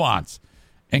without nuance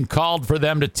and called for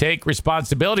them to take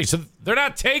responsibility. So they're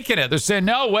not taking it. They're saying,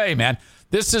 no way, man.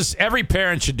 Every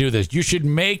parent should do this. You should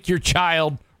make your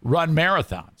child run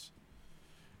marathons.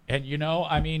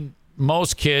 And,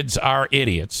 most kids are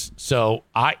idiots. So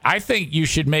I think you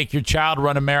should make your child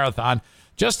run a marathon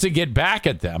just to get back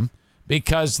at them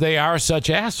because they are such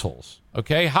assholes.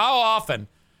 Okay? How often?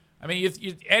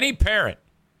 Any parent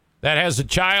that has a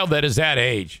child that is that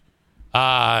age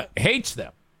hates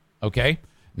them. Okay?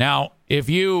 Now, if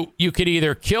you could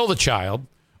either kill the child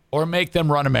or make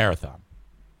them run a marathon.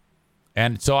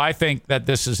 And so I think that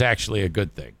this is actually a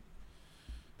good thing.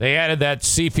 They added that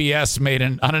CPS made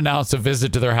an unannounced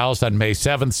visit to their house on May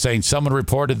 7th, saying someone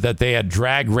reported that they had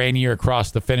dragged Rainier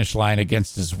across the finish line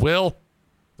against his will.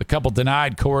 The couple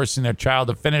denied coercing their child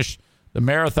to finish the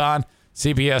marathon.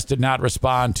 CPS did not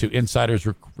respond to insiders'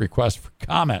 request for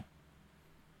comment.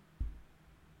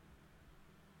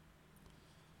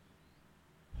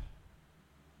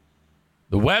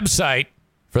 The website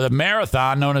for the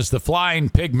marathon, known as the Flying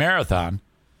Pig Marathon,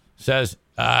 says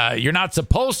you're not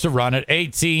supposed to run at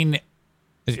 18.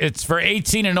 It's for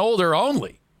 18 and older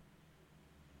only.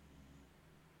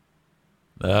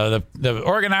 The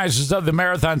organizers of the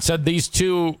marathon said these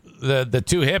two, the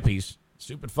two hippies,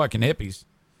 stupid fucking hippies,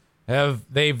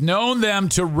 they've known them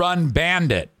to run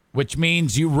bandit, which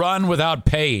means you run without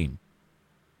paying.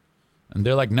 And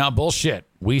they're like, no, bullshit.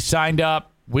 We signed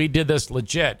up. We did this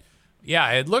legit. Yeah,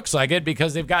 it looks like it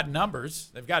because they've got numbers.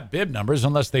 They've got bib numbers,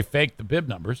 unless they fake the bib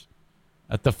numbers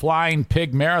at the Flying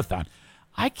Pig Marathon.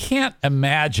 I can't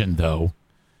imagine, though,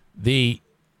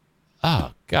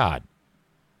 oh, God.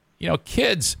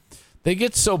 Kids, they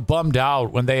get so bummed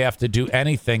out when they have to do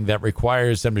anything that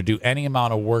requires them to do any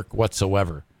amount of work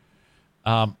whatsoever.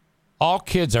 All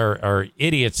kids are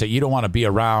idiots that you don't want to be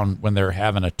around when they're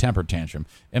having a temper tantrum.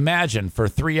 Imagine for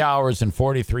 3 hours and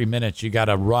 43 minutes, you got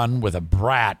to run with a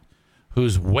brat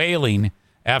who's wailing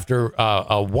after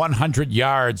 100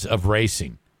 yards of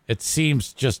racing. It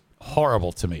seems just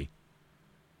horrible to me.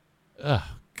 Ugh,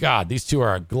 God, these two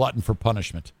are a glutton for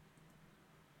punishment.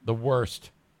 The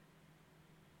worst.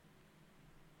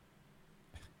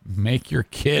 Make your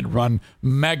kid run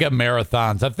mega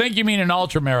marathons. I think you mean an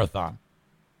ultra marathon.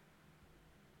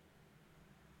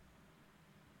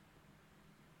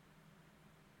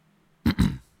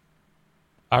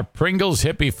 Our Pringles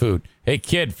hippie food. Hey,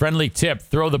 kid, friendly tip.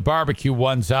 Throw the barbecue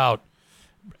ones out.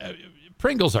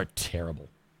 Pringles are terrible.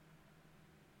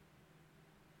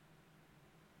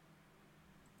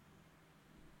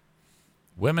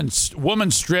 Woman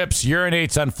strips,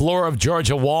 urinates on floor of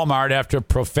Georgia Walmart after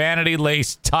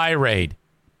profanity-laced tirade.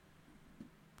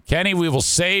 Kenny, we will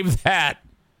save that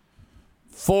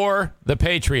for the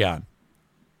Patreon.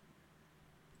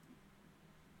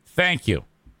 Thank you.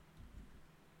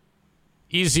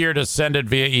 Easier to send it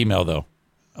via email, though.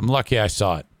 I'm lucky I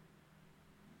saw it.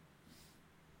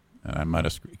 And I might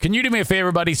have. Can you do me a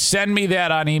favor, buddy? Send me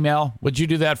that on email. Would you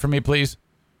do that for me, please?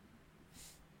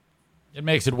 It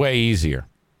makes it way easier.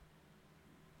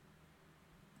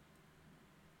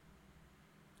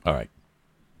 All right.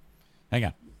 Hang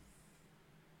on.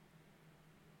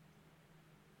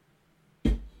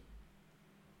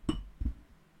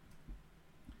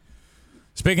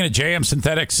 Speaking of JM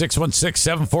Synthetics,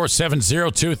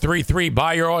 616-747-0233.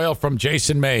 Buy your oil from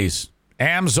Jason Mays.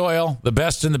 AMSOIL, the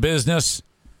best in the business.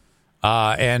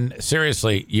 And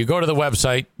seriously, you go to the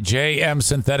website,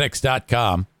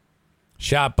 jmsynthetics.com.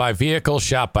 Shop by vehicle,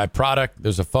 shop by product.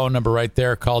 There's a phone number right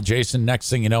there. Call Jason.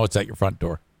 Next thing you know, it's at your front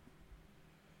door.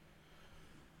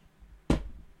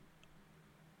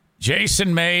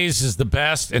 Jason Mays is the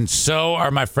best, and so are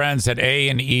my friends at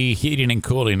A&E Heating and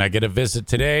Cooling. I get a visit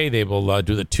today. They will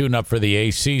do the tune-up for the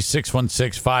AC,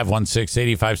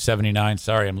 616-516-8579.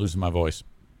 Sorry, I'm losing my voice.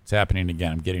 It's happening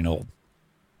again. I'm getting old.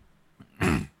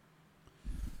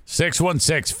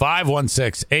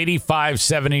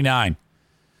 616-516-8579.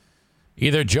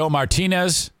 Either Joe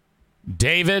Martinez,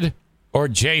 David, or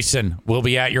Jason will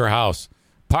be at your house.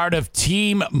 Part of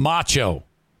Team Macho.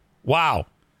 Wow.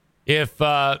 If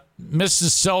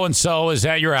Mrs. So-and-so is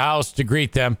at your house to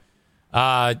greet them,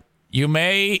 you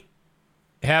may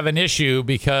have an issue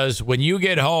because when you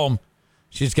get home,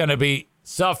 she's going to be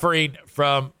suffering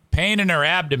from pain in her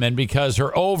abdomen because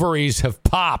her ovaries have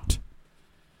popped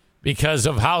because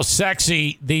of how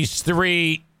sexy these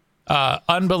three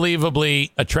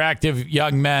unbelievably attractive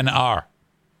young men are.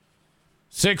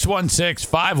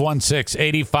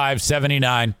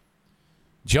 616-516-8579.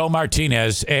 Joe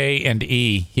Martinez,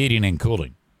 A&E Heating and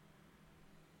Cooling.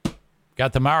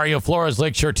 Got the Mario Flores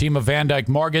Lakeshore team of Van Dyke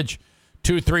Mortgage,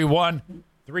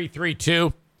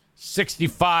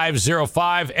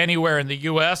 231-332-6505, anywhere in the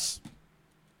U.S.,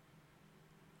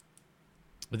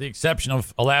 with the exception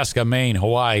of Alaska, Maine,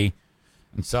 Hawaii,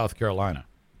 and South Carolina.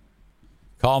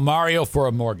 Call Mario for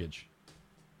a mortgage.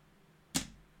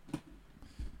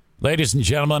 Ladies and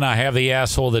gentlemen, I have the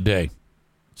asshole of the day.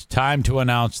 It's time to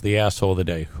announce the asshole of the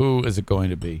day. Who is it going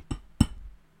to be?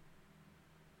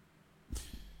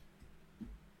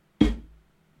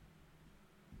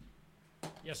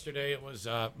 Yesterday it was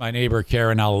my neighbor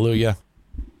Karen, hallelujah.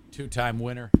 2-time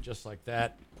winner, just like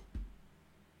that.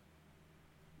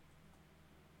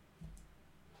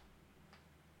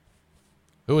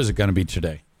 Who is it going to be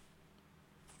today?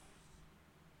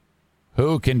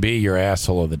 Who can be your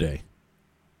asshole of the day?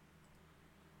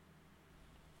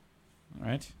 All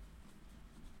right.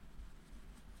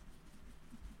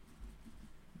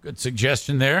 Good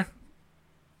suggestion there.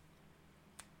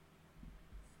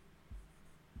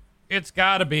 It's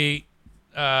got to be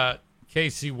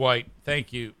Casey White.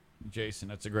 Thank you, Jason.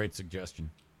 That's a great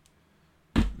suggestion.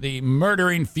 The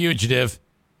murdering fugitive.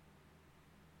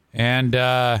 And,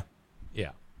 yeah.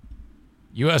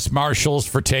 U.S. Marshals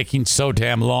for taking so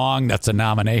damn long. That's a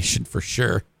nomination for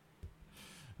sure.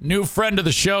 New friend of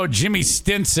the show, Jimmy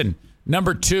Stinson.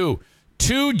 Number 2.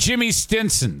 2 Jimmy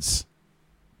Stinsons.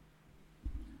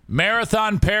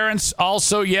 Marathon parents,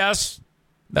 also yes.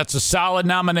 That's a solid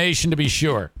nomination to be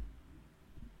sure.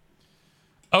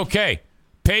 Okay.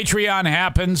 Patreon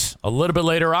happens a little bit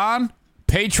later on.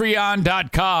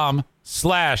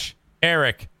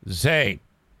 Patreon.com/Eric Zane.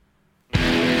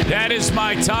 That is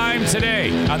my time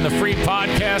today on the free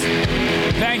podcast.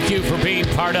 Thank you for being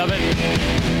part of it.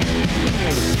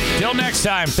 Till next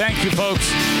time, thank you, folks.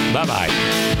 Bye-bye.